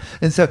stuff though?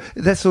 And so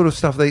that sort of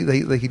stuff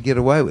they could get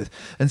away with.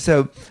 And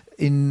so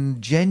in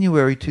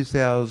January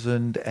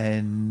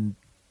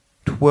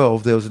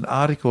 2012, there was an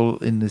article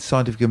in the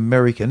Scientific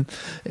American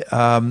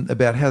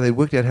about how they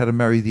worked out how to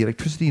marry the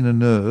electricity in a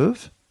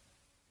nerve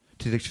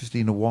to the electricity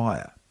in a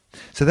wire.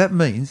 So that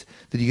means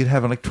that you could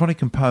have an electronic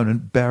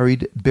component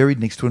buried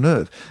next to a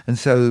nerve. And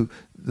so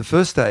the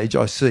first stage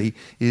I see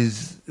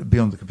is,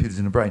 beyond the computers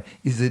in the brain,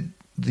 is that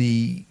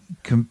the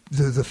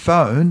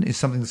phone is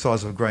something the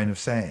size of a grain of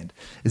sand.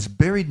 It's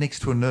buried next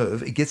to a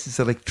nerve. It gets its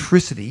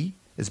electricity,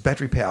 its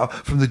battery power,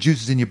 from the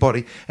juices in your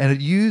body, and it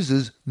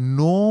uses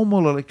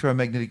normal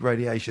electromagnetic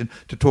radiation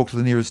to talk to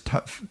the nearest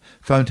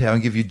phone tower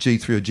and give you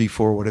G3 or G4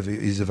 or whatever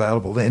is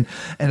available then,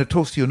 and it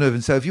talks to your nerve.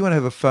 And so if you want to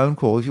have a phone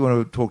call, if you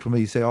want to talk to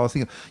me, you say,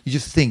 you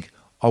just think,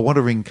 I want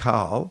to ring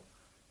Carl,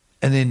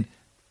 and then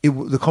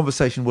the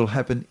conversation will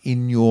happen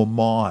in your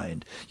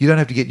mind. You don't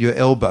have to get your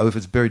elbow, if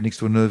it's buried next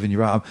to a nerve in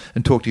your arm,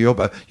 and talk to your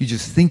elbow. You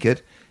just think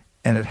it,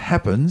 and it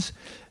happens.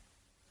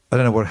 I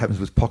don't know what happens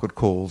with pocket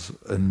calls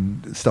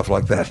and stuff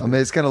like that. I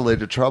mean, it's going to lead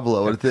to trouble,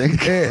 I would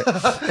think. Yeah.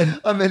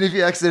 And I mean, if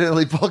you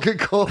accidentally pocket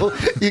call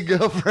your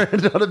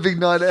girlfriend on a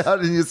big night out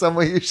and you're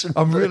somewhere you shouldn't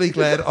I'm be. really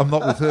glad I'm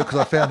not with her, because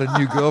I found a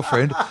new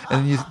girlfriend,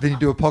 and then you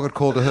do a pocket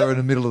call to her in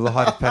the middle of the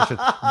height of passion.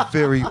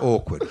 Very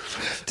awkward.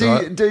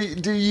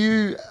 Do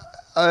you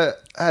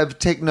have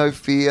techno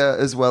fear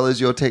as well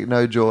as your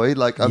techno joy?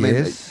 Like, I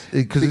Yes,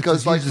 mean,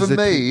 because like for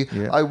me,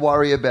 yeah. I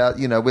worry about,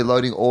 we're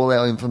loading all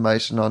our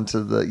information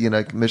onto the,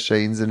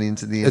 machines and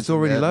into the internet. It's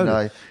already and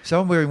loaded. So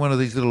I'm wearing one of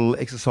these little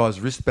exercise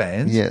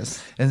wristbands.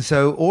 Yes. And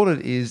so all it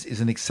is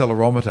an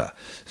accelerometer.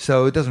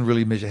 So it doesn't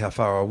really measure how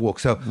far I walk.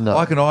 So No.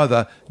 I can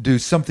either do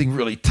something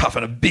really tough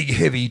and a big,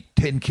 heavy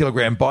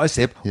 10-kilogram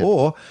bicep, Yep.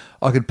 or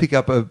I can pick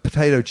up a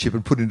potato chip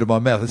and put it into my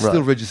mouth. It Right.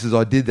 still registers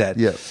I did that.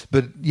 Yep.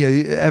 But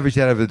average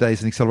out over the day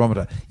is an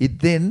accelerometer. It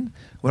then,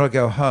 when I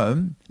go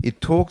home, it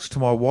talks to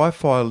my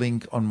Wi-Fi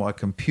link on my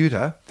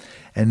computer,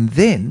 and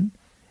then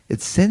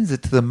it sends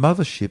it to the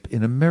mothership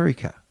in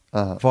America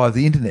via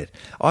the internet.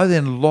 I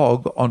then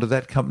log onto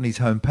that company's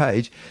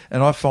homepage,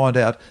 and I find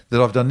out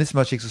that I've done this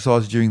much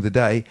exercise during the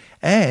day,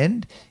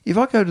 and if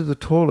I go to the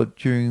toilet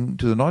to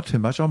the night too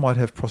much, I might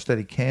have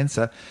prostatic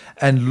cancer.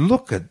 And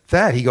look at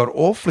that, he got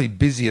awfully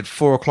busy at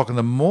 4 o'clock in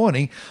the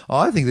morning.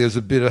 I think there's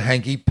a bit of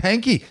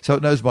hanky-panky. So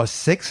it knows my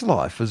sex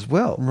life as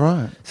well.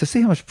 Right. So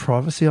see how much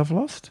privacy I've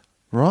lost?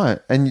 Right.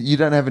 And you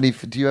don't have any,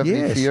 do you have any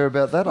Yes. fear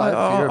about that? I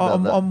have fear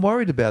about that. I'm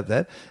worried about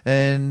that,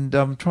 and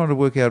I'm trying to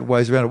work out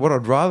ways around it. What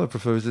I'd rather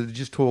prefer is that it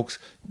just talks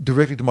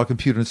directly to my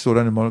computer and stored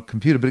on my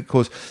computer. But of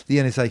course, the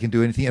NSA can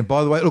do anything. And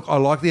by the way, look, I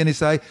like the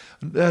NSA.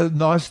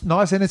 Nice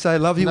NSA.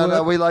 Love you.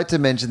 No, we like to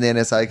mention the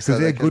NSA because so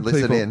they're they can good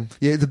listen people. in.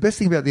 Yeah, the best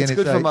thing about the It's NSA.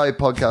 good for my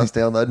podcast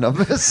download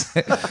numbers.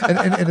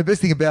 and the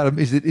best thing about them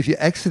is that if you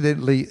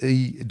accidentally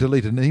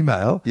delete an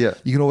email, Yeah.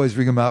 you can always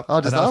ring them up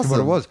and just ask ask them what it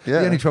them. was. Yeah.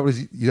 The only trouble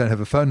is you don't have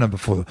a phone number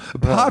for them.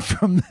 Apart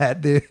from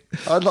that, they're...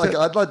 I'd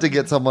like to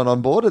get someone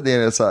on board at the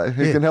NSA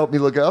who Yeah. can help me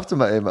look after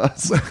my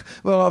emails.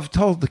 Well, I've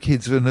told the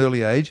kids at an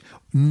early age,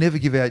 never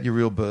give out your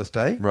real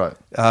birthday. Right.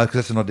 Because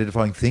that's an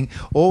identifying thing.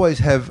 Always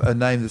have a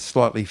name that's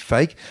slightly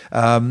fake.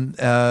 And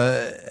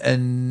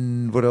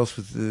what else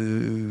with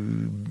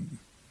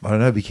I don't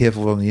know, be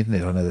careful on the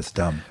internet. I know that's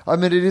dumb. I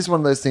mean, it is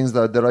one of those things,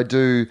 though, that I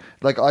do...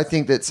 Like, I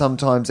think that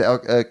sometimes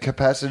our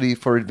capacity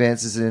for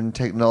advances in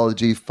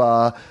technology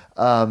far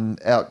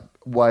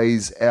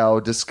outweighs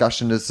our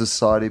discussion as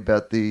society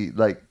about the,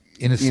 like...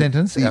 In a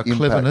sentence, the our impact.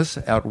 cleverness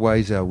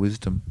outweighs our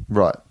wisdom.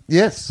 Right.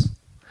 Yes.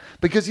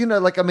 Because, you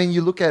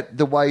look at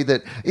the way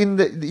that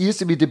it used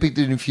to be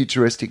depicted in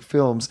futuristic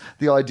films,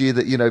 the idea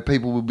that,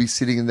 people would be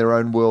sitting in their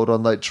own world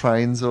on like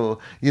trains or,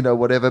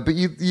 whatever. But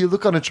you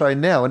look on a train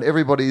now and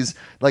everybody's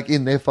like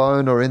in their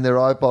phone or in their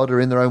iPod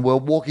or in their own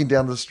world, walking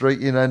down the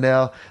street,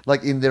 now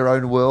like in their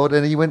own world.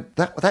 And you went,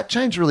 that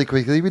changed really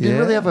quickly. We didn't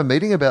really have a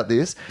meeting about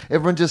this.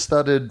 Everyone just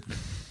started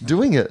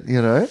doing it,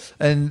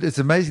 And it's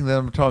amazing the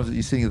number of times that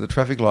you're sitting at the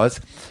traffic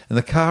lights and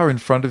the car in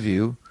front of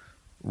you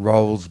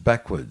rolls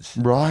backwards.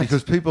 Right.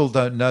 Because people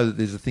don't know that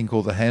there's a thing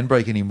called the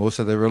handbrake anymore,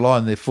 so they rely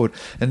on their foot.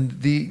 And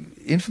the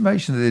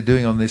information that they're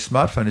doing on their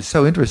smartphone is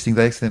so interesting,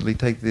 they accidentally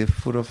take their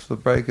foot off the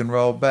brake and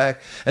roll back,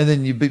 and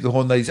then you beep the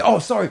horn, they say, oh,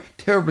 sorry,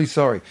 terribly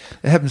sorry.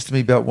 It happens to me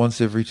about once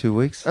every 2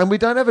 weeks. And we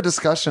don't have a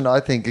discussion, I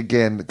think,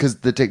 again, because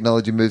the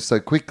technology moves so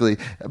quickly.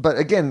 But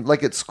again,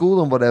 like at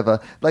school and whatever,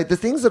 like the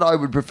things that I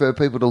would prefer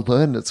people to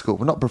learn at school,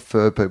 well, not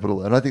prefer people to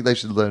learn. I think they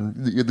should learn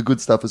the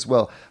good stuff as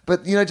well.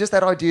 But, just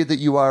that idea that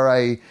you are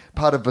a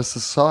part of a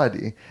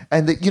society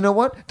and that,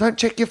 don't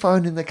check your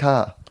phone in the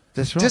car.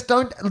 That's right. Just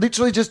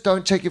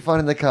don't check your phone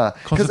in the car.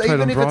 Because Concentrate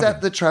even on if it's driving.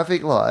 at the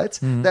traffic lights,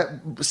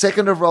 that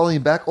second of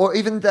rolling back, or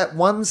even that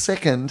 1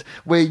 second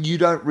where you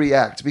don't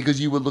react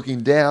because you were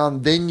looking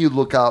down, then you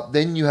look up,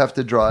 then you have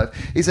to drive,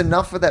 is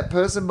enough for that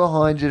person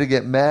behind you to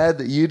get mad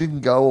that you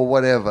didn't go or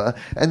whatever.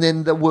 And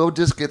then the world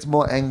just gets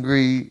more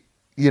angry,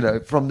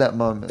 from that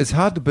moment. It's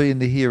hard to be in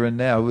the here and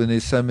now when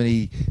there's so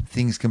many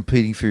things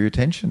competing for your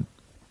attention.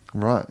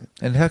 Right.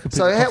 And how can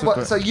people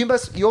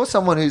concentrate? You're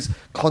someone who's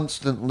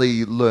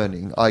constantly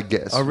learning, I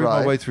guess. I read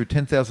right? my way through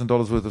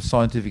 $10,000 worth of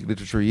scientific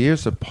literature a year.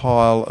 It's a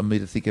pile of me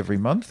to think every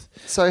month.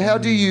 So how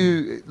do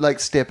you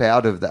step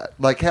out of that?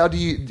 How do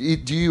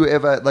you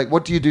ever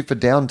what do you do for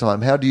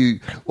downtime? How do you,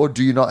 or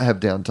do you not have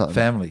downtime?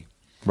 Family.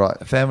 Right.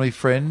 A family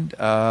friend.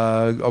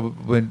 I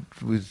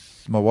went with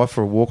my wife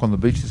for a walk on the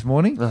beach this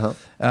morning,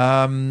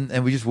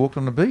 and we just walked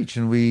on the beach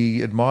and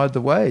we admired the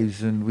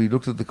waves and we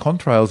looked at the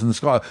contrails in the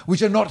sky,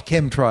 which are not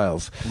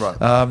chemtrails. Right.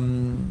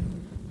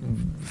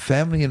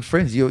 Family and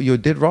friends, you're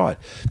dead right.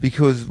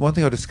 Because one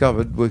thing I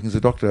discovered working as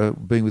a doctor,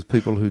 being with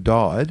people who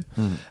died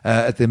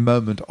at the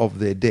moment of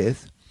their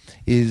death,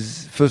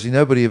 is firstly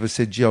nobody ever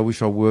said, "Gee, I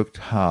wish I worked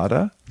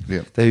harder."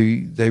 Yeah.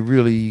 They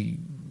really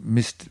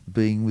missed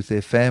being with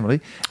their family.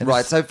 And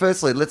Right. So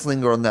firstly, let's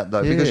linger on that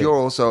though, because Yeah. you're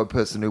also a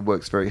person who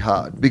works very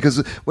hard.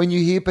 Because when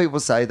you hear people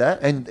say that,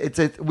 and it's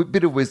a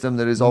bit of wisdom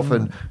that is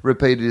often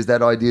repeated, is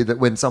that idea that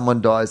when someone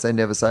dies, they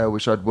never say, "I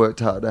wish I'd worked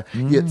harder."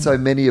 Yet so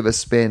many of us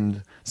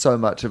spend so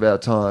much of our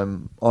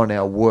time on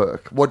our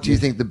work. What do you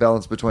think the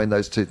balance between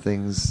those two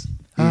things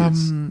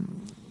is?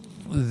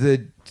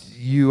 That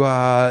you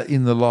are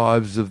in the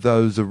lives of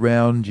those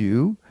around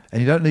you,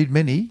 and you don't need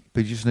many,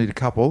 but you just need a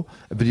couple,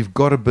 but you've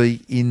got to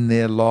be in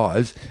their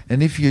lives.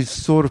 And if you're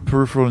sort of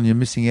peripheral and you're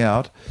missing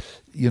out,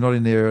 you're not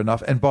in there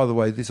enough. And by the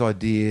way, this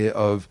idea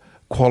of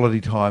quality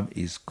time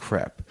is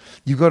crap.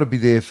 You've got to be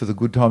there for the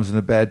good times and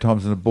the bad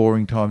times and the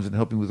boring times and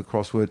helping with the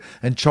crossword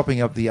and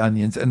chopping up the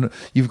onions, and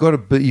you've got to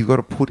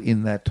put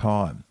in that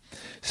time.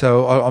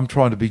 So I'm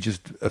trying to be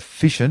just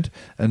efficient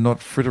and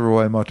not fritter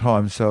away my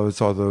time. So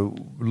it's either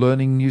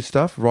learning new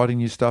stuff, writing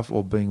new stuff,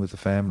 or being with the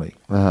family.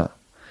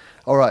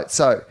 All right,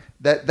 so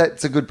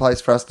that's a good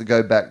place for us to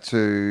go back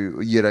to.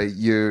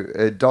 You're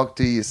a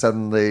doctor.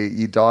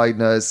 You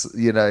diagnose.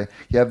 You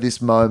have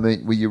this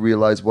moment where you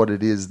realise what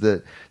it is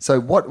that. So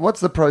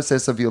what's the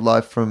process of your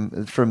life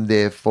from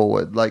there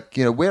forward?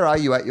 Where are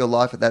you at your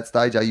life at that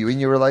stage? Are you in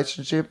your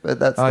relationship at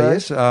that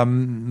stage? Yes,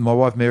 my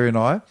wife Mary and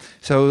I.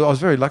 So I was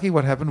very lucky.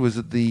 What happened was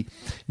that the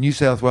New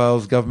South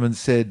Wales government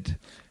said,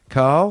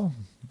 "Carl,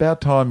 about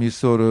time you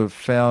sort of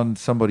found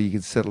somebody you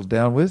could settle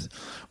down with.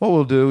 What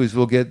we'll do is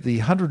we'll get the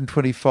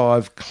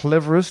 125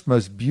 cleverest,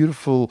 most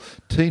beautiful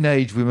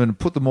teenage women and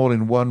put them all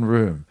in one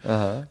room.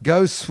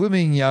 Go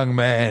swimming, young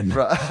man."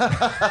 Right.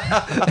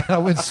 And I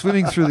went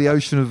swimming through the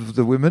ocean of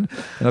the women,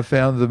 and I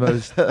found the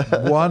most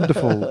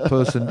wonderful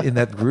person in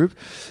that group,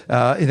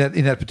 in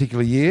that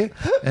particular year.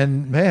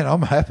 And man,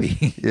 I'm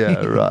happy.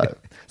 Yeah, right.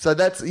 So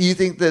you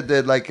think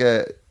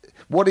that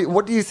what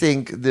do you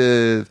think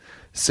the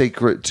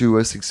secret to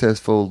a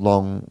successful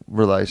long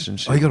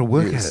relationship? Oh, you got to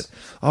work at it.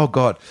 Oh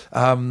God,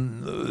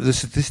 the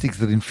statistics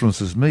that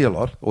influences me a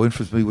lot, or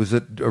influenced me, was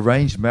that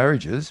arranged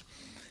marriages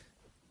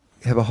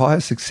have a higher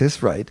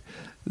success rate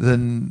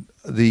than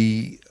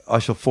I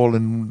shall fall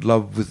in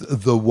love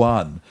with the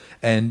one,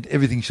 and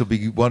everything shall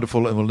be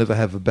wonderful, and we'll never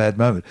have a bad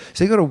moment.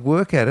 So you got to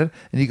work at it,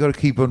 and you got to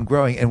keep on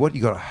growing. And what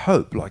you got to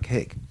hope, like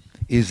heck,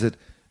 is that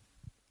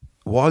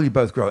while you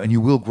both grow, and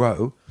you will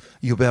grow,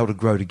 you'll be able to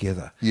grow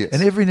together. Yes.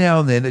 And every now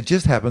and then it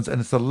just happens, and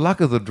it's the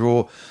luck of the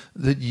draw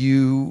that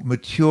you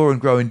mature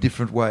and grow in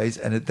different ways.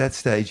 And at that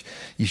stage,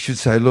 you should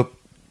say, "Look,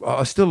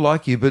 I still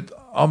like you, but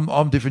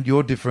I'm different,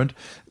 you're different.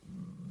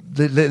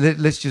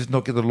 Let's just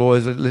not get the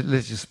lawyers.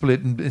 Let's just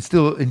split and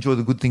still enjoy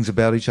the good things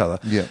about each other."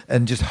 Yeah.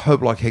 And just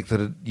hope like heck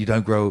that you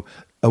don't grow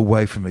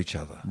away from each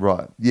other.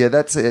 Right. Yeah,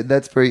 that's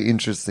very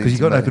interesting. Because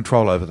you've got no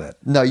control over that.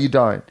 No, you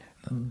don't.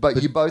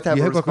 But you both have.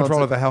 You have got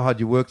control over how hard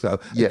you work, though,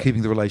 Yeah. and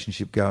keeping the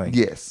relationship going.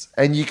 Yes,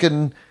 and you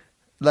can,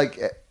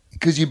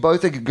 because you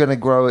both are going to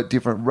grow at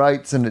different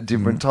rates and at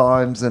different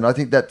times, and I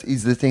think that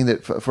is the thing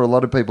that for a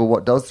lot of people,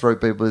 what does throw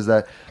people is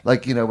that,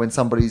 when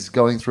somebody's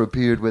going through a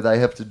period where they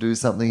have to do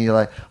something, you're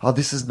like, "Oh,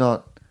 this is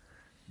not."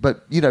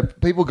 But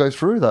people go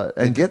through that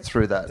and get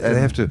through that. And They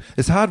have to.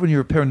 It's hard when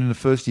you're a parent in the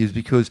first years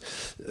because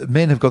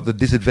men have got the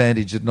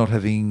disadvantage of not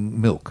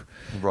having milk,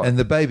 Right. and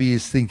the baby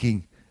is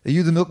thinking, "Are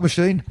you the milk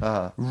machine?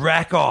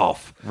 Rack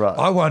off! Right.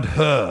 I want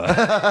her."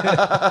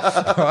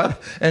 Right?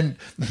 And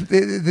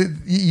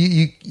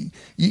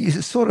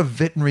it's sort of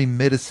veterinary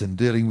medicine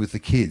dealing with the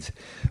kids.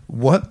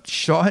 What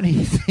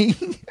shiny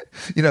thing,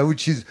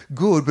 which is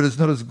good, but it's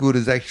not as good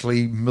as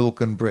actually milk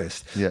and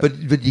breast. Yeah.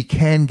 But you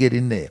can get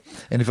in there.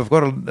 And if I've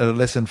got a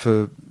lesson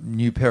for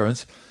new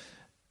parents,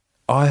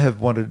 I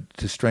have wanted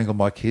to strangle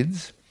my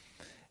kids,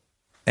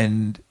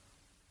 and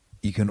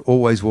you can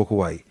always walk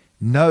away.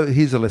 No,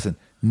 here's a lesson.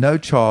 No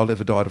child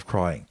ever died of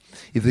crying.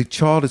 If the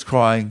child is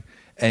crying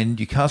and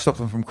you can't stop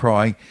them from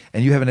crying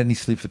and you haven't had any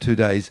sleep for 2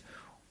 days,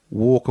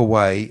 walk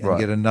away and Right.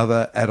 get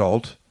another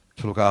adult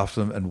to look after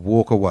them and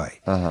walk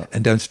away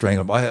and don't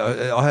strangle them.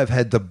 I have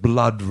had the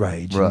blood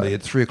rage in me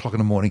at 3 o'clock in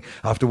the morning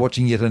after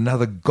watching yet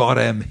another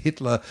goddamn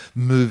Hitler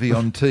movie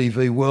on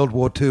TV, World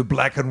War II,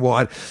 black and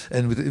white.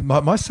 And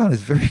my son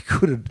is very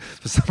good at,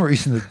 for some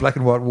reason, at black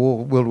and white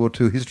World War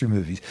II history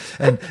movies.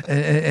 And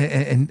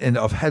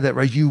I've had that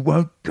rage. You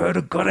won't go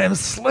to goddamn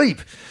sleep.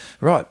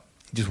 Right.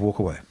 Just walk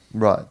away.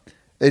 Right.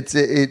 It's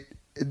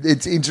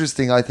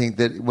interesting, I think,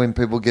 that when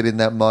people get in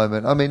that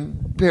moment, I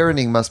mean,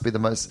 parenting must be the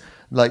most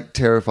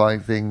terrifying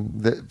thing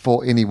that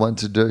for anyone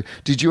to do.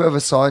 Did you have a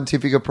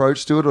scientific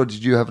approach to it, or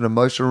did you have an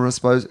emotional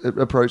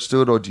approach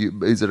to it, or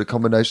is it a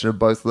combination of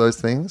both of those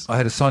things? I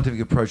had a scientific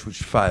approach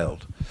which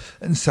failed.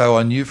 And so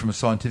I knew from a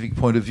scientific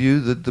point of view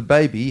that the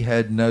baby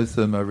had no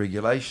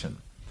thermoregulation.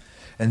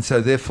 And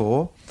so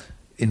therefore,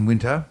 in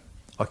winter,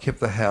 I kept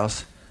the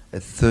house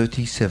at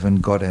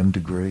 37 goddamn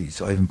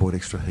degrees. I even bought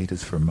extra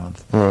heaters for a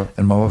month. Right.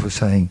 And my wife was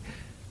saying,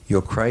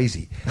 "You're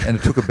crazy." And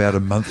it took about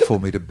a month for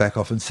me to back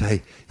off and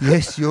say,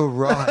 "Yes, you're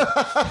right."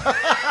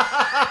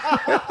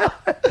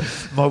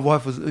 My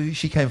wife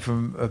she came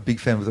from a big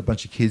family with a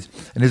bunch of kids,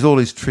 and there's all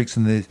these tricks,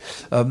 and there's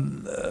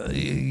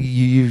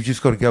you've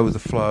just got to go with the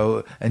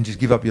flow and just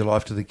give up your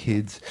life to the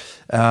kids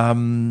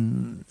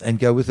and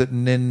go with it.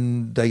 And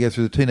then they go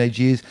through the teenage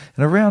years,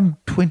 and around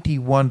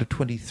 21 to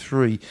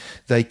 23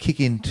 they kick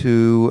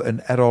into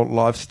an adult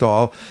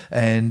lifestyle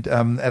and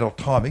adult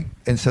timing,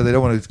 and so they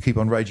don't want to keep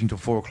on raging till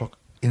 4 o'clock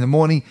in the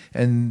morning,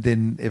 and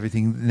then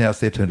now it's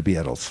their turn to be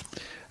adults.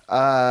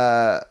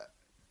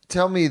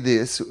 Tell me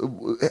this.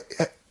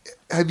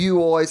 Have you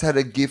always had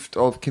a gift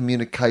of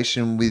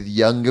communication with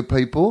younger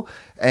people?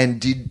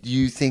 And did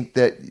you think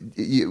that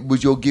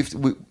was your gift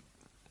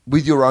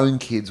with your own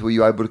kids? Were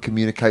you able to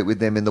communicate with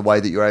them in the way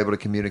that you're able to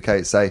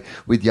communicate, say,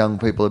 with young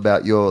people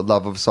about your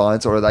love of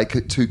science? Or are they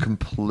two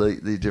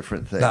completely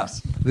different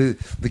things? No,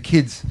 the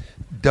kids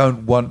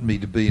don't want me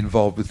to be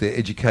involved with their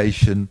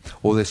education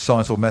or their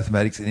science or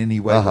mathematics in any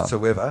way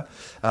whatsoever.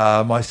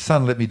 My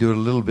son let me do it a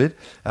little bit,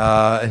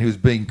 and he was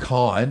being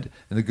kind,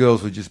 and the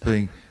girls were just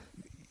being,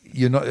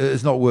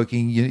 it's not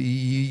working.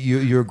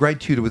 You're a great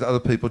tutor with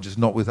other people, just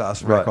not with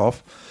us. Rack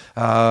off.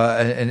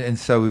 And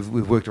so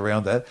we've worked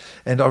around that.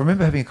 And I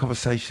remember having a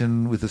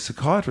conversation with a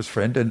psychiatrist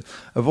friend, and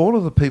of all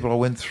of the people I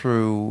went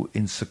through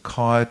in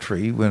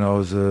psychiatry when I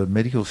was a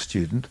medical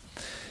student,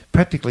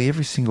 practically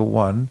every single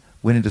one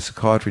went into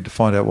psychiatry to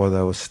find out why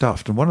they were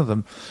stuffed, and one of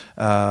them,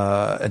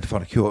 and to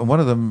find a cure. And one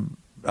of them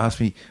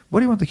asked me, "What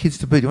do you want the kids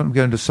to be? Do you want them to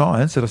go into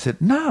science?" And I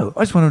said, "No,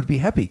 I just want them to be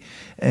happy."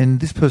 And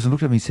this person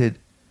looked at me and said,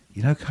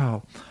 "You know,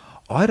 Carl,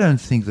 I don't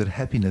think that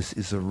happiness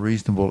is a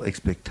reasonable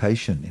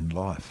expectation in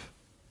life."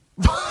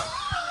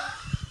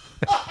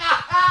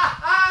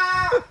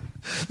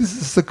 This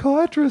is a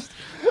psychiatrist.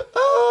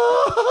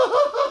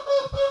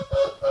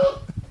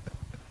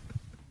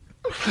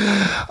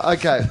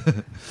 Okay,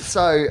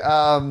 so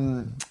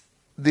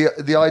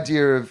the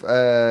idea of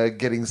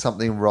getting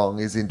something wrong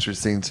is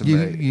interesting to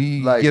me.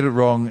 You get it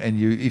wrong, and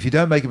if you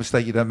don't make a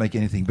mistake, you don't make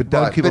anything. But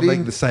don't keep on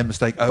making the same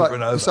mistake over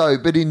and over.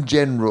 But in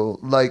general,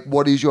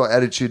 what is your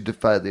attitude to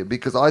failure?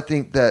 Because I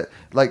think that,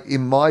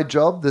 in my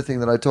job, the thing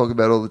that I talk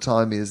about all the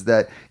time is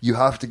that you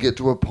have to get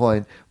to a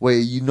point where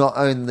you not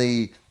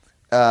only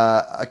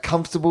are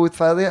comfortable with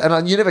failure,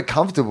 and you're never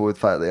comfortable with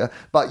failure,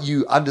 but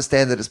you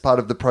understand that it's part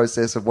of the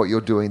process of what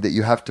you're doing, that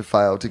you have to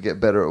fail to get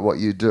better at what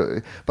you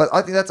do. But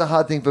I think that's a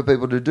hard thing for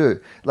people to do.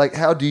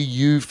 How do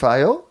you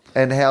fail,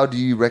 and how do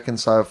you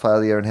reconcile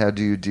failure, and how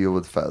do you deal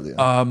with failure?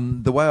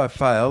 The way I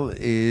fail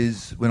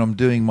is when I'm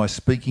doing my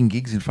speaking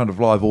gigs in front of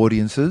live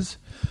audiences,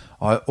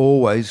 I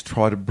always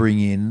try to bring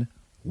in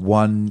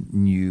one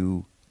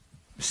new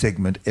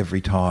segment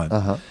every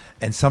time.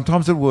 And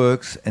sometimes it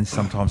works and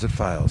sometimes it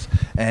fails.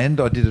 And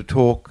I did a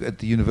talk at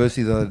the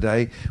university the other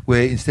day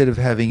where instead of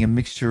having a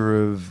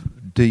mixture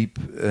of deep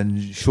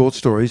and short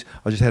stories,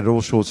 I just had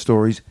all short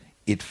stories.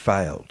 It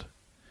failed.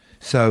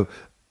 So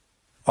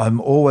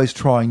I'm always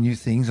trying new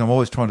things. I'm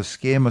always trying to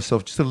scare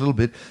myself just a little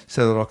bit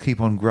so that I'll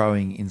keep on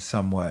growing in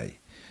some way.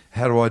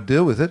 How do I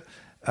deal with it?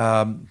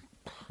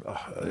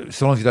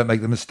 So long as you don't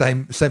make the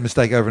same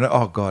mistake over and over.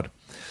 Oh, God.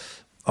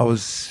 I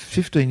was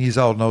 15 years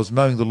old and I was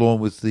mowing the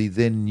lawn with the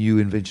then new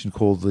invention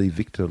called the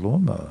Victor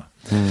lawnmower.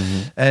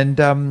 Mm-hmm.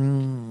 And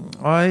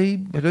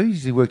I had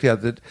easily worked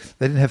out that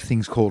they didn't have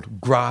things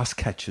called grass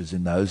catchers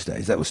in those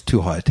days. That was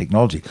too high a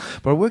technology.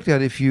 But I worked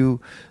out it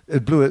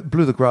blew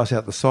the grass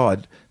out the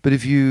side, but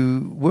if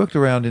you worked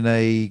around in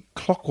a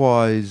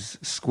clockwise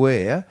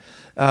square,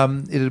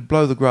 it'd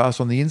blow the grass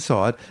on the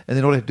inside, and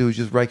then all I had to do was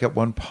just rake up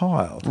one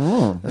pile.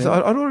 Oh, yeah. So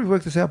I'd already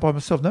worked this out by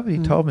myself. Nobody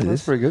told me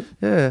this. That's pretty good.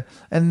 Yeah.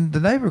 And the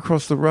neighbour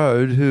across the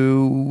road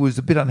who was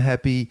a bit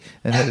unhappy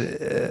and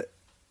had...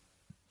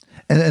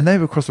 And a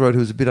neighbour across the road who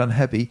was a bit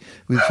unhappy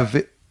with...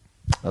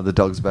 the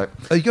dog's back.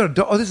 Oh, you got a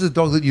dog? Oh, this is a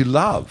dog that you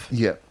love.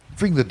 Yeah.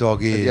 Bring the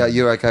dog in. Yeah,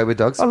 you're okay with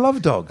dogs? I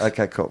love dogs.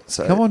 Okay, cool.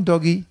 So, come on,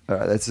 doggy. All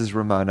right, this is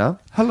Ramona.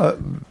 Hello,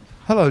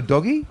 Hello,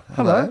 doggy.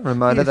 Hello.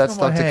 Reminder, Yes, that's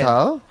not my Dr. hand.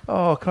 Carl.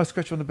 Oh, can I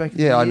scratch you on the back of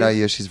the Yeah, I know. ears?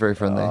 Yeah, she's very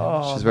friendly.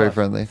 Oh, She's very nice.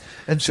 friendly.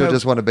 And She'll so-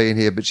 just want to be in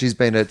here, but she's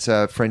been at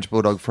French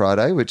Bulldog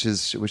Friday, which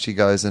she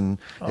goes and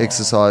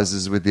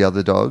exercises with the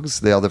other dogs,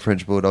 the other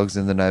French Bulldogs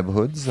in the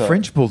neighbourhood. So.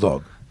 French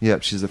Bulldog.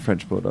 Yep, she's a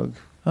French Bulldog.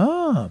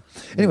 Ah.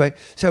 Anyway,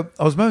 so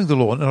I was mowing the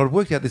lawn and I'd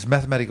worked out this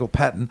mathematical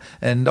pattern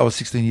and I was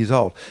 16 years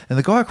old. And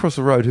the guy across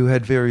the road who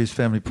had various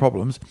family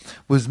problems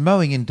was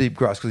mowing in deep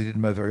grass because he didn't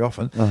mow very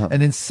often.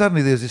 And then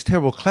suddenly there was this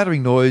terrible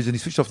clattering noise and he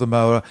switched off the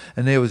mower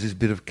and there was this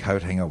bit of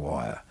coat hanger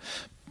wire.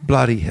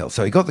 Bloody hell.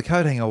 So he got the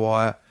coat hanger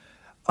wire,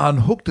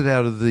 unhooked it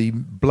out of the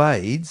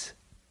blades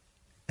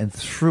and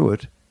threw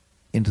it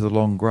into the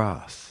long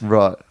grass.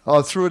 Right.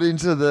 I threw it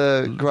into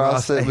the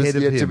grass that was ahead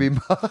of yet to him. be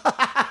mowed.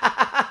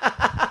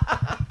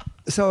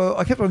 So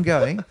I kept on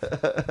going,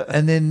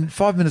 and then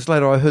 5 minutes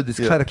later, I heard this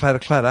clatter, clatter,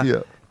 clatter,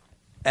 Yeah.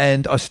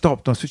 and I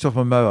stopped. And I switched off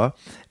my mower,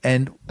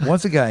 and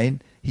once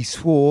again, he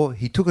swore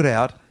he took it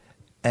out,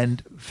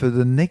 and for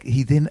the neck,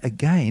 he then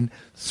again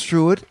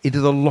threw it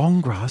into the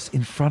long grass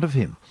in front of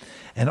him.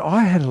 And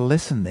I had a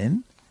lesson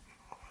then,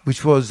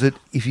 which was that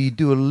if you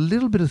do a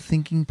little bit of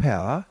thinking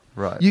power,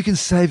 Right. you can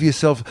save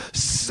yourself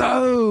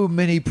so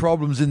many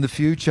problems in the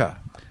future.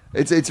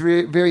 It's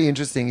very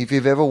interesting. If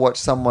you've ever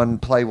watched someone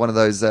play one of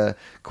those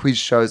quiz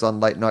shows on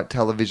late night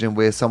television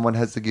where someone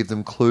has to give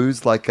them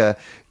clues, like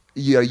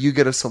you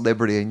get a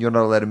celebrity and you're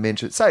not allowed to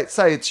mention. Say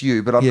it's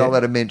you, but I'm Yeah. not allowed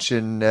to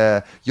mention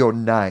your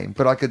name.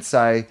 But I could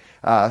say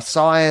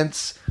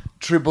science.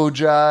 Triple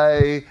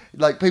J,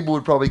 like people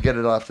would probably get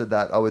it after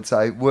that. I would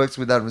say works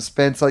with Adam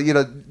Spencer,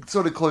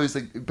 sort of clues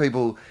that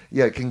people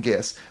can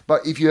guess.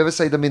 But if you ever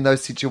see them in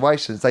those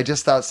situations, they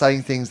just start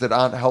saying things that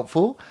aren't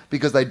helpful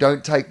because they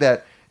don't take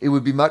that. It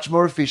would be much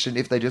more efficient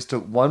if they just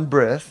took one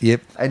breath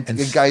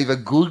and gave a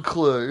good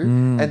clue,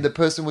 and the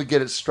person would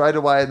get it straight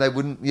away, and they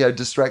wouldn't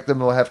distract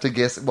them or have to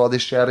guess while they're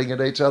shouting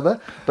at each other.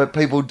 But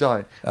people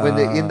don't. When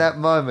they're in that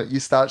moment, you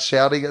start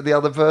shouting at the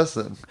other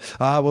person.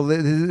 Well,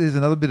 there's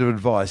another bit of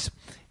advice,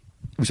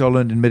 which I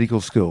learned in medical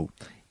school.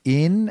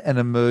 In an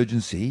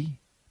emergency,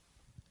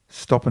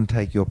 stop and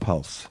take your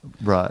pulse.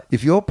 Right.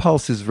 If your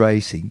pulse is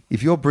racing,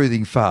 if you're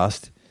breathing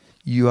fast,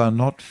 you are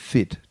not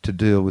fit to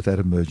deal with that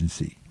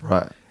emergency.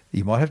 Right.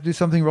 You might have to do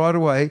something right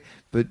away,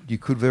 but you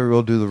could very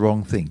well do the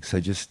wrong thing. So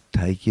just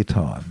take your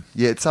time.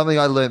 Yeah, it's something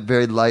I learned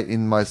very late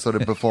in my sort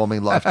of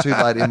performing life. Too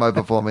late in my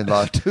performing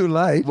life. Too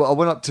late. Well,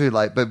 not too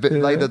late, but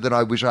later than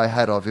I wish I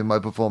had of in my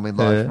performing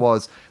life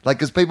was like,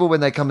 because people when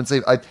they come and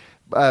see,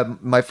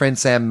 my friend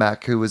Sam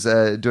Mack, who was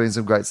doing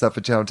some great stuff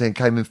for Channel 10,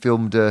 came and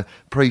filmed a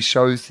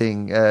pre-show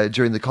thing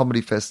during the comedy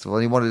festival,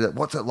 and he wanted it.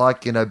 What's it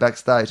like,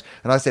 backstage?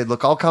 And I said,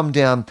 look, I'll come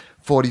down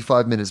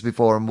 45 minutes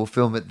before and we'll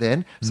film it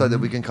then, so that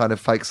we can kind of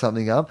fake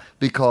something up,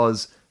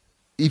 because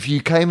if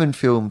you came and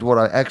filmed what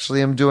I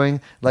actually am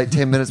doing, like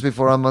 10 minutes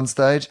before I'm on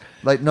stage,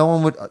 like no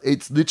one would,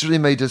 it's literally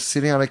me just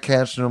sitting on a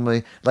couch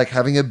normally, like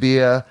having a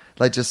beer,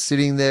 like just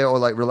sitting there or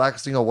like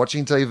relaxing or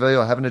watching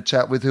TV or having a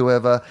chat with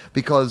whoever,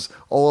 because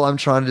all I'm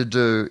trying to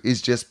do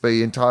is just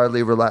be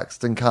entirely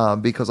relaxed and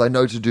calm, because I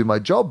know to do my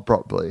job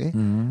properly,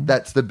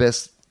 that's the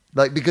best.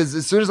 Like, because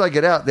as soon as I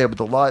get out there with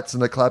the lights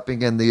and the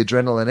clapping and the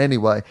adrenaline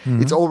anyway,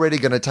 it's already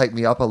going to take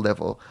me up a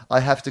level. I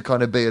have to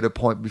kind of be at a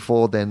point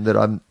before then that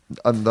I'm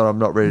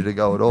not ready to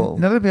go at all.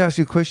 Now, let me ask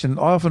you a question.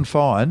 I often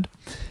find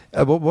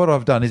what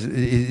I've done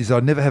is I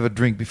never have a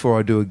drink before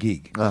I do a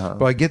gig.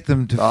 But I get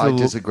them to fill... I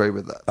disagree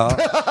with that.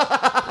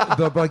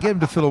 but I get them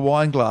to fill a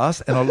wine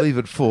glass and I leave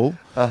it full.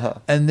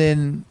 And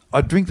then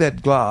I drink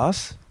that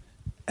glass,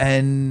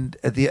 and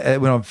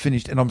when I'm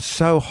finished, and I'm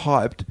so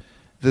hyped,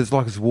 it's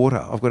like it's water.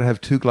 I've got to have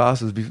two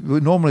glasses.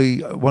 Normally,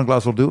 one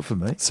glass will do it for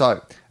me.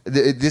 So,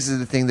 this is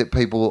the thing that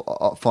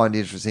people find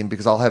interesting,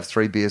 because I'll have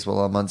 3 beers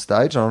while I'm on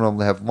stage. I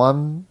normally have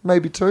 1,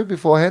 maybe 2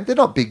 beforehand. They're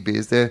not big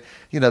beers. They're,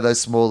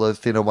 those smaller,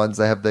 thinner ones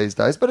they have these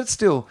days. But it's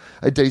still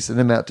a decent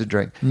amount to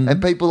drink.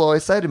 And people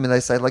always say to me, they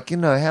say, like,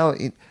 how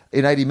in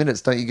 80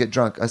 minutes don't you get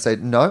drunk? I say,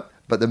 no.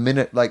 But the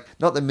minute, like,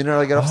 not the minute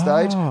I get off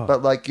stage,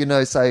 but like,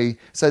 say,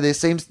 so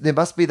there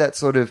must be that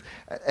sort of,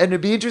 and it'd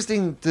be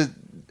interesting to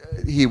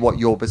hear what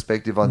your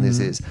perspective on this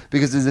is,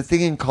 because there's a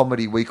thing in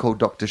comedy we call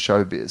Dr.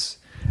 Showbiz,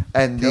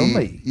 and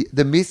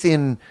the myth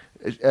in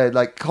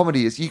like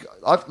comedy is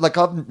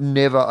I've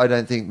never, I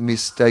don't think,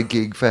 missed a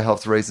gig for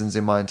health reasons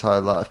in my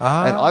entire life,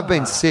 and I've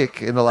been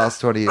sick in the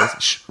last 20 years.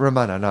 Shh,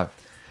 Ramona, no.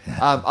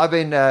 I've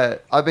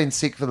been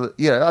sick for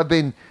I've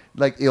been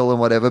like ill and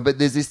whatever, but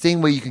there's this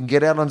thing where you can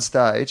get out on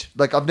stage.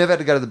 Like, I've never had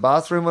to go to the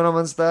bathroom when I'm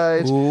on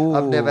stage. Ooh.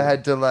 I've never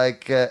had to I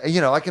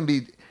can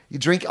be.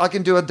 I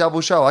can do a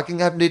double show. I can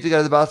need to go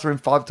to the bathroom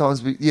 5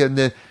 times in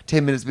the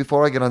 10 minutes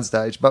before I get on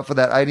stage. But for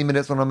that 80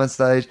 minutes when I'm on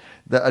stage,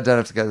 that I don't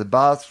have to go to the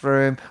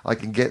bathroom. I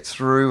can get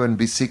through and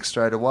be sick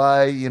straight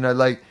away.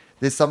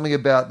 There's something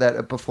about that,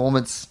 a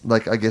performance,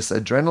 like, I guess,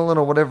 adrenaline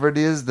or whatever it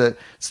is, that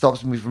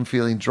stops me from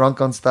feeling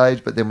drunk on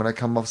stage. But then when I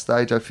come off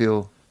stage, I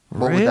feel,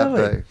 what would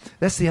that be?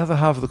 That's the other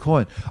half of the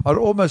coin. I'd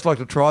almost like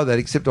to try that,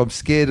 except I'm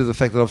scared of the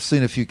fact that I've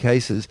seen a few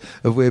cases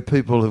of where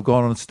people have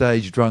gone on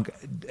stage drunk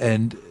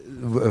and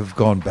have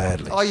gone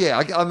badly. Oh yeah,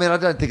 I mean, I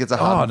don't think it's a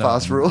hard and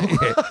fast rule.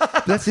 Yeah.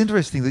 That's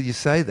interesting that you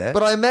say that.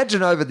 But I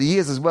imagine over the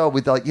years as well,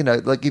 with like, you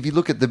know, like if you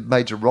look at the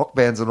major rock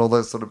bands and all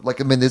those sort of,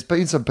 like, I mean, there's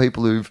been some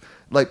people who've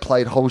like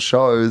played whole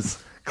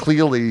shows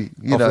clearly,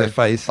 you know,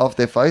 off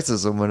their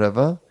faces and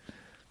whatever.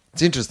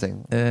 It's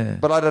interesting. Yeah.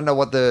 But I don't know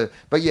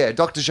but yeah,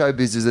 Dr.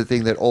 Showbiz is a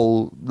thing that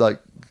all like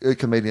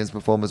comedians,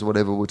 performers,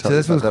 whatever will tell so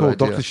you. that's what it's called,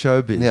 Dr.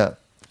 Showbiz. Yeah.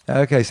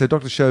 Okay, so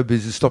Dr. Showbiz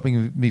is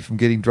stopping me from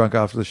getting drunk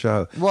after the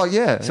show. Well,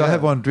 yeah. So I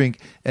have one drink,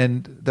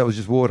 and that was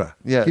just water.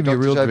 Yeah, Give me Dr. a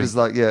real Showbiz drink. is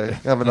like, yeah,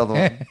 have another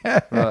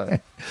one.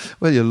 Right.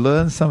 Well, you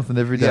learn something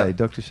every day, Yeah.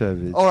 Dr.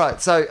 Showbiz. All right,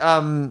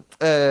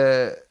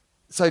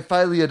 so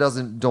failure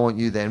doesn't daunt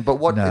you then, but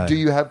what No. do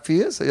you have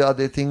fears? Are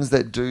there things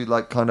that do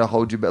like kind of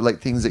hold you back,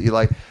 like things that you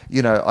like,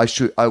 you know,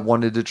 I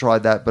wanted to try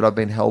that, but I've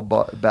been held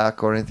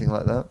back or anything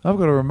like that? I've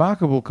got a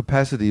remarkable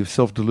capacity of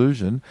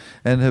self-delusion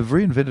and have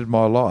reinvented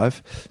my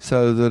life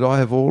so that I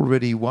have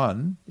already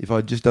won, if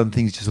I'd just done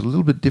things just a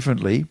little bit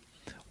differently,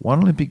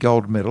 1 Olympic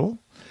gold medal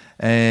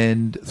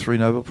and 3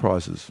 Nobel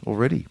Prizes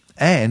already,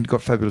 and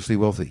got fabulously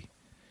wealthy.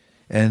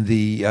 And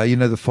the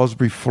the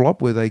Fosbury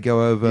flop where they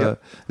go over.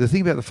 Yep. The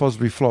thing about the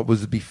Fosbury flop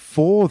was that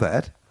before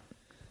that,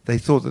 they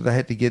thought that they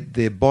had to get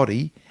their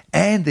body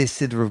and their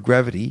centre of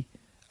gravity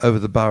over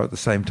the bar at the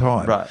same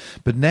time. Right.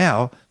 But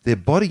now their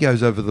body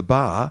goes over the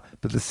bar,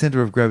 but the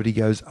centre of gravity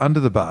goes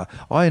under the bar.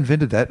 I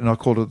invented that, and I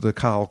called it the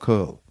Carl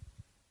Curl.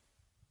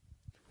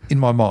 In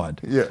my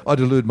mind. Yeah. I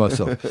delude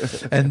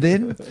myself. And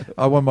then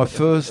I won my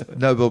first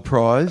Nobel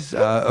Prize,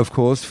 of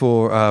course,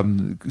 for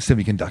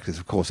semiconductors.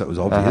 Of course, that was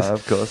obvious.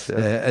 Of course, yeah.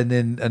 And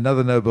then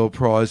another Nobel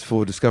Prize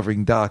for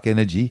discovering dark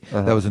energy.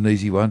 That was an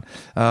easy one.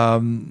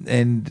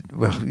 And,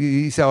 well,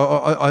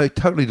 so I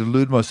totally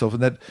delude myself,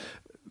 and that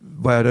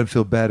way I don't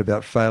feel bad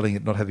about failing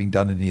at not having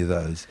done any of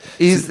those.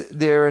 Is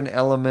there an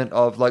element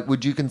of like,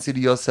 would you consider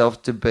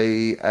yourself to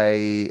be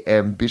a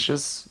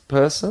ambitious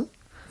person?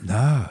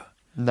 No.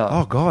 No.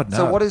 Oh, God, no.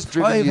 So what has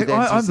driven you then to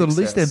I'm the success?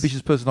 least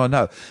ambitious person I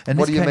know. And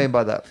What this do you came- mean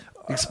by that?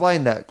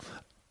 Explain that.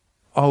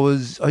 I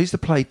used to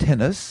play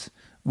tennis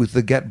with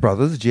the Gatt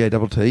brothers,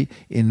 GATT,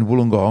 in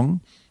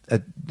Wollongong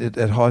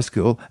at high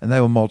school, and they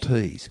were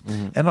Maltese.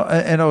 And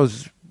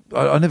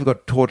I never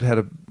got taught how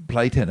to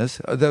play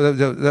tennis.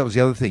 That was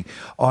the other thing.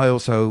 I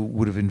also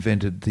would have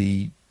invented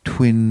the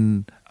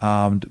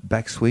twin-armed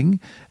backswing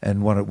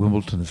and one at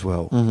Wimbledon as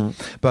well.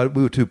 But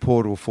we were too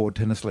poor to afford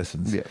tennis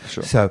lessons. Yeah,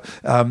 sure. So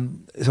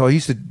I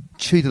used to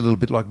cheat a little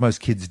bit like most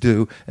kids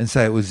do and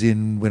say it was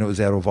in when it was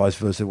out or vice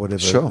versa, whatever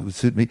Sure. would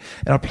suit me.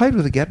 And I played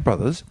with the Gatt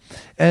brothers,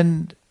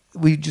 and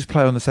we just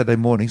play on the Saturday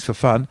mornings for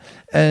fun,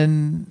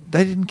 and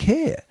they didn't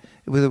care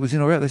whether it was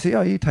in or out. They say,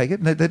 "Oh, you take it,"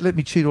 and they'd let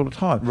me cheat all the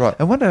time. Right.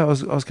 And one day I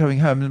was coming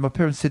home, and my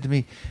parents said to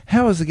me,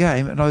 "How was the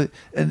game?"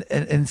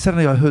 And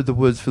suddenly I heard the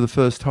words for the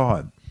first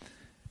time.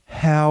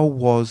 How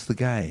was the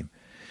game?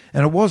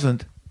 And it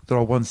wasn't that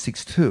I won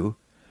 6-2,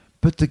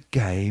 but the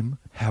game.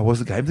 How was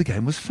the game? The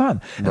game was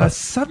fun. And I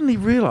suddenly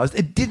realised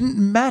it didn't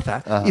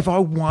matter if I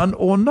won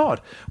or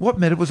not. What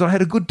mattered was I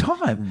had a good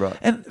time. Right.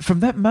 And from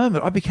that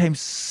moment, I became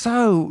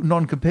so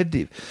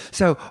non-competitive.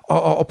 So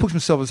I'll push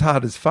myself as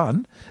hard as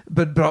fun,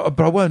 but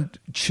I won't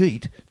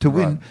cheat to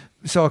win. Right.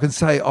 So I can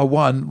say I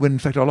won when in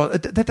fact I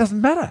lost. That doesn't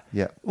matter.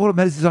 Yeah. All that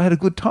matters is I had a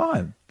good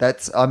time.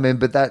 But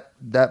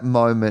that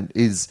moment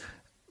is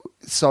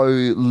so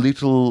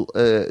little,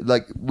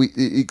 we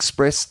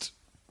expressed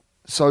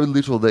so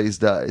little these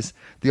days.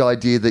 The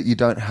idea that you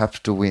don't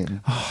have to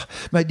win. Oh,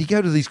 mate, you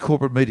go to these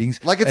corporate meetings.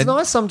 Like, it's and-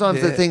 nice sometimes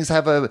Yeah. that things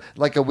have a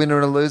winner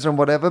and a loser and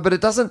whatever, but it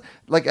doesn't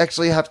like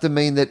actually have to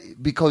mean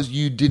that because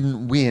you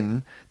didn't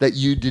win, that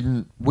you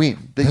didn't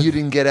win, that you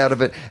didn't get out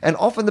of it. And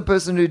often the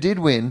person who did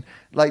win,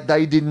 like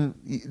they didn't,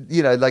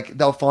 like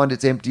they'll find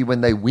it's empty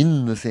when they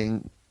win the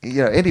thing,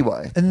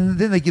 anyway. And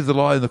then they give the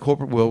lie in the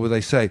corporate world where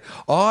they say,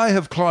 I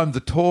have climbed the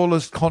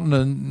tallest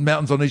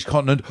mountains on each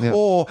continent, Yeah.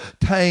 or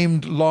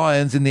tamed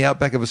lions in the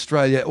outback of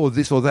Australia, or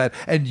this or that,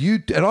 and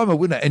I'm a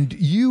winner, and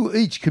you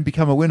each can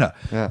become a winner.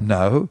 Yeah.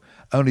 No,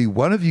 only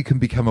one of you can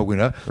become a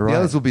winner. Right. The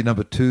others will be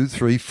number 2,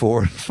 3,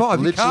 4, and 5.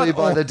 You Literally can't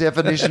by all- the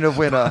definition of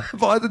winner.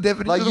 by the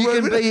definition Like of the you word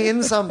can winner. be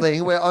in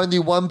something where only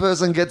one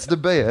person gets to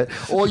be it,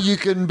 or you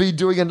can be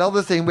doing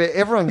another thing where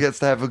everyone gets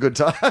to have a good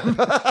time.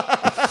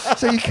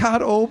 So you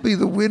can't all be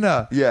the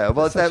winner. Yeah,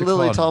 well, it's Such that a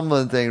Lily con.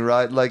 Tomlin thing,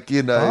 right? Like,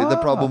 the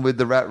problem with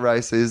the rat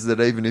race is that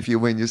even if you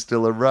win, you're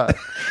still a rat.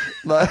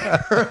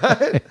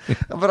 Right?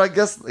 But I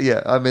guess,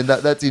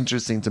 that's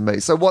interesting to me.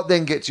 So what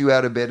then gets you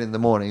out of bed in the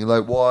morning?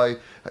 Like, why?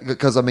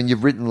 Because,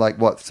 you've written,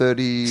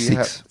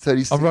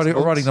 36 I'm writing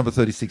books? number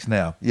 36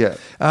 now. Yeah.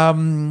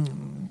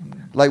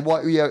 Like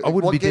what? Yeah, I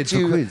wouldn't what be dead gets for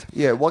you? quiz.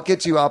 Yeah, what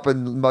gets you up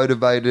and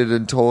motivated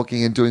and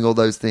talking and doing all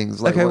those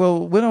things? Like Okay, what-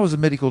 well, when I was a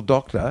medical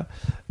doctor,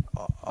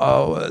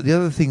 the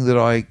other thing that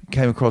I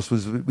came across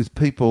was with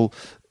people,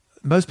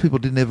 most people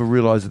didn't ever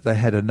realise that they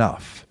had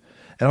enough.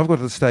 And I've got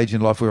to the stage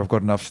in life where I've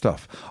got enough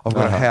stuff. I've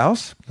got a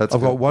house, That's I've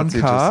got good. one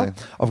That's car,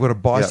 interesting. I've got a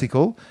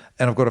bicycle,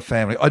 and I've got a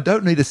family. I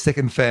don't need a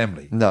second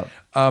family. No.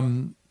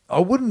 I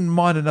wouldn't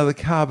mind another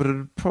car, but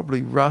it'd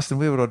probably rust. And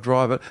where would I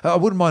drive it? I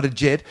wouldn't mind a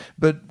jet,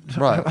 but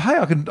Right. hey,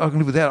 I can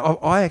live without it.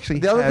 I actually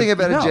The other have thing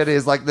about enough. a jet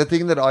is, like, the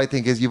thing that I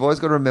think is you've always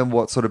got to remember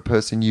what sort of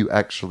person you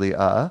actually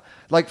are.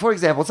 Like, for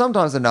example,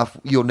 sometimes enough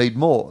you'll need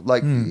more,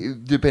 like,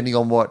 depending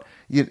on what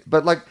you.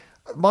 But like,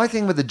 my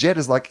thing with the jet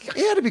is like,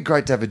 yeah, it'd be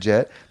great to have a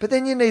jet, but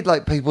then you need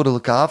like people to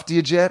look after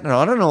your jet, and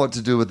I don't know what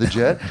to do with the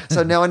jet.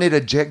 So now I need a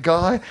jet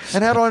guy,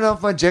 and how do I know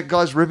if my jet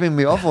guy's ripping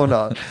me off or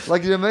not?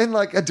 Like, you know what I mean?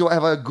 Like, do I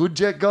have a good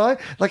jet guy?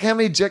 Like, how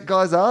many jet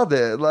guys are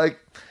there? Like.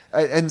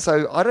 And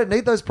so I don't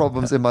need those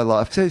problems in my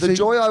life. So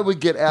Joy I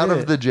would get out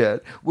of the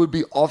jet would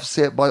be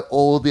offset by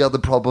all the other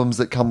problems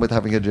that come with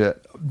having a jet.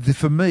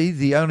 For me,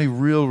 the only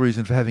real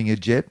reason for having a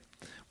jet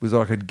was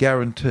I could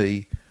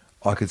guarantee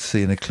I could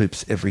see an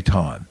eclipse every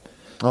time.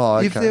 Oh,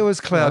 okay. If there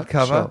was cloud Right,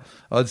 cover,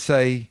 sure. I'd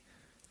say,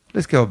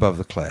 let's go above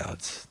the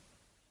clouds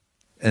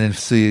and then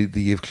see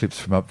the eclipse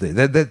from up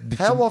there.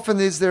 How often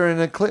is there an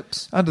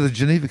eclipse? Under the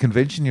Geneva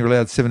Convention, you're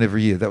allowed 7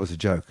 every year. That was a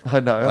joke. I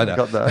know, I've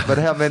got that. But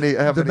how many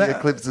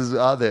eclipses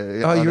are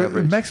there? Oh, on you're a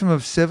average? maximum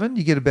of 7.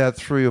 You get about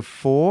 3 or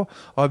 4.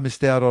 I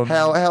missed out on...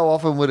 How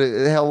often would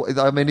it?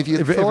 I mean, if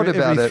you thought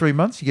about every it, 3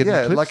 months you get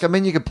an eclipse. like, I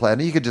mean, you could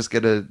plan it. You could just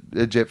get a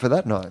jet for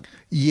that night.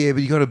 Yeah,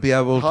 but you got to be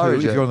able Hire to, a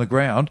if jet. you're on the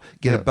ground,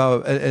 get Yeah.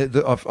 above...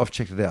 I've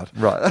checked it out.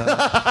 Right.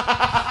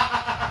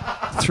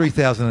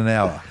 3,000 an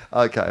hour.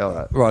 Okay. All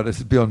right. Right,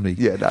 it's beyond me.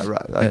 Yeah. No.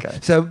 Right. Okay.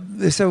 So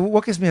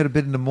what gets me out of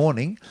bed in the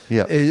morning?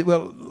 Yeah.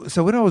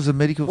 So when I was a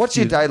medical What's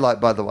your student, day like,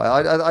 by the way?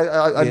 I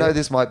know Yeah.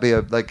 this might be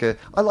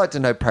I like to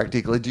know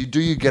practically. Do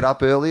you get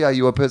up early? Are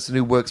you a person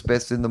who works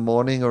best in the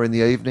morning or in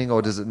the evening,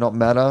 or does it not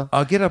matter?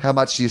 I get up. How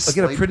much do you I sleep?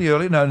 get up pretty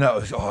early.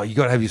 No. Oh, you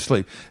got to have your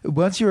sleep.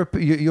 Once you're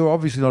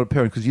obviously not a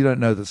parent because you don't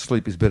know that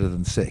sleep is better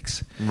than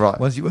sex. Right.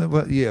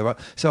 Right.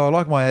 So I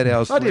like my 8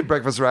 hours. I did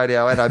breakfast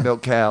radio and I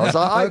milk cows.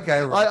 Okay,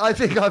 right. I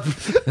think I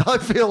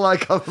feel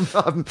like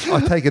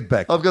I take it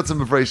back. I've got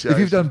some appreciation. If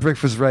you've done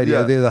breakfast radio,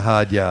 Yeah. they're the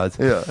hard yards.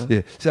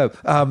 Yeah. So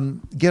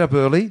get up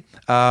early,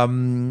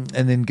 and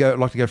then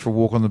like to go for a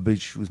walk on the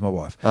beach with my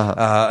wife,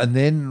 and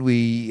then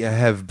we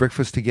have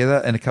breakfast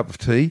together and a cup of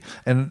tea.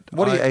 And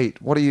What do you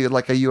eat? What are you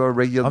like? Are you a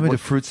regular? I'm into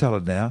fruit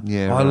salad now.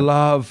 Yeah, I right.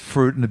 love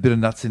fruit and a bit of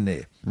nuts in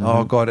there.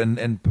 Oh God,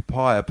 and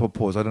papaya,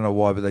 pawpaws. I don't know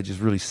why, but they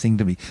just really sing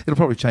to me. It'll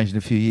probably change in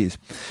a few years.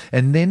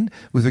 And then,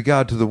 with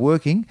regard to the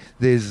working,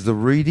 there's the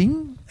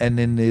reading, and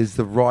then there's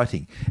the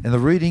writing. And the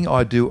reading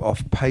I do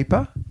off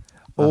paper,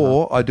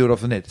 or I do it off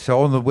the net.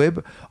 So on the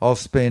web, I'll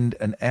spend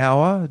an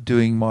hour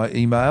doing my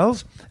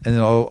emails, and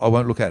then I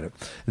won't look at it.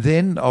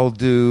 Then I'll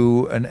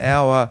do an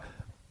hour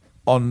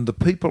on the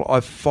people I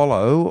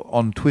follow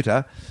on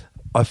Twitter.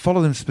 I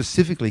follow them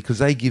specifically because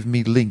they give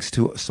me links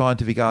to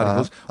scientific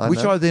articles, I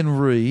which know. I then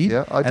read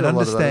Yeah, I do and a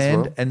lot of that as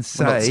understand well. and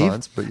Well, not save.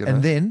 science, but, you know.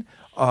 And then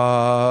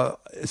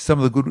some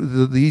of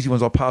the easy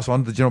ones I'll pass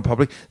on to the general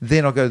public.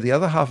 Then I'll go to the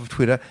other half of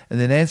Twitter and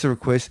then answer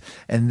requests,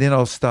 and then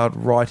I'll start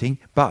writing.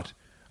 But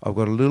I've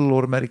got a little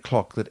automatic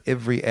clock that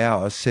every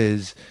hour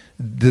says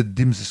that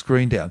dims the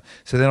screen down.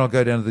 So then I'll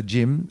go down to the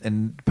gym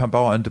and pump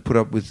iron to put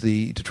up with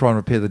to try and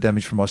repair the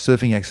damage from my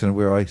surfing accident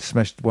where I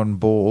smashed one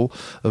ball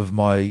of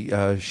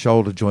my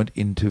shoulder joint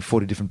into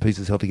 40 different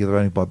pieces held together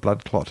only by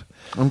blood clot.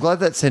 I'm glad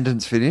that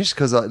sentence finished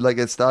because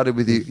it started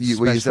with you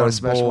where you started to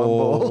smash one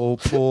ball.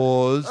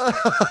 Pause.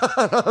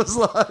 I was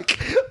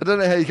like, I don't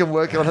know how you can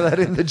work on that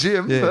in the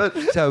gym, Yeah.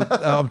 but So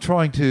I'm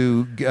trying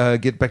to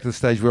get back to the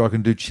stage where I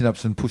can do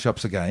chin-ups and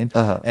push-ups again,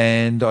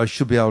 and I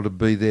should be able to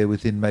be there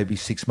within maybe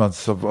 6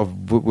 months. I've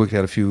worked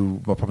out a few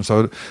of my problems.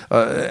 So,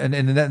 and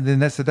then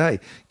that's the day.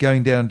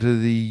 Going down to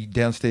the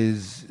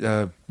downstairs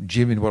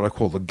gym in what I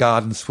call the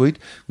garden suite,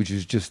 which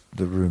is just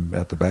the room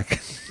out the back.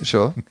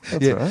 sure.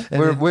 That's Yeah. all right.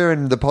 And We're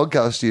in the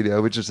podcast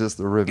studio, which is just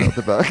the room out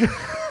the back.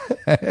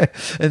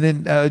 And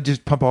then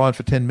just pump iron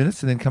for 10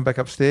 minutes and then come back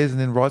upstairs and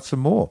then write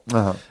some more.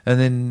 And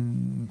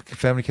then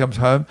family comes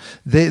home.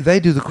 They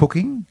do the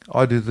cooking.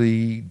 I do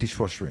the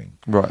dishwashing.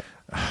 Right.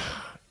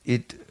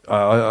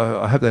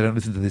 I hope they don't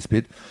listen to this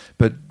bit,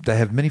 but they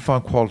have many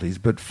fine qualities,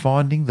 but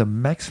finding the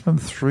maximum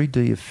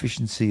 3D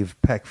efficiency of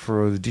pack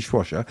for a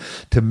dishwasher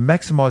to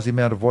maximise the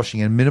amount of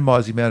washing and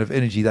minimise the amount of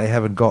energy they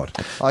haven't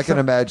got. I can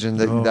imagine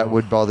that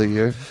would bother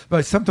you.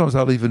 But sometimes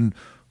I'll even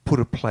put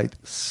a plate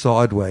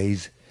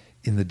sideways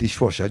in the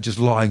dishwasher, just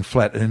lying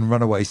flat, and then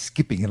run away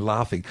skipping and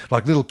laughing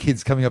like little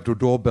kids coming up to a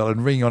doorbell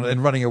and ringing on it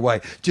and running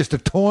away just to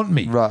taunt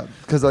me. Right.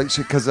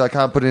 Because I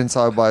can't put it in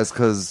sideways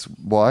because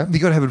why? You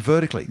got to have it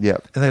vertically.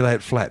 Yep. And they lay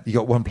it flat. You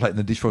got one plate in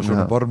the dishwasher on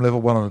the bottom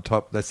level, one on the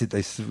top. That's it.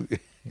 They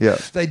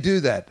do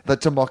that.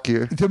 But to mock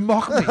you. To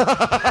mock me.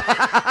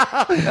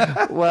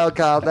 Well,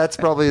 Carl, that's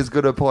probably as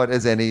good a point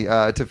as any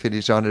to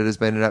finish on. It has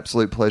been an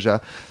absolute pleasure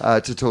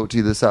to talk to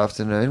you this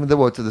afternoon.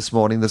 This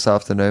morning, this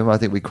afternoon. I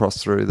think we crossed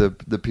through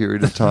the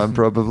period of time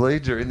probably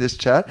during this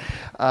chat.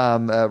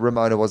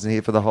 Ramona wasn't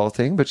here for the whole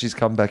thing, but she's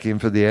come back in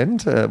for the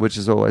end, which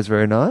is always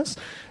very nice.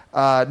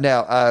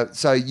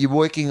 So you're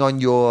working on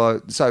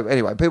so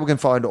anyway, people can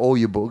find all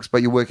your books,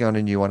 but you're working on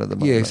a new one at the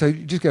moment. Yeah, so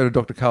just go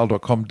to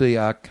drkarl.com,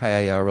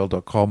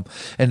 drkarl.com,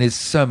 and there's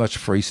so much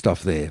free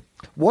stuff there.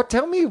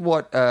 Tell me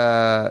what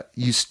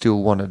you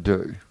still want to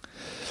do.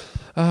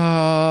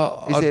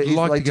 I'd like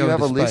to go do you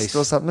have into a list space.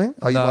 or something?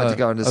 Oh, you'd like to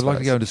go into space? I'd like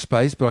to go into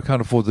space, but I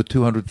can't afford the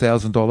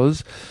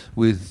 $200,000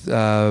 with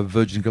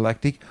Virgin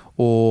Galactic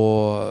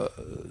or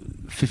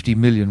 50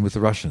 million with the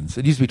Russians.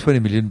 It used to be 20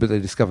 million, but they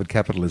discovered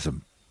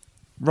capitalism.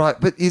 Right,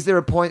 but is there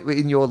a point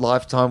in your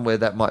lifetime where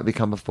that might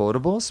become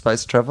affordable,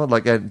 space travel,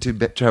 like to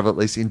travel at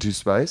least into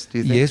space? Do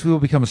you think? Yes, we will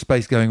become a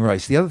space-going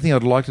race. The other thing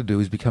I'd like to do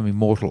is become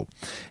immortal,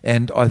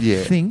 and I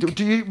think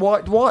Do you?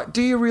 Why?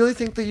 Do you really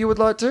think that you would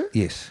like to?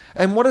 yes.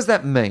 And what does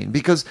that mean?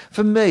 Because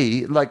for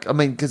me,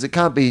 because it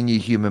can't be in your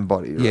human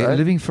body, right? Yeah,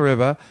 living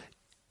forever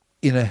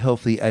in a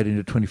healthy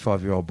 18 to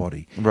 25-year-old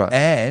body. Right.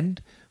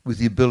 And with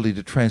the ability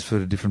to transfer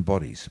to different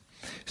bodies.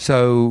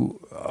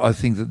 So I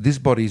think that this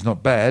body is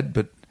not bad,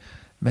 but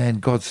man,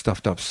 God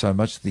stuffed up so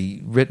much. The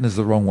retina's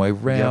the wrong way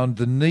round.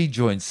 Yep. The knee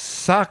joints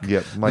suck.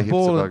 Yep, my hips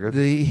are buggered.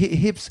 The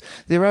hips,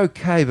 they're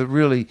okay, but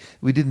really,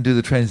 we didn't do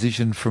the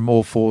transition from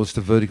all fours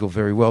to vertical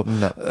very well.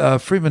 No.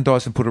 Freeman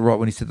Dyson put it right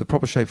when he said the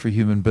proper shape for a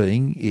human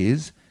being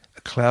is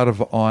a cloud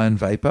of iron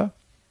vapor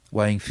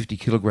weighing 50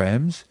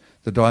 kilograms,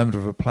 the diameter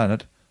of a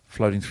planet,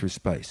 floating through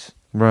space.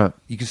 Right.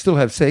 You can still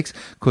have sex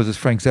because, as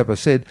Frank Zappa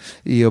said,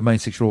 your main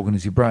sexual organ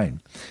is your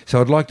brain. So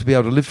I'd like to be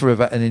able to live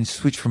forever and then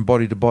switch from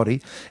body to body.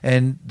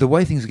 And the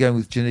way things are going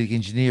with genetic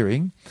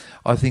engineering,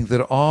 I think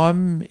that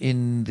I'm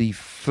in the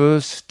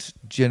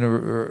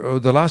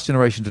the last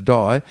generation to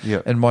die,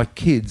 Yep. and my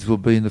kids will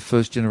be in the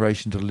first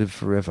generation to live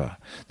forever.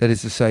 That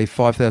is to say,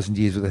 5,000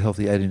 years with a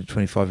healthy 18 to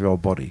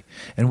 25-year-old body.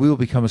 And we will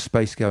become a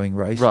space-going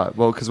race. Right.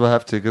 Well, because we'll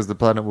have to, because the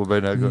planet will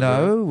be no good.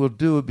 No, we'll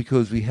do it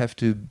because we have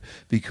to,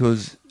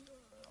 because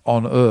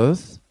on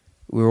Earth,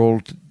 we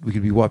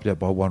could be wiped out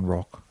by one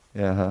rock.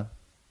 Yeah. Huh?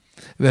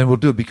 And we'll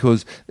do it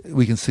because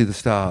we can see the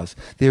stars.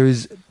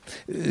 There's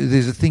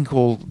a thing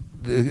called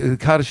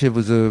Kardashev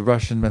was a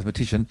Russian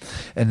mathematician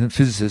and a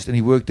physicist, and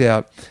he worked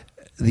out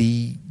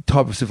the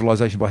type of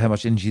civilization by how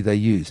much energy they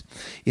use.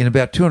 In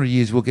about 200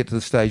 years, we'll get to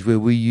the stage where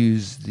we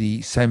use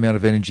the same amount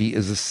of energy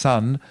as the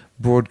sun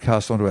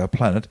broadcast onto our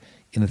planet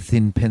in a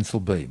thin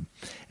pencil beam.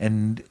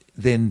 And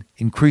then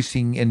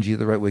increasing energy at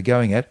the rate we're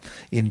going at,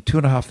 in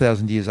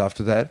 2,500 years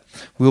after that,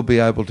 we'll be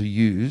able to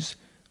use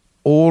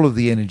all of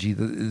the energy,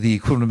 the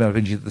equivalent amount of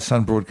energy that the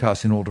sun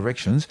broadcasts in all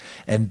directions,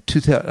 and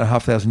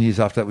 2,500 years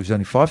after that, which is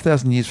only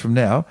 5,000 years from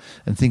now,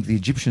 and think the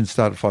Egyptians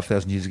started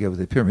 5,000 years ago with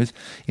their pyramids,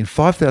 in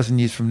 5,000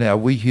 years from now,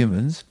 we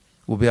humans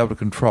will be able to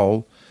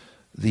control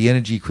the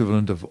energy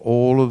equivalent of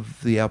all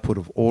of the output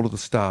of all of the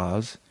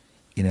stars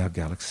in our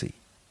galaxy.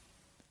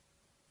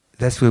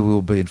 That's where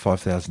we'll be in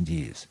 5,000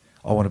 years.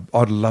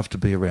 I'd love to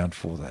be around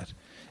for that.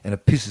 And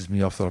it pisses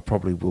me off that I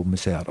probably will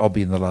miss out. I'll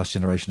be in the last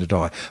generation to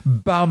die.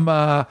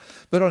 Bummer.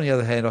 But on the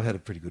other hand, I had a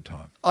pretty good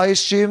time. I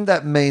assume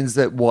that means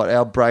that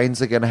our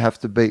brains are going to have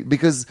to be,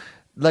 because,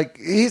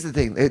 here's the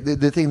thing.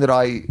 The thing that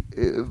I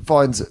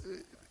find,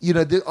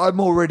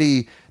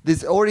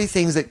 there's already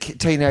things that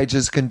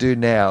teenagers can do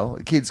now,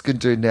 kids can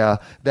do now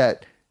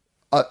that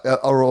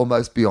are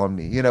almost beyond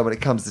me, when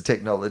it comes to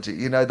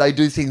technology. They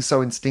do things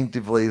so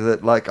instinctively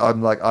that,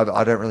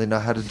 I don't really know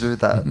how to do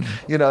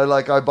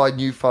that. I buy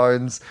new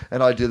phones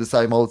and I do the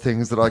same old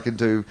things that I can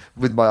do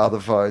with my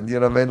other phone. You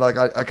know what I mean?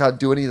 I can't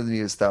do any of the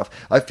new stuff.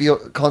 I feel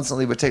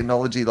constantly with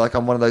technology like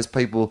I'm one of those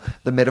people,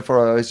 the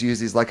metaphor I always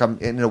use is like I'm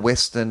in a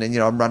Western and,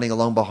 I'm running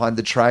along behind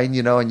the train,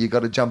 and you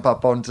got to jump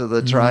up onto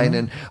the train.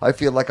 And I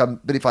feel like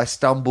but if I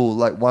stumble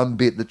one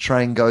bit, the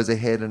train goes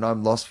ahead and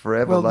I'm lost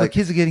forever. Well, the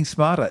kids are getting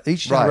smarter.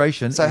 Each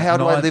generation. So how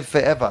do I live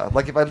forever?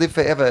 If I live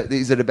forever,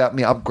 is it about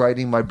me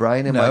upgrading my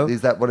brain? No. Is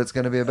that what it's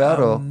going to be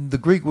about? Or the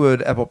Greek word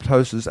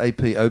apoptosis,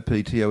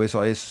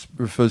 apoptosis,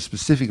 refers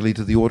specifically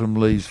to the autumn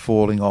leaves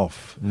falling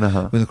off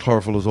Uh-huh. when the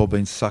chlorophyll has all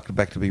been sucked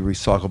back to be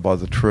recycled by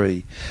the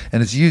tree.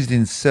 And it's used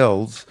in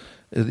cells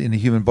in the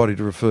human body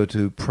to refer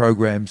to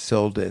programmed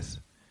cell death.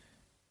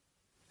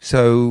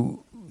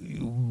 So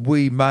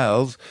we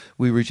males,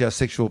 we reach our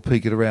sexual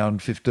peak at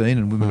around 15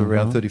 and women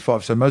around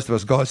 35. So most of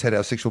us guys had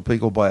our sexual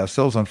peak all by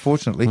ourselves,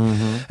 unfortunately.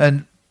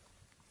 And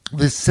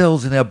the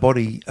cells in our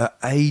body are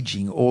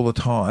aging all the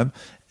time,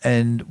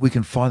 and we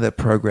can find that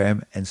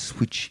program and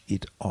switch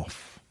it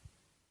off.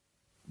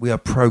 We are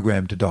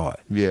programmed to die.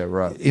 yeah,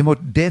 right.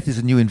 Death is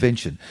a new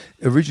invention.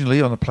 Originally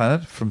on the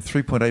planet, from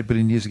 3.8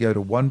 billion years ago to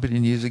 1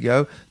 billion years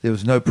ago, there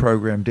was no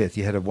programmed death.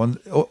 You had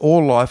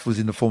all life was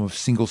in the form of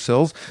single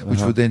cells, which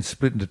would then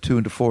split into 2,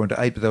 into 4,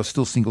 into 8, but they were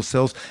still single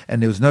cells,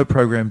 and there was no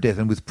programmed death.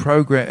 And with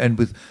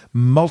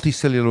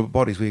multicellular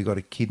bodies, where you've got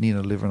a kidney and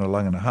a liver and a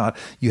lung and a heart,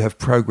 you have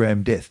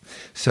programmed death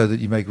so that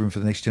you make room for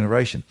the next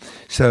generation.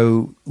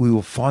 So we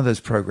will find those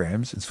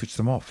programs and switch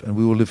them off, and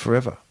we will live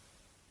forever.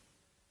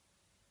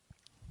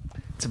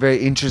 It's a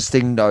very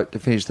interesting note to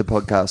finish the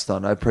podcast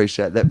on. I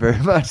appreciate that very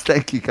much.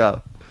 Thank you,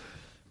 Carl.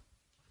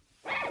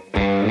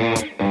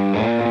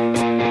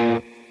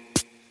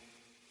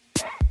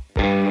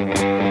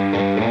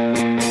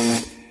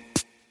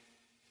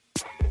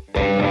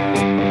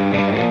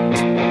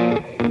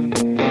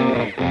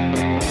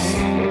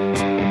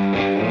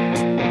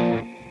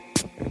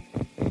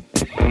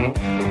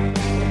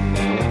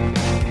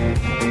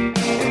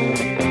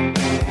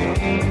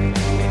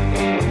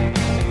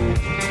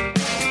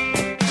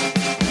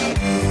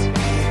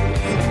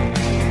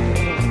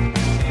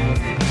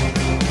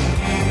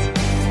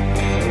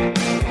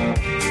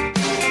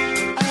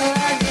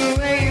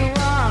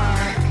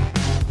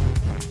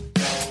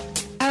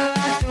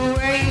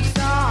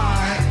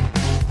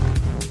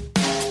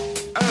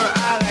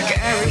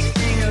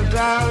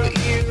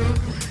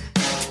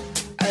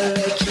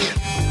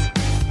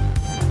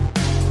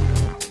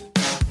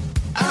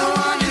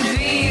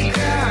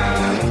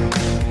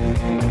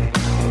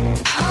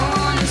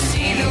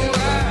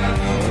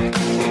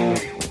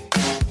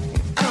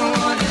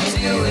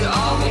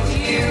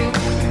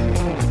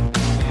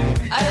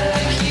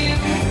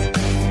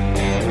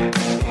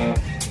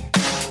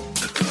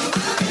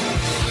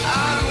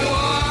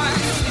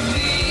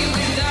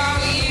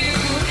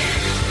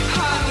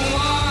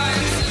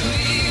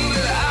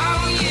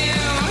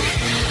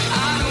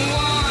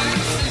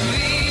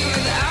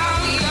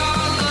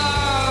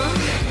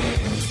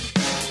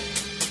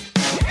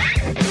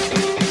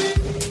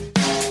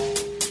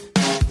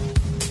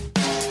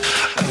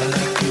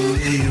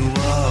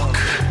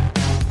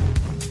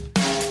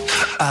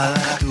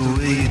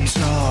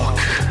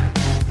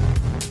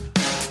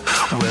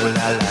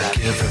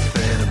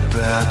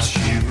 without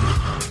you.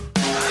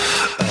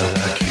 I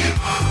like you.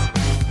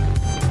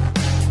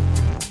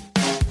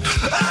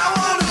 I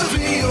wanna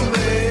be your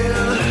man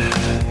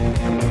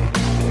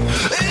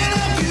and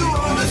help you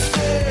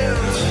understand.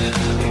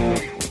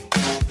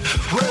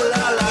 Well,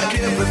 I like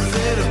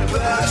everything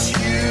about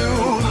you.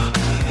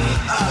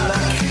 I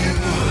like you.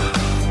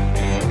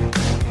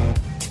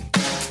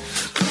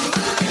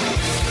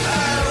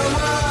 I don't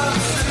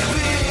want to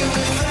be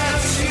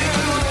without you.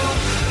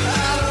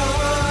 I don't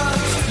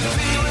want to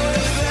be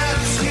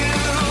without you.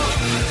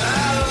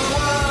 I don't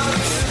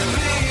want to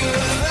be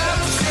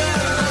without you.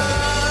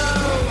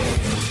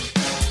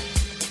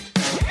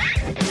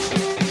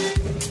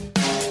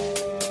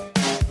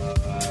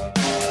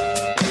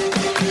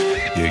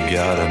 You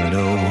gotta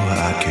know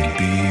I can't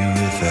be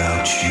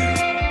without you.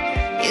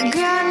 You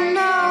gotta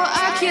know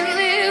I can't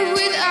live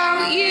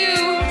without you.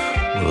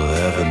 Well,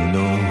 heaven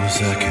knows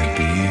I can't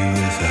be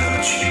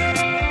without you.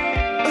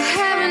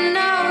 Heaven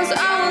knows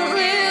I won't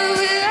live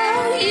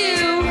without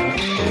you.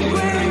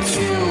 Where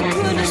to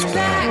put us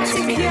back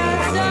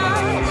together?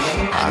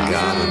 I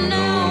gotta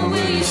know,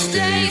 will you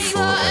stay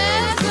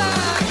forever?